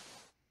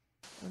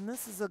 And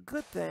this is a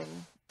good thing.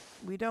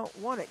 We don't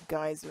want it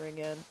geysering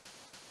in.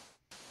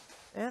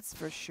 That's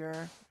for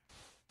sure.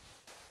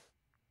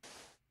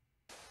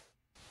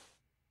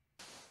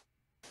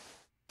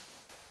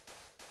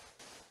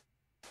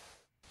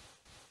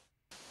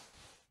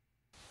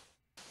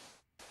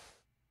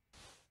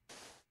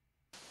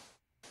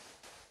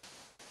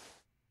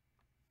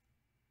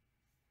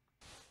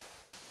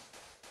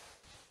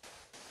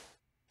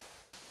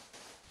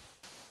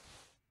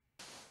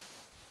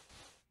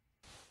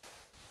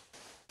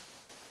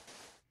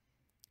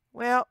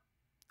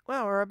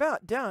 Well, we're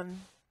about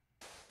done.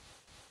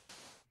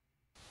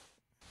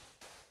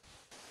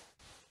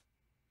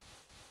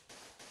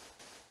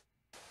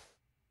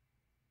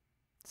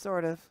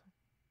 Sort of.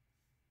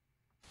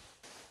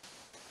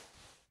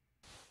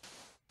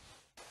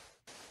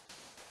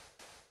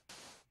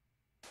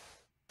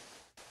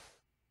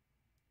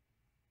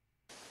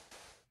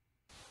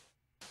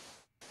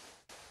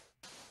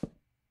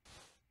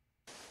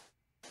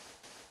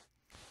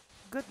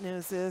 Good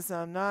news is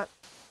I'm not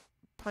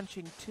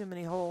punching too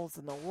many holes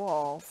in the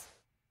walls.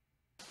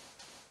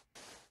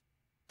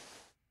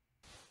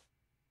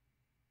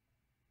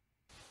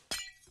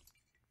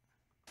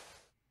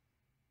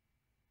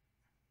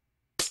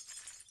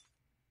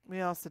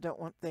 We also don't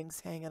want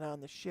things hanging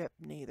on the ship,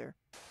 neither.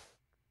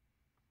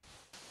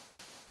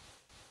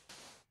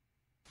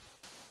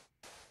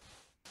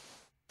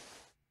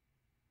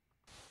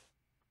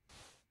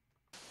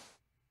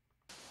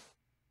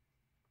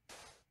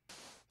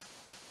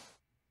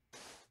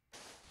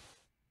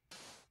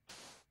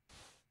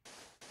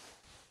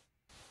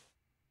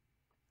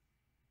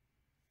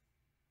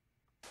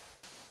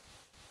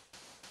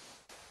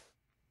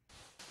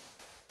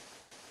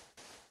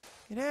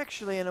 It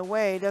actually, in a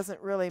way, doesn't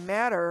really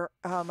matter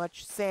how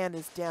much sand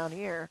is down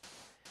here.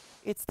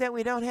 It's that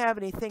we don't have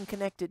anything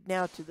connected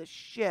now to the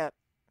ship.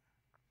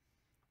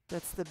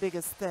 That's the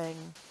biggest thing.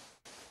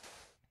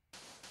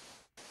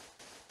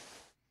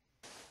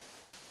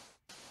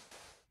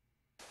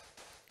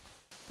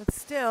 But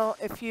still,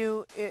 if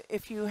you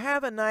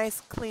have a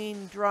nice,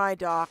 clean, dry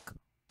dock,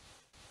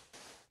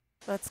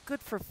 that's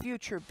good for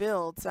future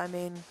builds. I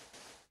mean,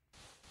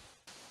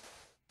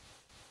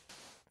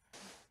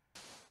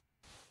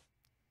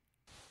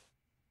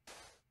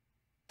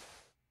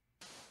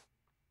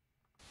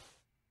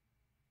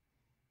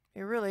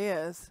 it really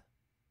is.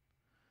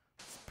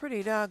 It's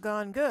pretty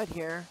doggone good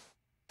here.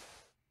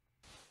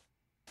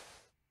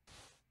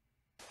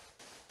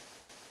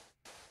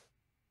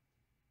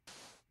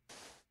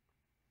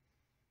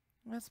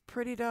 That's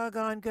pretty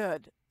doggone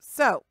good.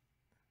 So,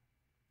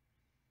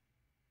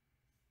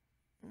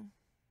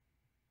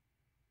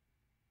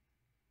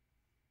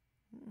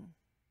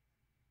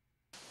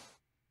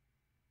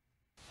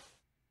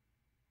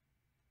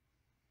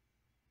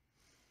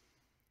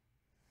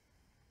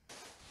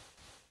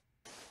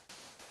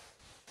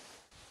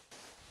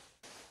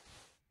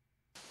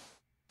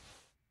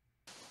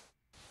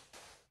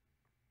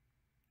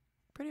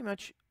 pretty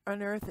much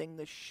unearthing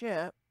the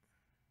ship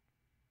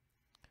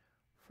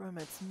from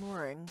its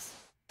moorings.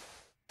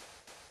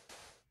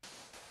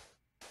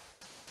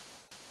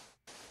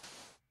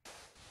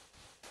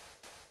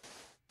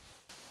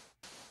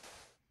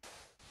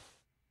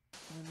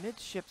 The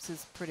midships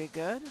is pretty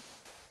good.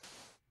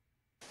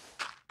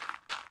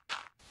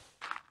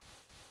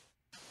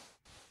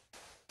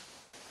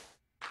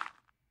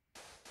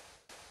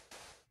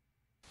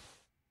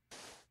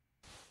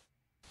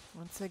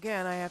 Once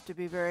again, I have to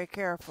be very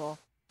careful,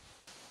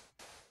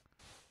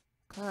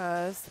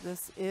 because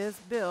this is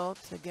built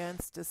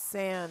against a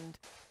sand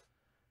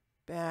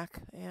back,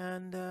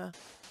 and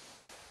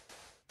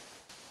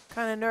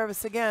kind of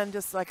nervous again,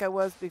 just like I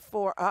was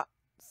before. Ah,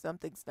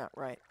 something's not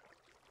right.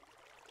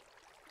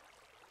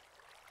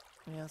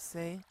 You'll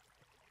see.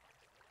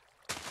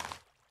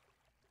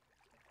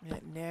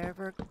 It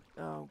never,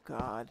 oh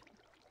God.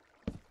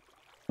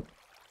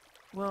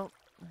 Well,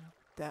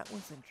 that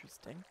was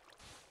interesting.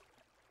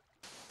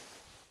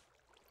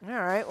 All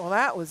right, well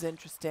that was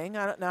interesting.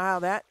 I don't know how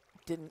that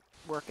didn't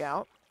work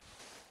out.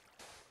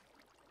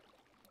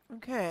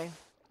 Okay.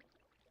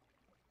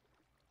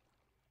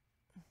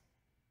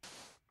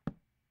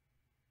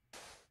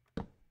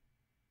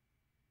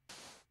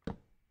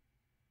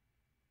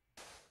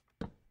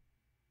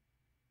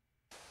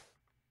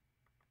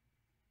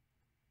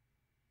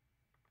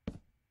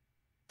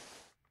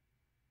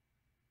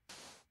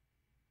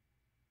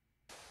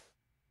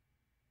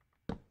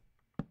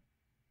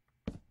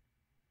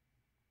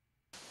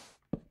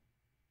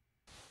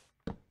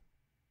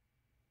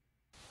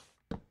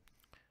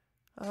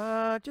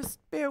 Just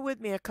bear with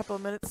me a couple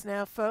of minutes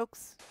now,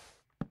 folks.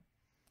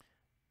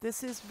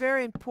 This is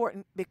very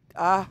important. See,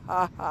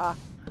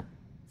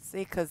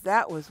 because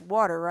that was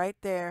water right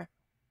there.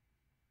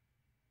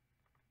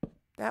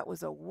 That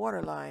was a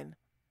water line.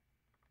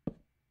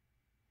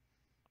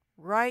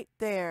 Right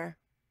there.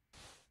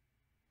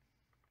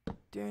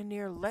 Darn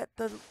near let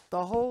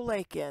the whole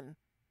lake in.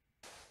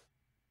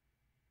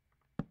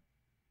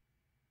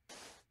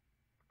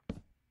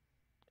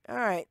 All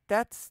right,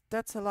 that's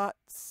a lot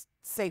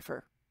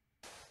safer.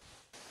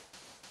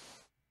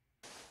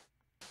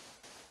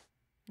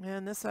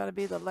 And this ought to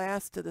be the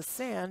last of the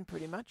sand,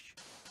 pretty much.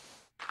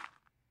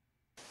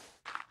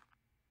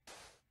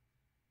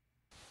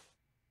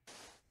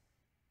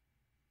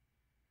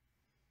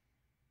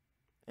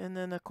 And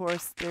then, of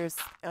course, there's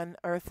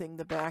unearthing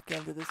the back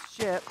end of this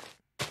ship.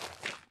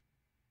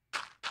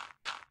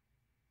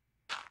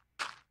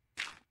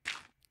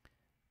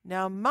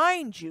 Now,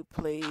 mind you,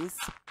 please,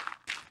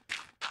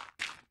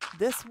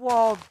 this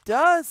wall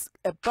does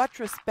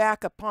buttress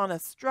back upon a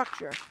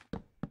structure.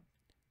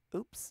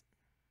 Oops.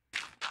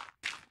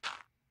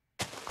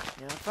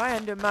 Now, if I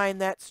undermine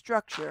that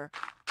structure,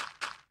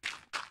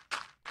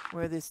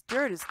 where this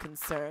dirt is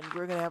concerned,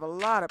 we're going to have a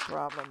lot of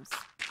problems.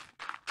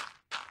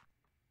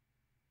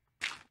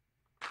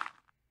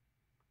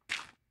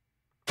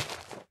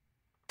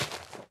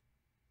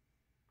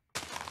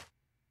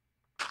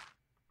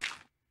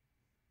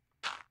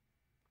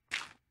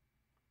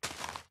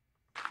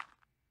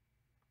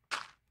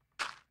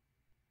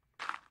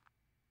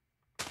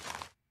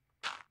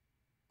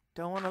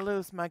 Don't want to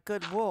lose my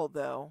good wool,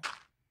 though.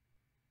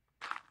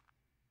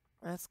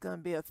 That's going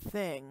to be a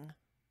thing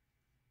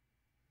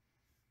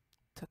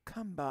to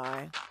come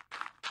by.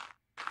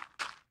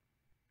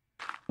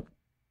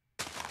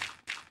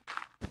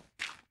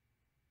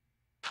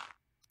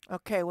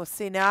 Okay, well,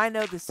 see, now I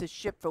know this is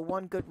shipped for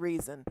one good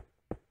reason.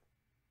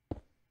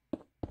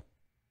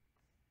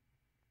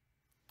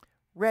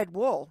 Red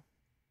wool.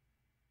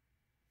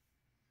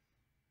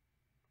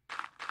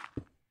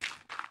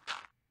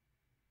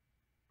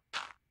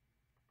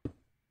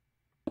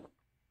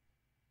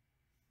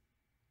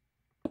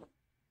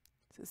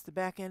 Is this the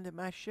back end of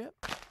my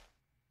ship?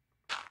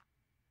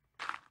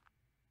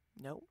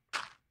 Nope.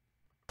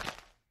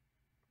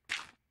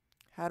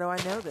 How do I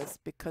know this?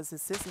 Because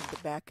this isn't the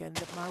back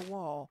end of my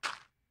wall.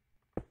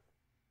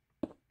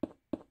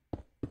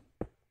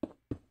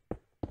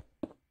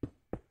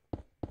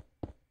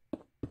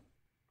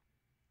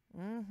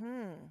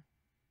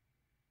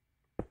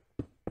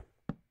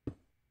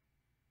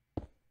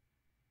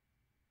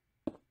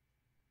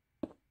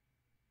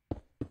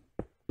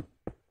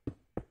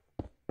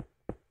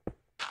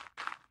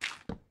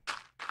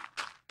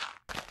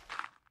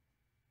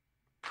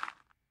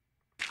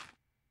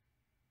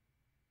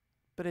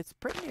 But it's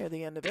pretty near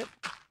the end of it.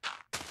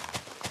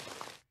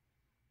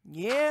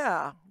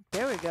 Yeah,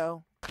 there we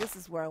go. This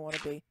is where I want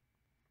to be.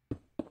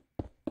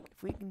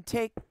 If we can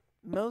take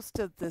most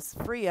of this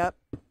free up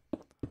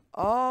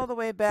all the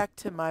way back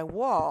to my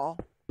wall,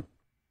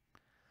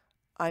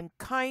 I'm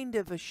kind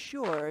of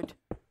assured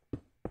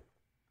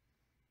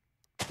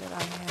that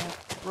I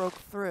have broke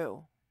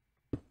through.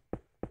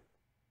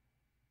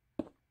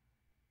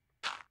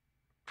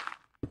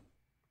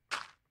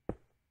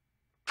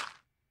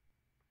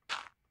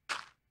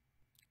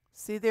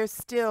 See, there's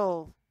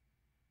still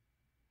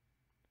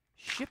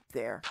ship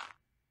there.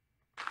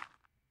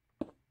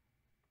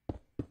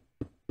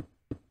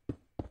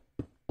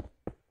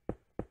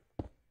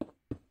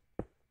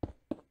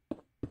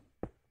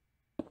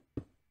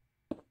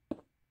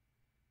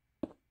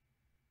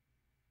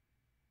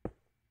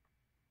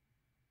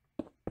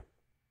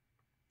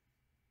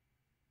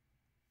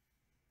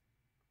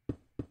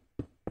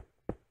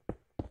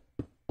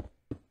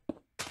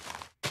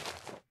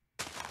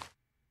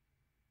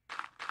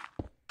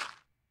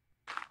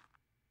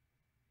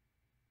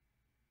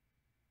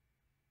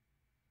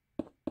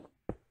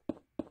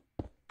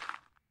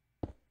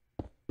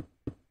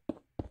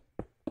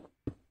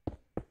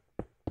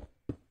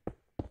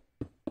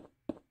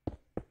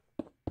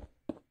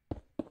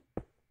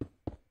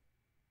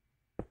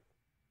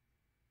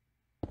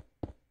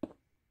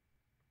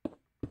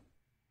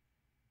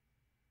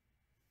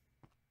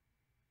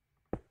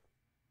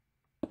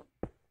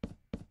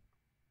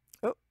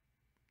 Oh,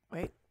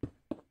 wait.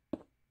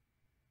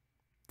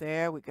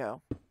 There we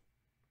go.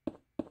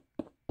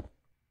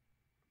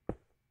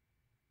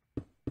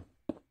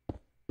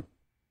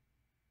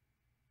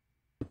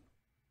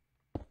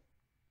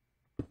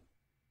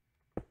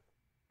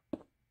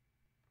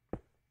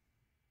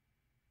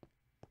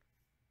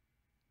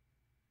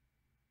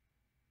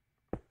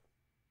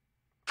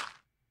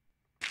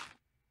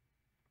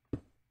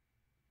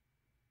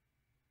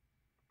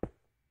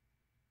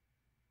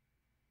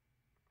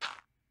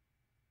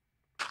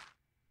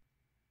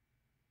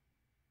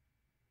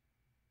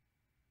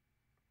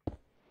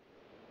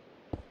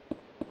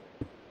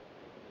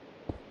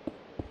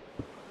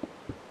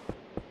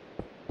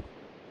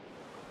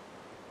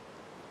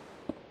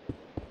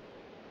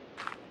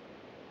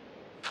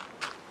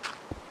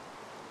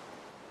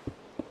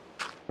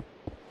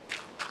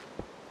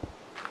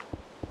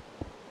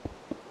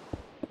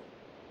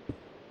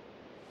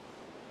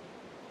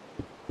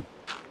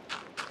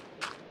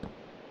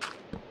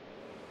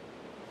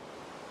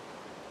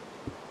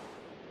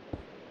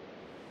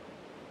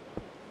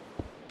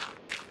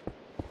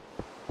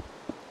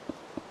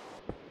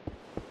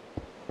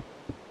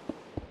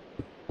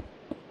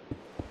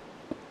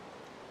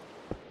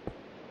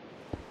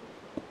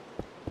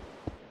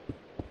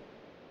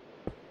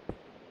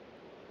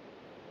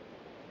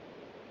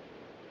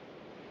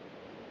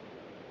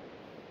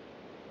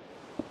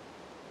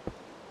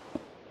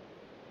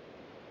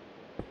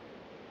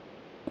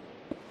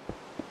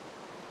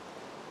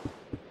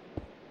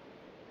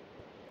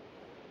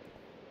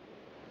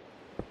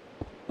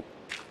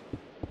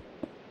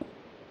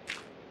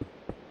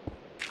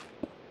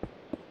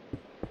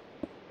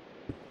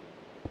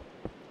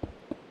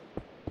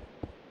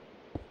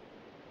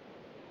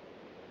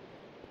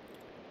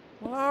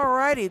 Well,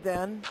 alrighty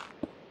then.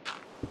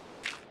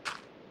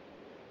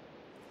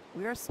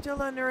 We are still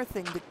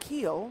unearthing the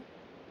keel.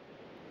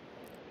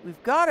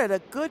 We've got it a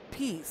good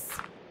piece.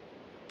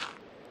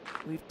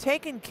 We've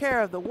taken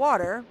care of the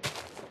water.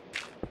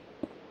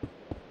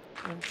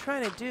 What I'm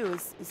trying to do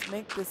is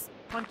make this,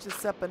 punch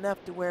this up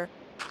enough to where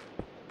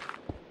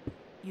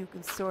you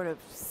can sort of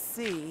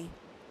see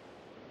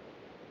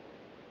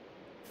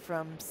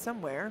from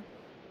somewhere.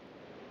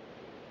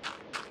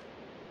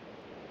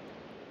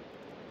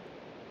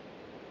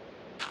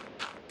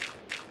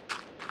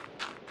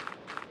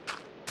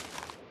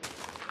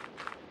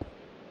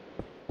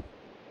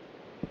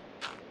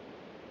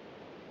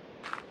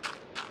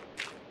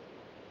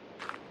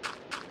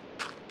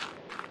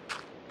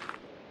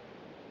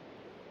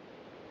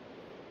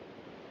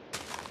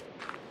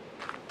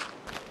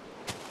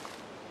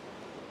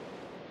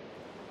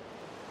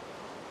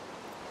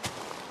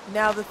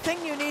 Now the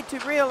thing you need to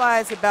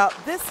realize about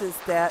this is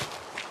that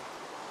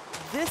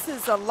this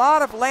is a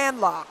lot of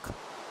landlock.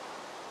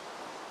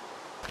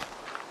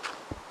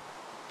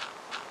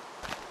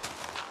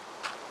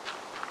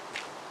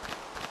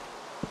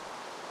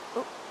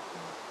 Oh.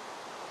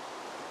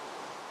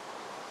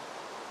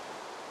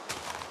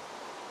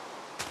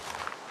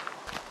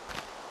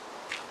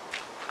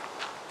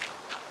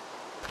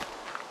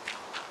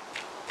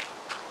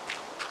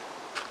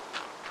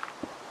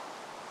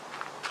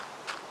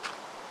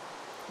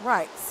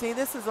 Right, see,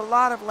 this is a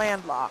lot of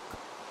landlock.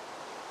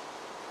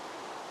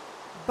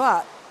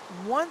 But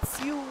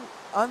once you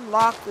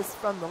unlock this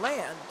from the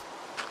land,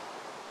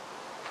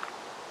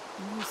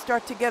 you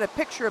start to get a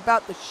picture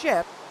about the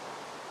ship.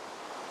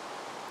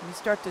 You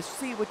start to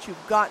see what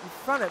you've got in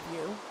front of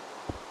you.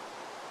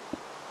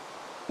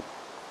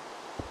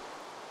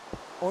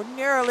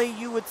 Ordinarily,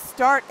 you would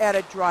start at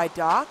a dry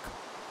dock,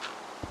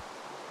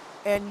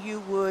 and you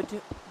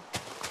would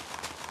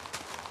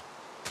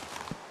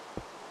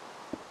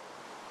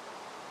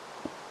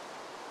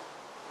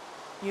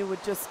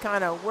just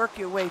kind of work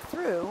your way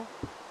through.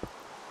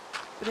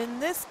 But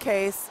in this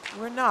case,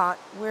 we're not.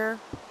 We're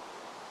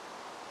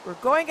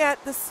going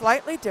at this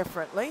slightly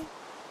differently.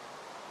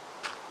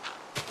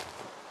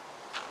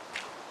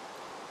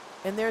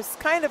 And there's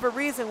kind of a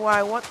reason why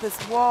I want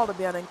this wall to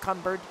be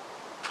unencumbered.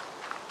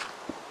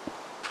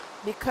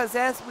 Because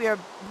as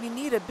we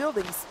need a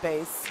building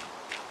space.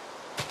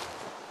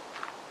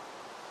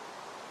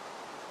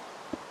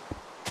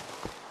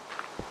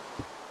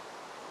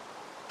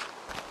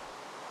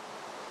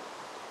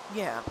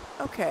 Yeah,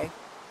 okay.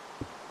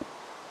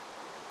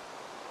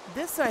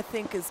 This, I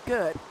think, is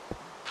good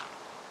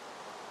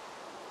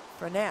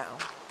for now.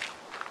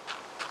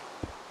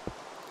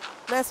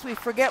 Lest we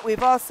forget,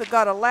 we've also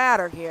got a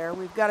ladder here.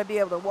 We've got to be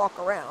able to walk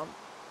around.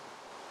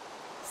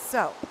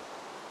 So,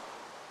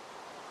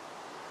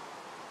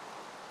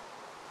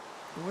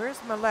 where's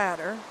my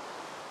ladder?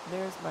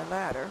 There's my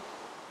ladder.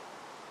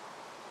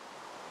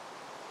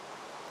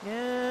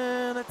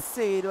 And let's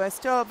see, do I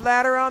still have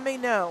ladder on me?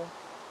 No.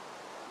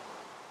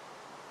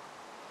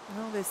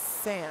 All this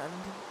sand.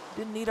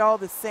 Didn't need all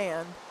the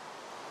sand.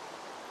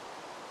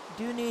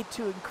 Do need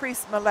to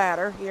increase my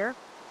ladder here.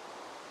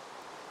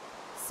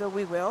 So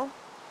we will.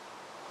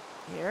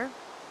 Here.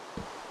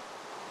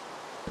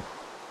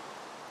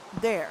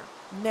 There.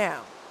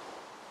 Now.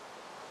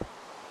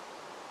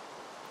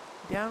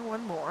 Down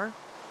one more.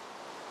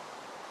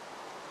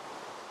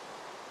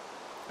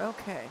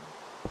 Okay.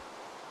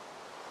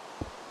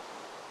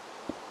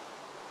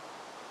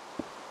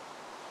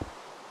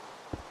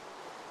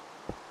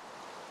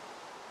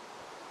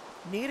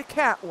 Need a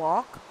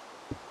catwalk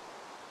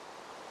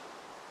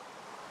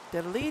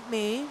that'll lead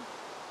me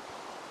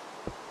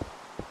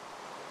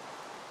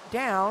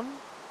down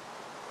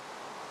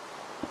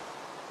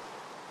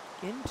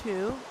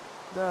into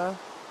the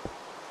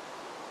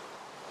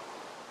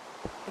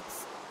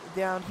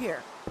down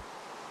here.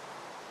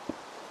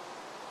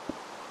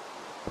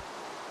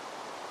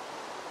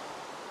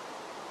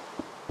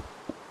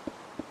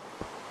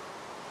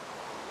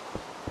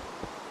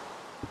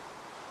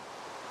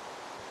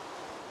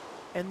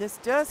 And this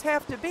does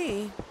have to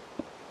be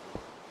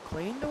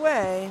cleaned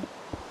away.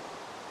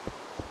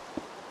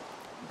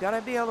 You've got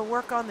to be able to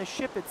work on the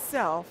ship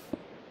itself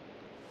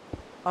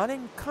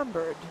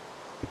unencumbered.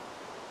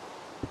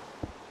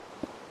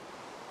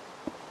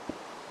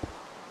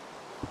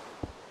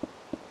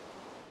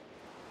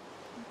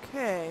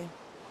 Okay.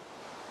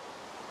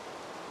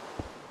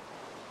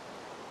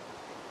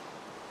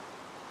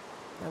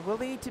 Now we'll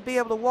need to be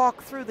able to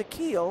walk through the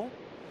keel.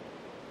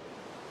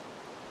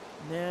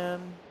 And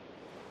then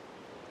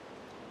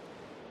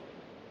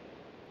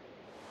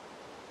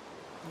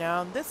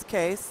now in this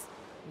case,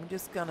 I'm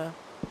just gonna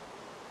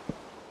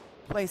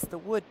place the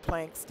wood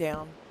planks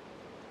down.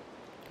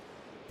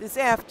 This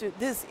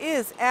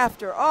is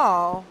after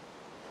all.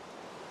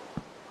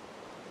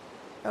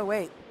 Oh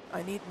wait,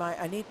 I need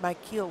my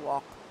keel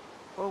walk.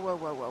 Whoa, whoa,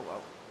 whoa, whoa,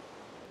 whoa.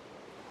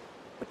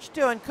 What you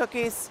doing,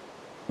 cookies?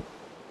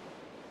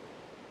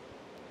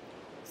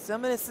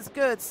 Some of this is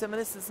good, some of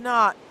this is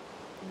not.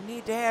 You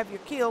need to have your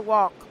keel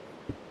walk.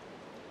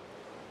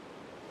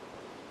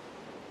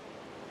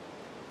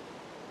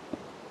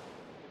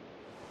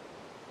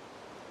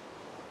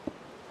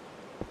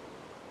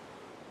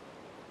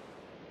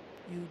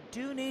 You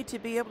do need to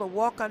be able to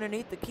walk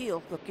underneath the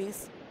keel,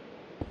 cookies.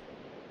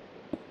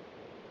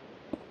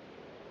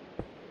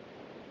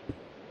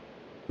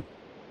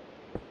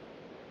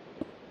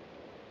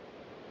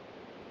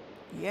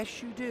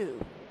 Yes, you do.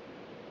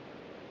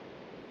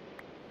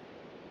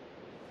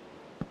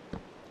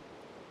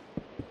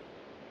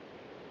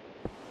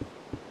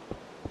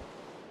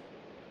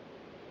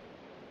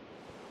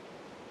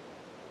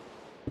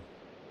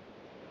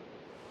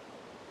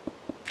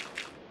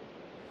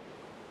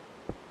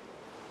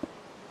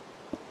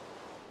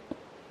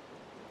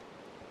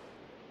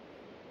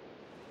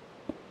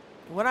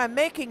 What I'm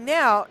making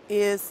now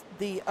is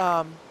the,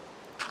 I'll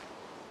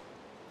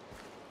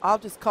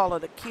just call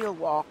it a keel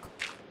walk,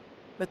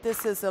 but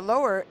this is a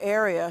lower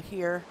area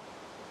here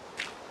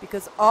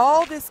because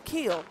all this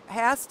keel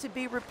has to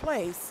be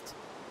replaced.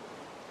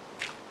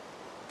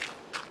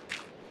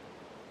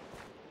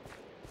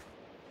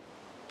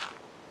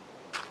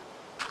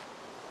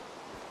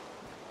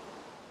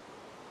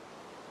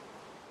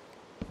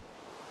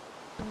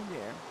 Oh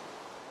dear.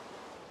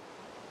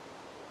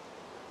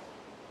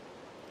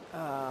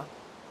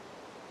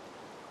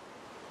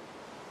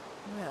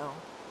 Well,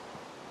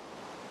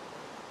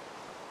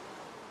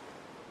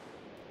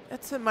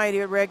 that's a mighty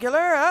irregular.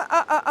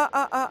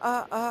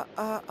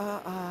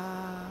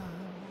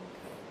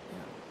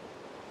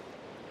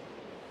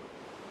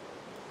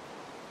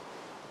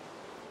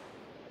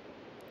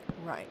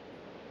 Right.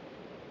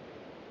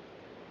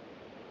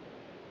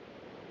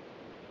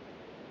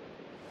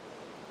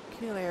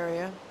 Keel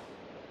area.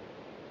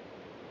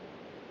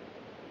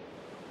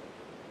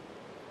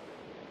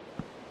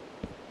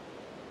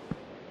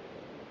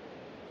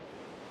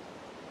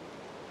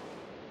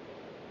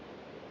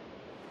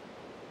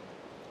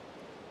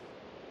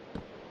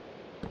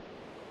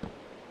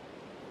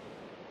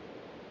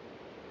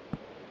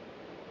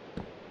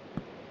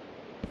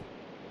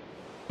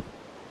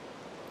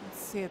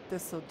 See if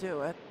this will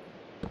do it.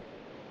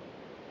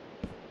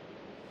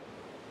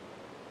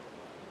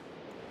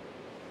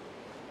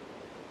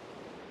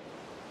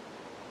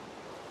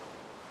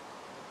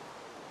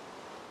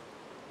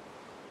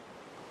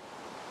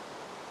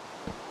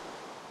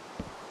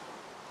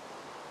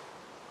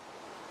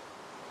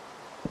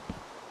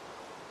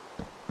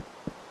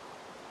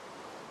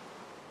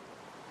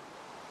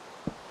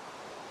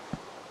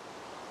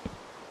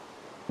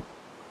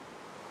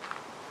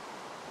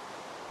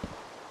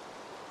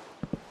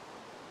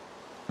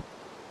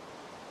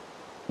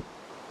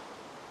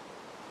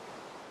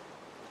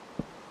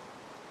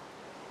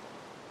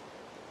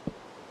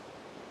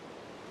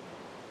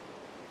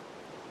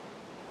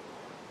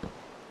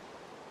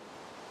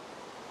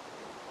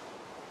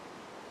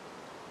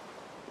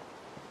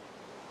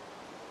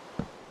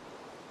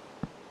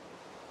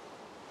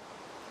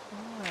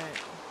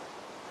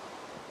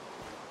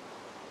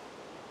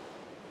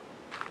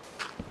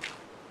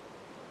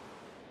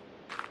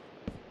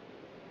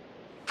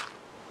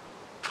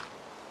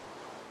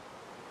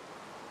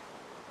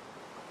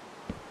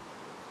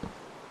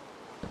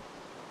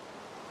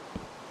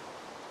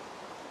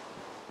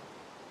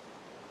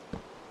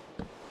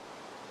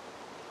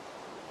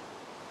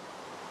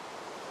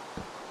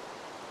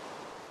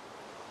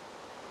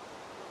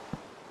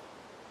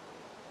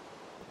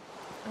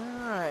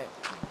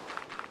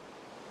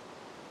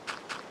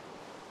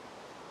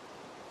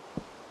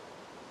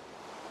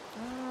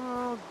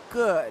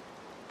 Good.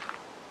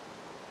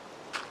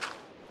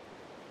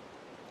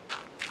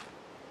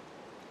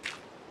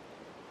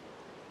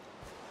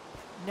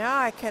 Now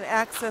I can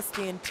access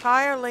the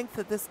entire length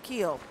of this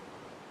keel.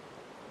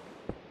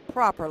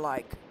 Proper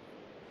like.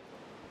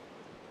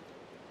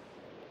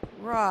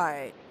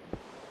 Right.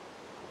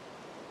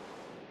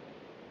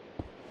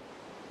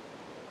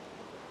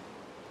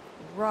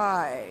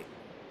 Right.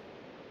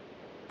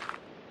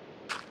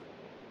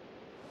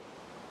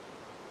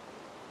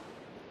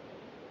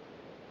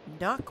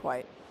 Not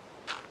quite.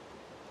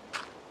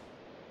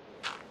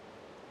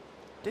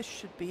 This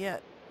should be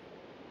it.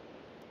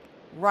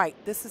 Right,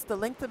 this is the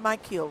length of my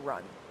keel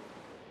run.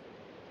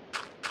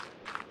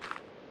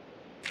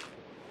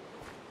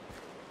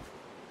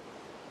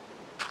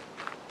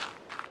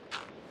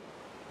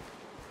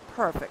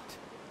 Perfect.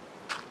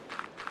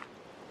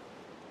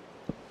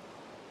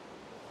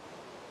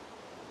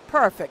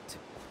 Perfect.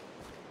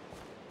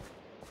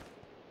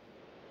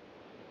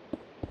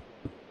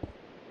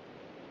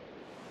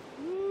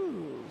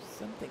 Ooh,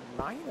 something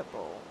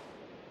mineable.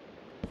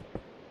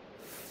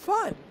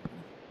 Fun.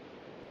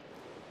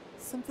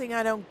 Something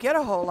I don't get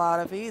a whole lot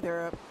of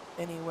either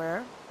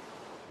anywhere.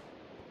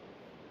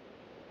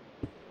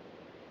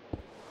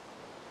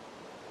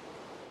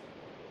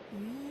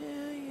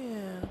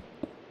 Yeah.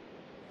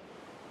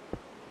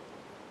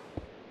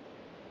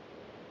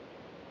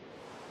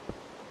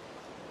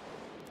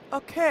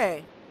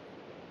 Okay.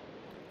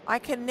 I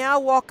can now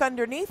walk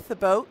underneath the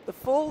boat the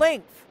full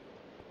length.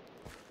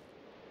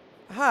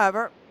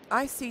 However,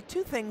 I see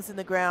two things in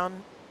the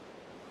ground.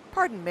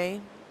 Pardon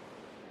me.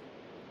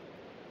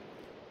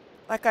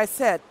 Like I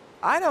said,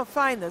 I don't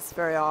find this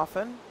very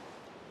often.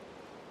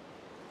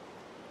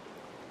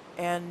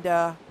 And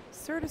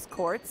Certus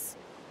quartz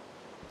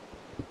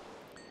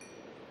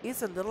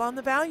is a little on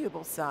the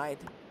valuable side.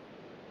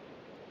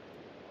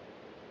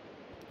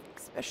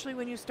 Especially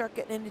when you start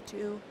getting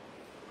into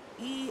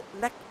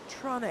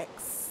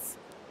electronics.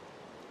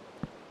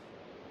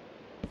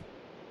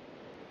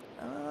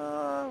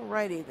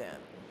 Alrighty then.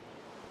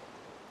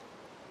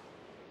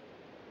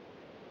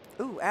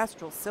 Ooh,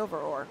 astral silver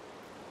ore.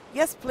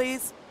 Yes,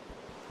 please.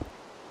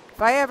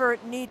 If I ever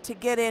need to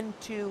get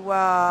into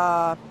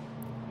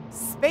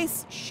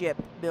spaceship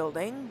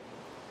building,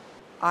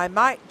 I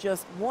might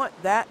just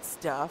want that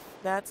stuff.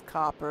 That's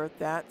copper.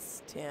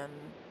 That's tin.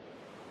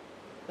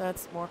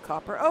 That's more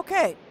copper.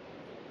 Okay.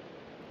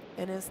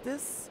 And is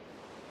this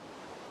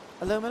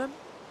aluminum?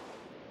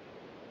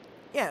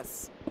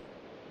 Yes.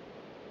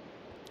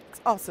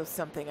 also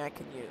something I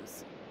can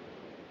use.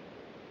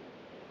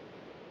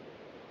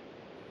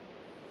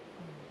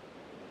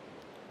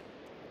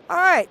 All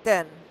right,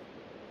 then.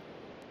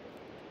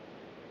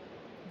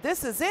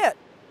 This is it.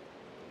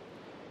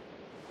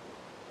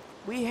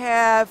 We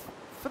have,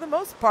 for the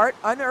most part,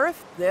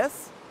 unearthed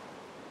this.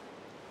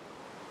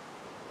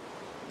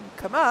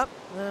 Come up.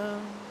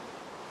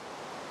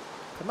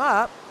 Come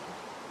up.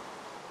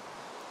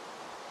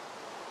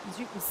 As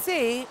you can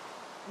see,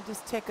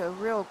 just take a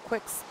real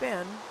quick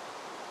spin.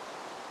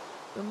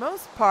 For the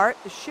most part,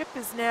 the ship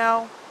is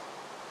now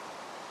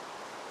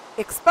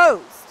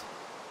exposed.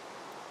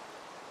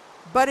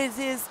 But it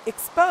is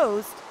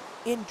exposed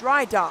in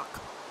dry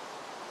dock.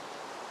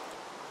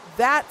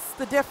 That's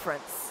the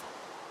difference.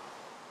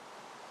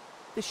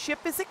 The ship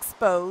is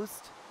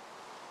exposed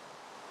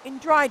in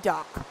dry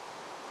dock.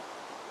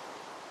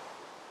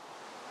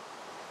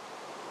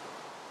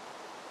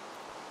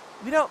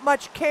 We don't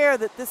much care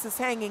that this is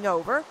hanging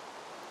over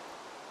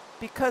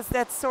because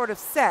that's sort of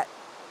set.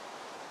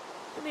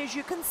 And as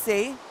you can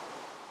see,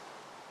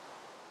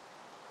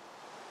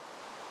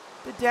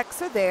 the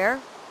decks are there.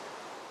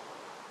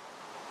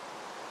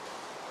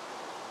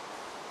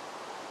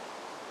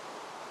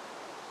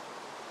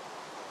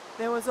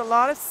 There was a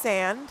lot of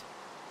sand.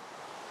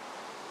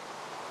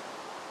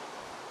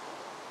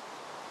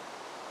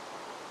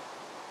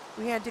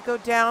 We had to go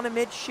down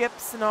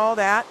amidships and all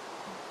that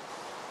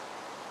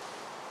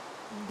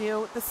and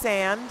deal with the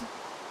sand.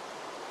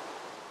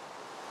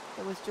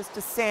 It was just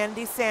a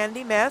sandy,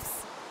 sandy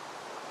mess.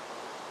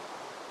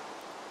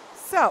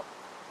 So,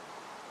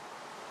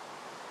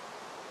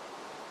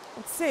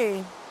 let's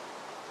see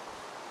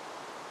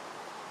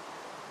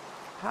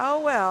how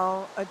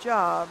well a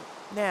job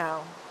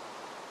now.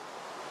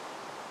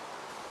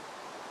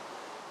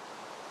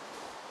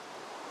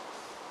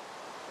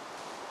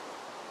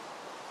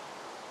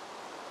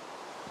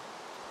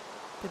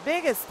 The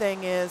biggest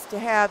thing is to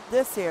have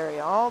this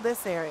area, all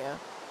this area,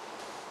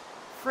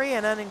 free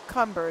and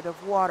unencumbered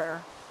of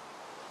water.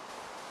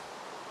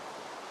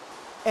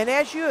 And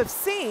as you have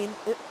seen,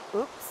 it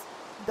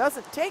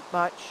doesn't take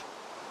much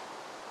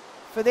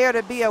for there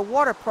to be a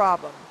water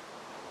problem.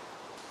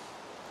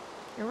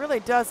 It really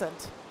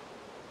doesn't.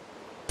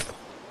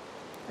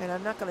 And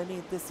I'm not going to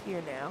need this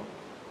here now.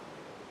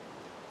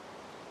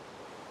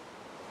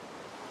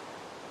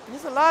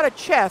 There's a lot of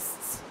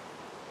chests.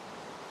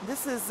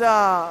 This is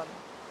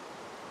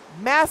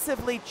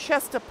massively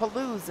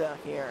Chestapalooza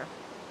here.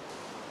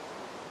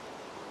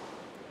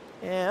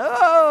 Yeah.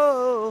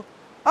 Oh,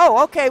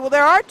 okay. Well,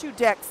 there are two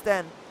decks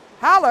then.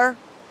 Holler.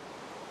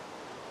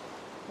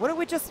 What did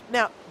we just,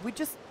 now, we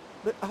just,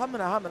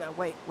 humana,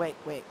 wait.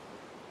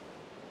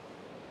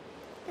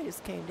 I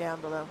just came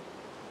down below.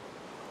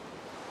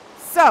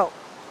 So,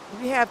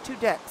 we have two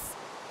decks.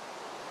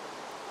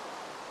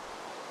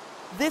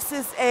 This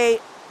is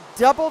a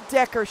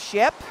double-decker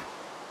ship.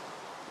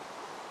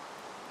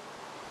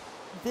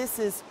 This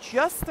is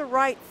just the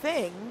right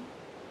thing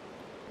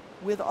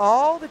with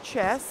all the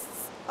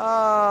chests.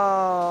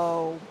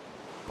 Oh,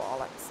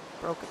 bollocks.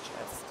 Broke a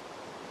chest.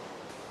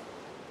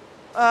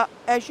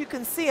 As you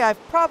can see, I've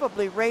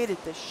probably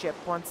raided this ship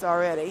once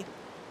already.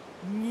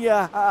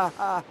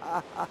 Yeah.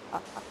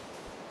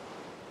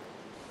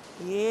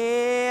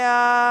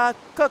 Yeah.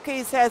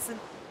 Cookies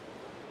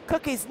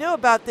knew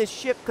about this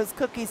ship because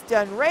Cookies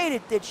done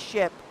raided this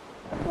ship.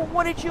 Well,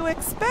 what did you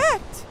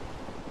expect?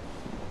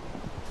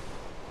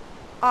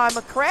 I'm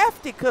a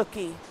crafty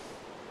cookie.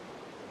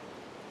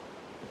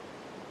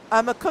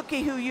 I'm a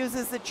cookie who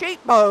uses the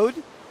cheat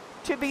mode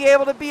to be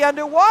able to be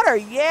underwater.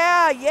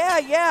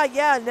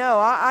 Yeah. No,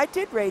 I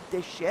did raid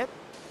this ship.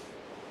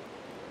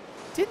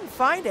 Didn't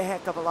find a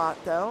heck of a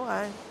lot, though.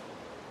 I'm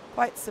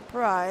quite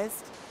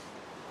surprised.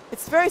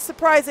 It's very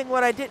surprising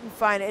what I didn't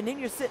find. And then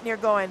you're sitting here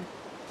going,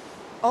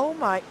 oh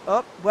my,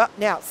 oh, well,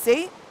 now,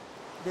 see?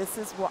 This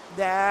is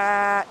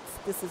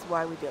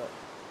why we do it.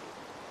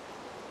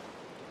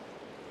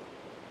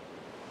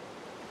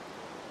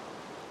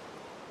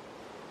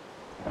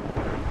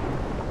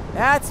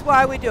 That's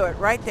why we do it,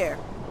 right there.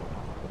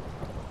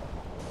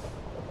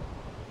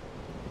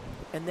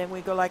 And then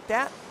we go like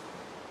that.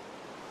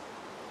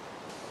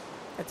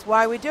 That's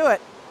why we do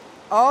it.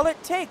 All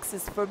it takes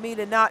is for me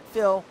to not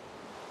fill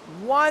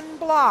one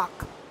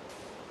block.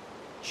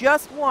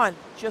 Just one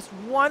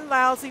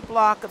lousy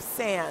block of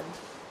sand.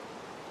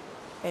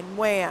 And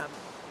wham.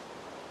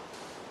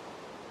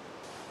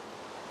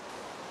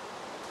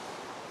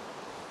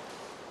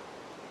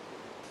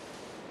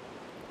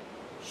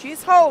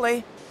 She's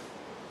holy.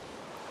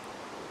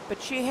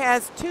 But she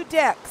has two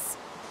decks.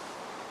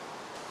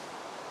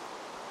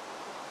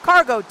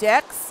 Cargo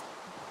decks.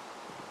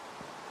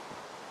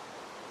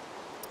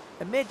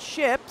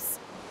 Amidships.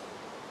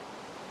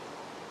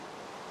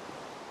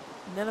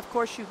 And then, of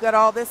course, you've got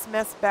all this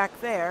mess back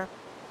there.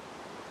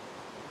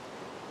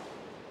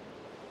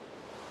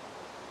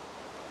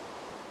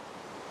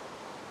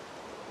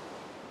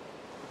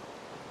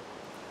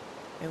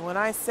 And when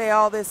I say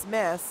all this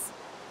mess,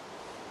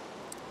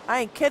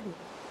 I ain't kidding.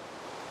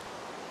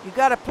 You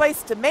got a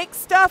place to make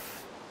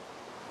stuff?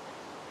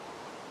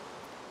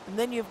 And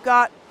then you've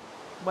got,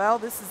 well,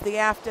 this is the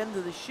aft end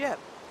of the ship,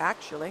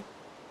 actually.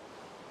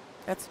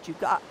 That's what you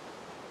got.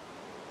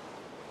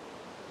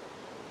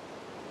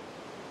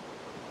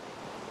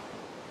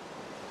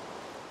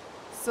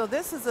 So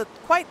this is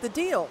quite the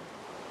deal,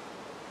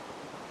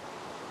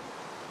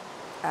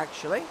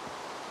 actually.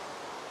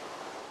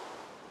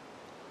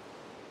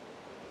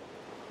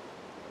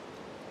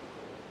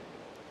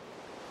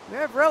 We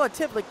have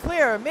relatively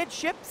clear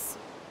midships.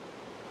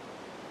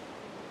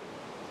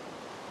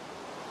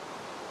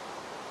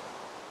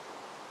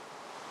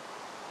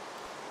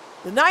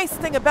 The nice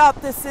thing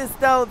about this is,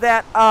 though,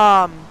 that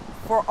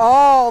for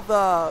all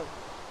the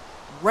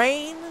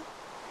rain,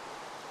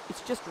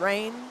 it's just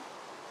rain.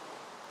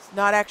 It's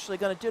not actually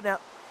going to do. Now,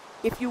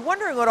 if you're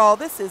wondering what all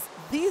this is,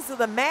 these are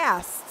the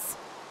masts.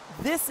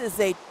 This is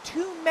a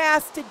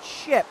two-masted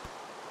ship.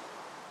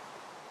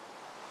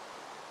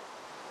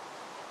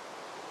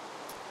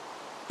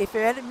 If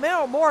it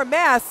had more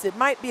masts, it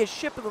might be a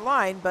ship of the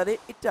line, but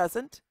it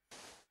doesn't.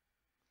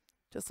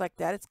 Just like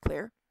that, it's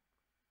clear.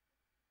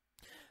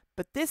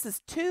 But this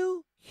is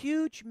two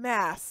huge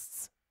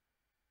masts.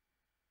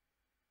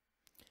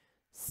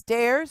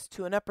 Stairs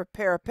to an upper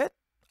parapet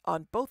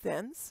on both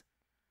ends.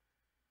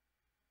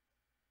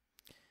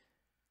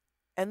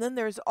 And then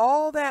there's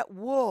all that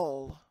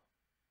wool.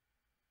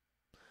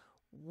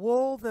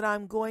 Wool that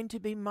I'm going to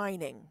be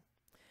mining.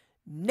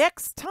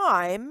 Next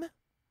time,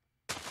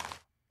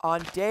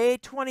 on day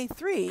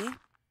 23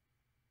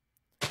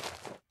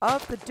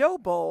 of the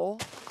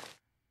Doughbowl,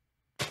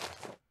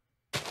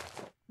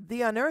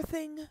 the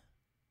unearthing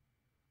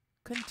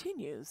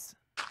continues.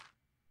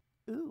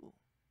 Ooh.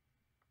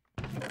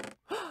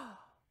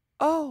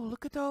 Oh,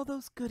 look at all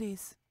those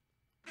goodies.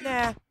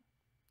 Nah,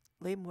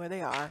 leave them where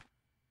they are.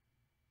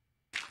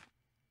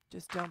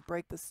 Just don't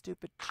break the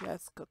stupid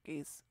chest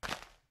cookies.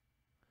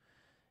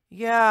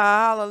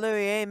 Yeah,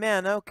 hallelujah,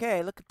 amen.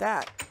 Okay, look at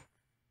that.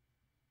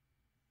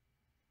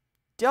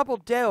 Double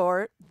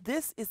door.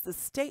 This is the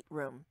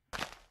stateroom.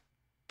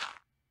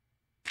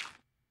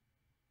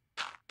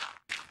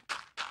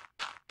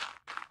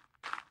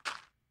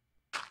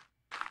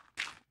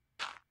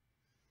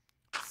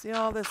 See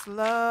all this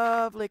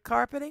lovely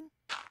carpeting?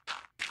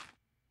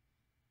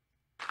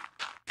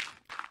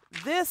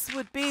 This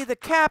would be the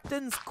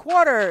captain's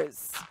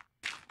quarters.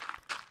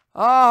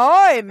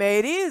 Ahoy,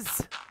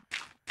 mateys!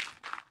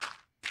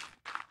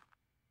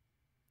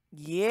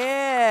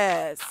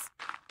 Yes,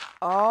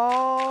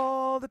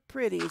 all the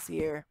pretties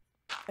here.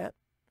 Yep.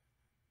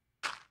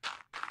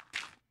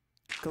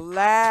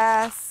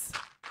 Glass.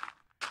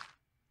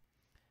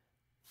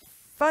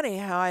 Funny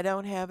how I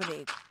don't have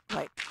any,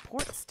 like,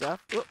 port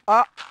stuff.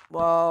 Oh,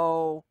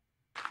 whoa.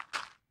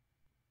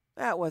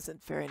 That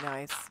wasn't very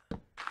nice.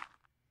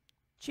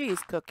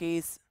 Cheese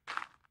cookies.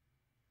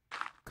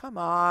 Come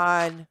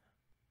on.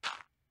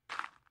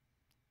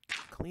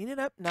 Clean it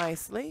up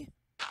nicely.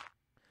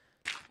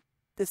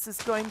 This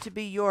is going to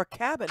be your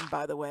cabin,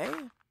 by the way.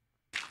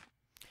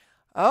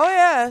 Oh,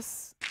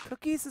 yes.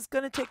 Cookies is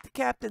going to take the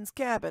captain's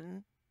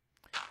cabin.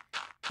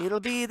 It'll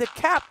be the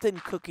captain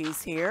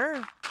cookies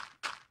here.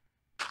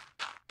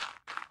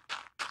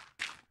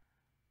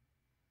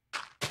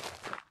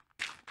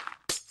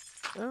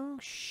 Oh,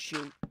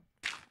 shoot.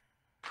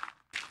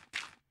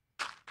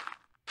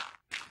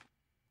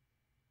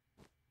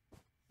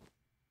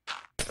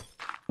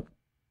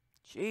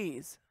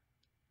 Jeez.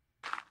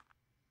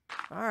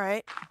 All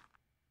right.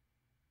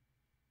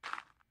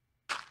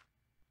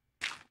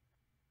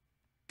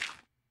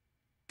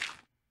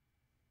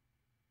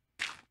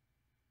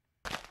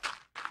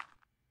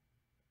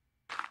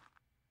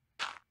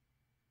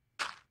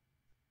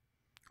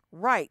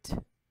 Right.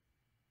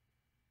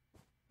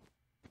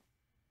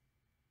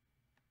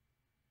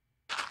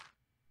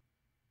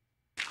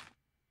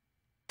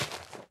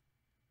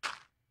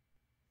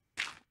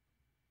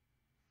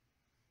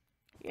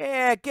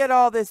 Yeah, get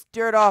all this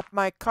dirt off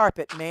my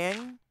carpet,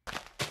 man.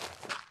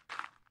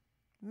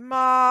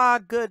 My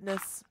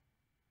goodness.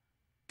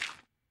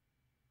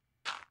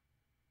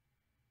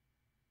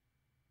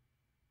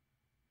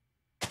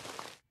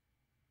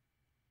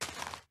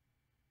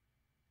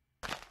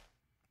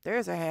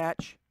 There's a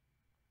hatch.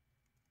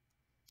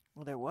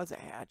 Well, there was a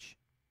hatch.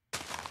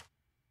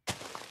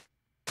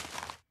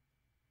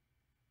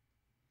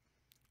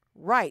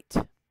 Right.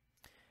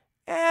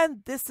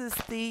 And this is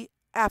the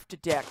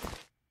afterdeck.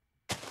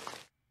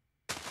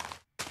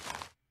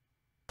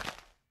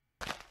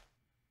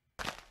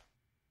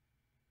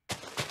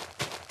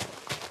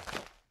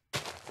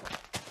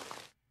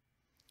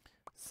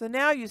 So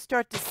now you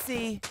start to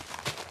see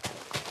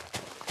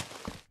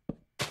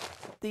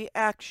the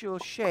actual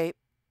shape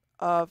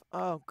of,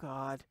 oh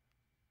God.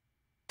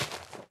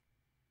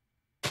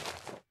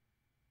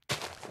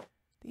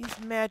 These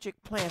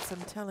magic plants,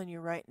 I'm telling you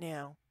right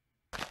now,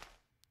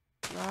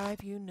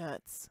 drive you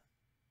nuts.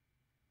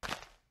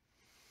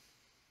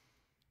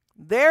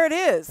 There it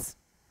is.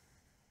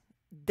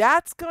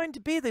 That's going to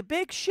be the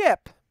big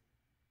ship.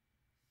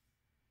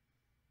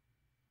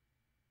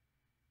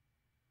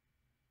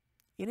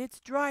 In its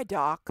dry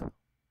dock.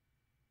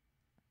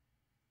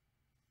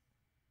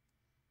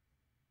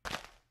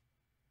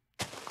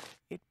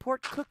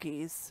 port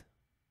cookies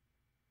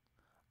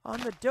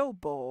on the dough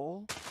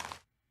bowl.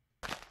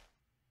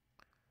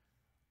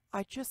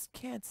 I just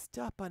can't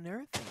stop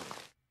unearthing.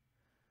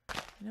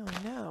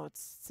 No,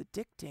 it's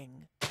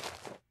addicting.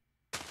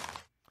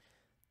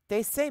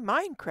 They say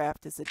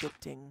Minecraft is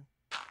addicting.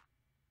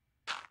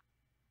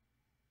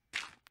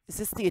 Is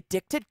this the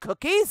addicted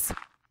cookies?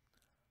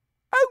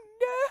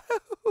 Oh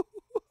no!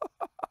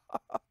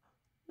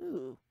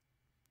 Ooh,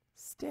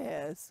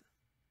 stairs.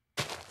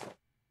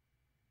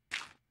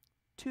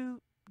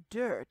 To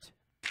dirt.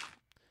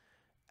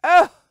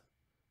 Oh!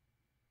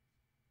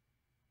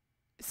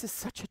 This is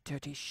such a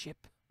dirty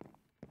ship.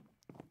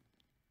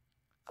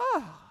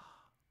 Oh.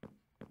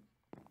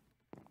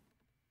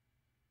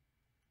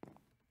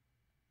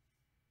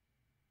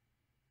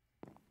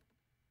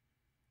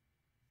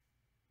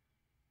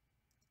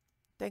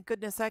 Thank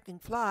goodness I can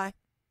fly.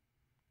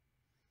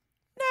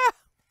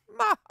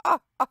 Nah.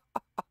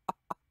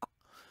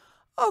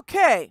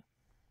 Okay.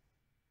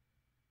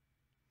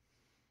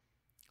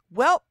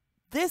 Well,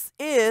 this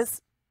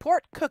is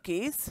port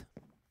cookies.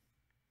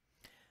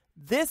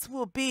 This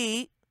will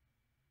be,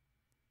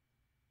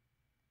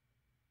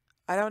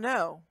 I don't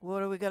know.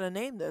 What are we going to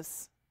name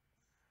this?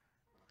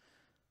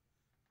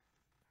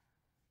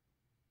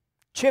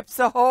 Chips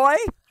Ahoy?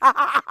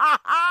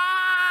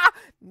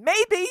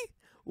 Maybe.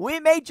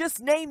 We may just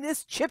name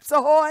this Chips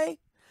Ahoy.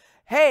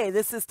 Hey,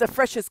 this is the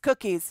Freshest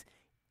Cookies.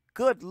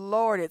 Good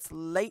Lord, it's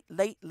late.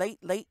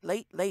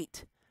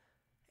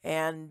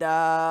 And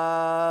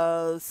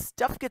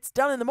stuff gets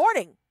done in the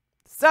morning.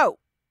 So,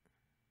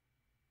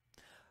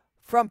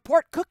 from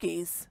port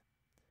cookies,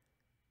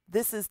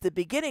 this is the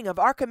beginning of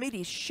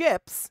Archimedes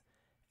ships,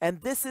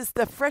 and this is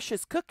the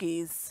Freshest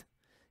Cookies,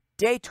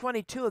 day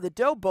 22 of the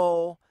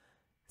Doughbowl,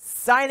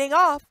 signing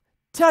off.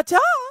 Ta-ta!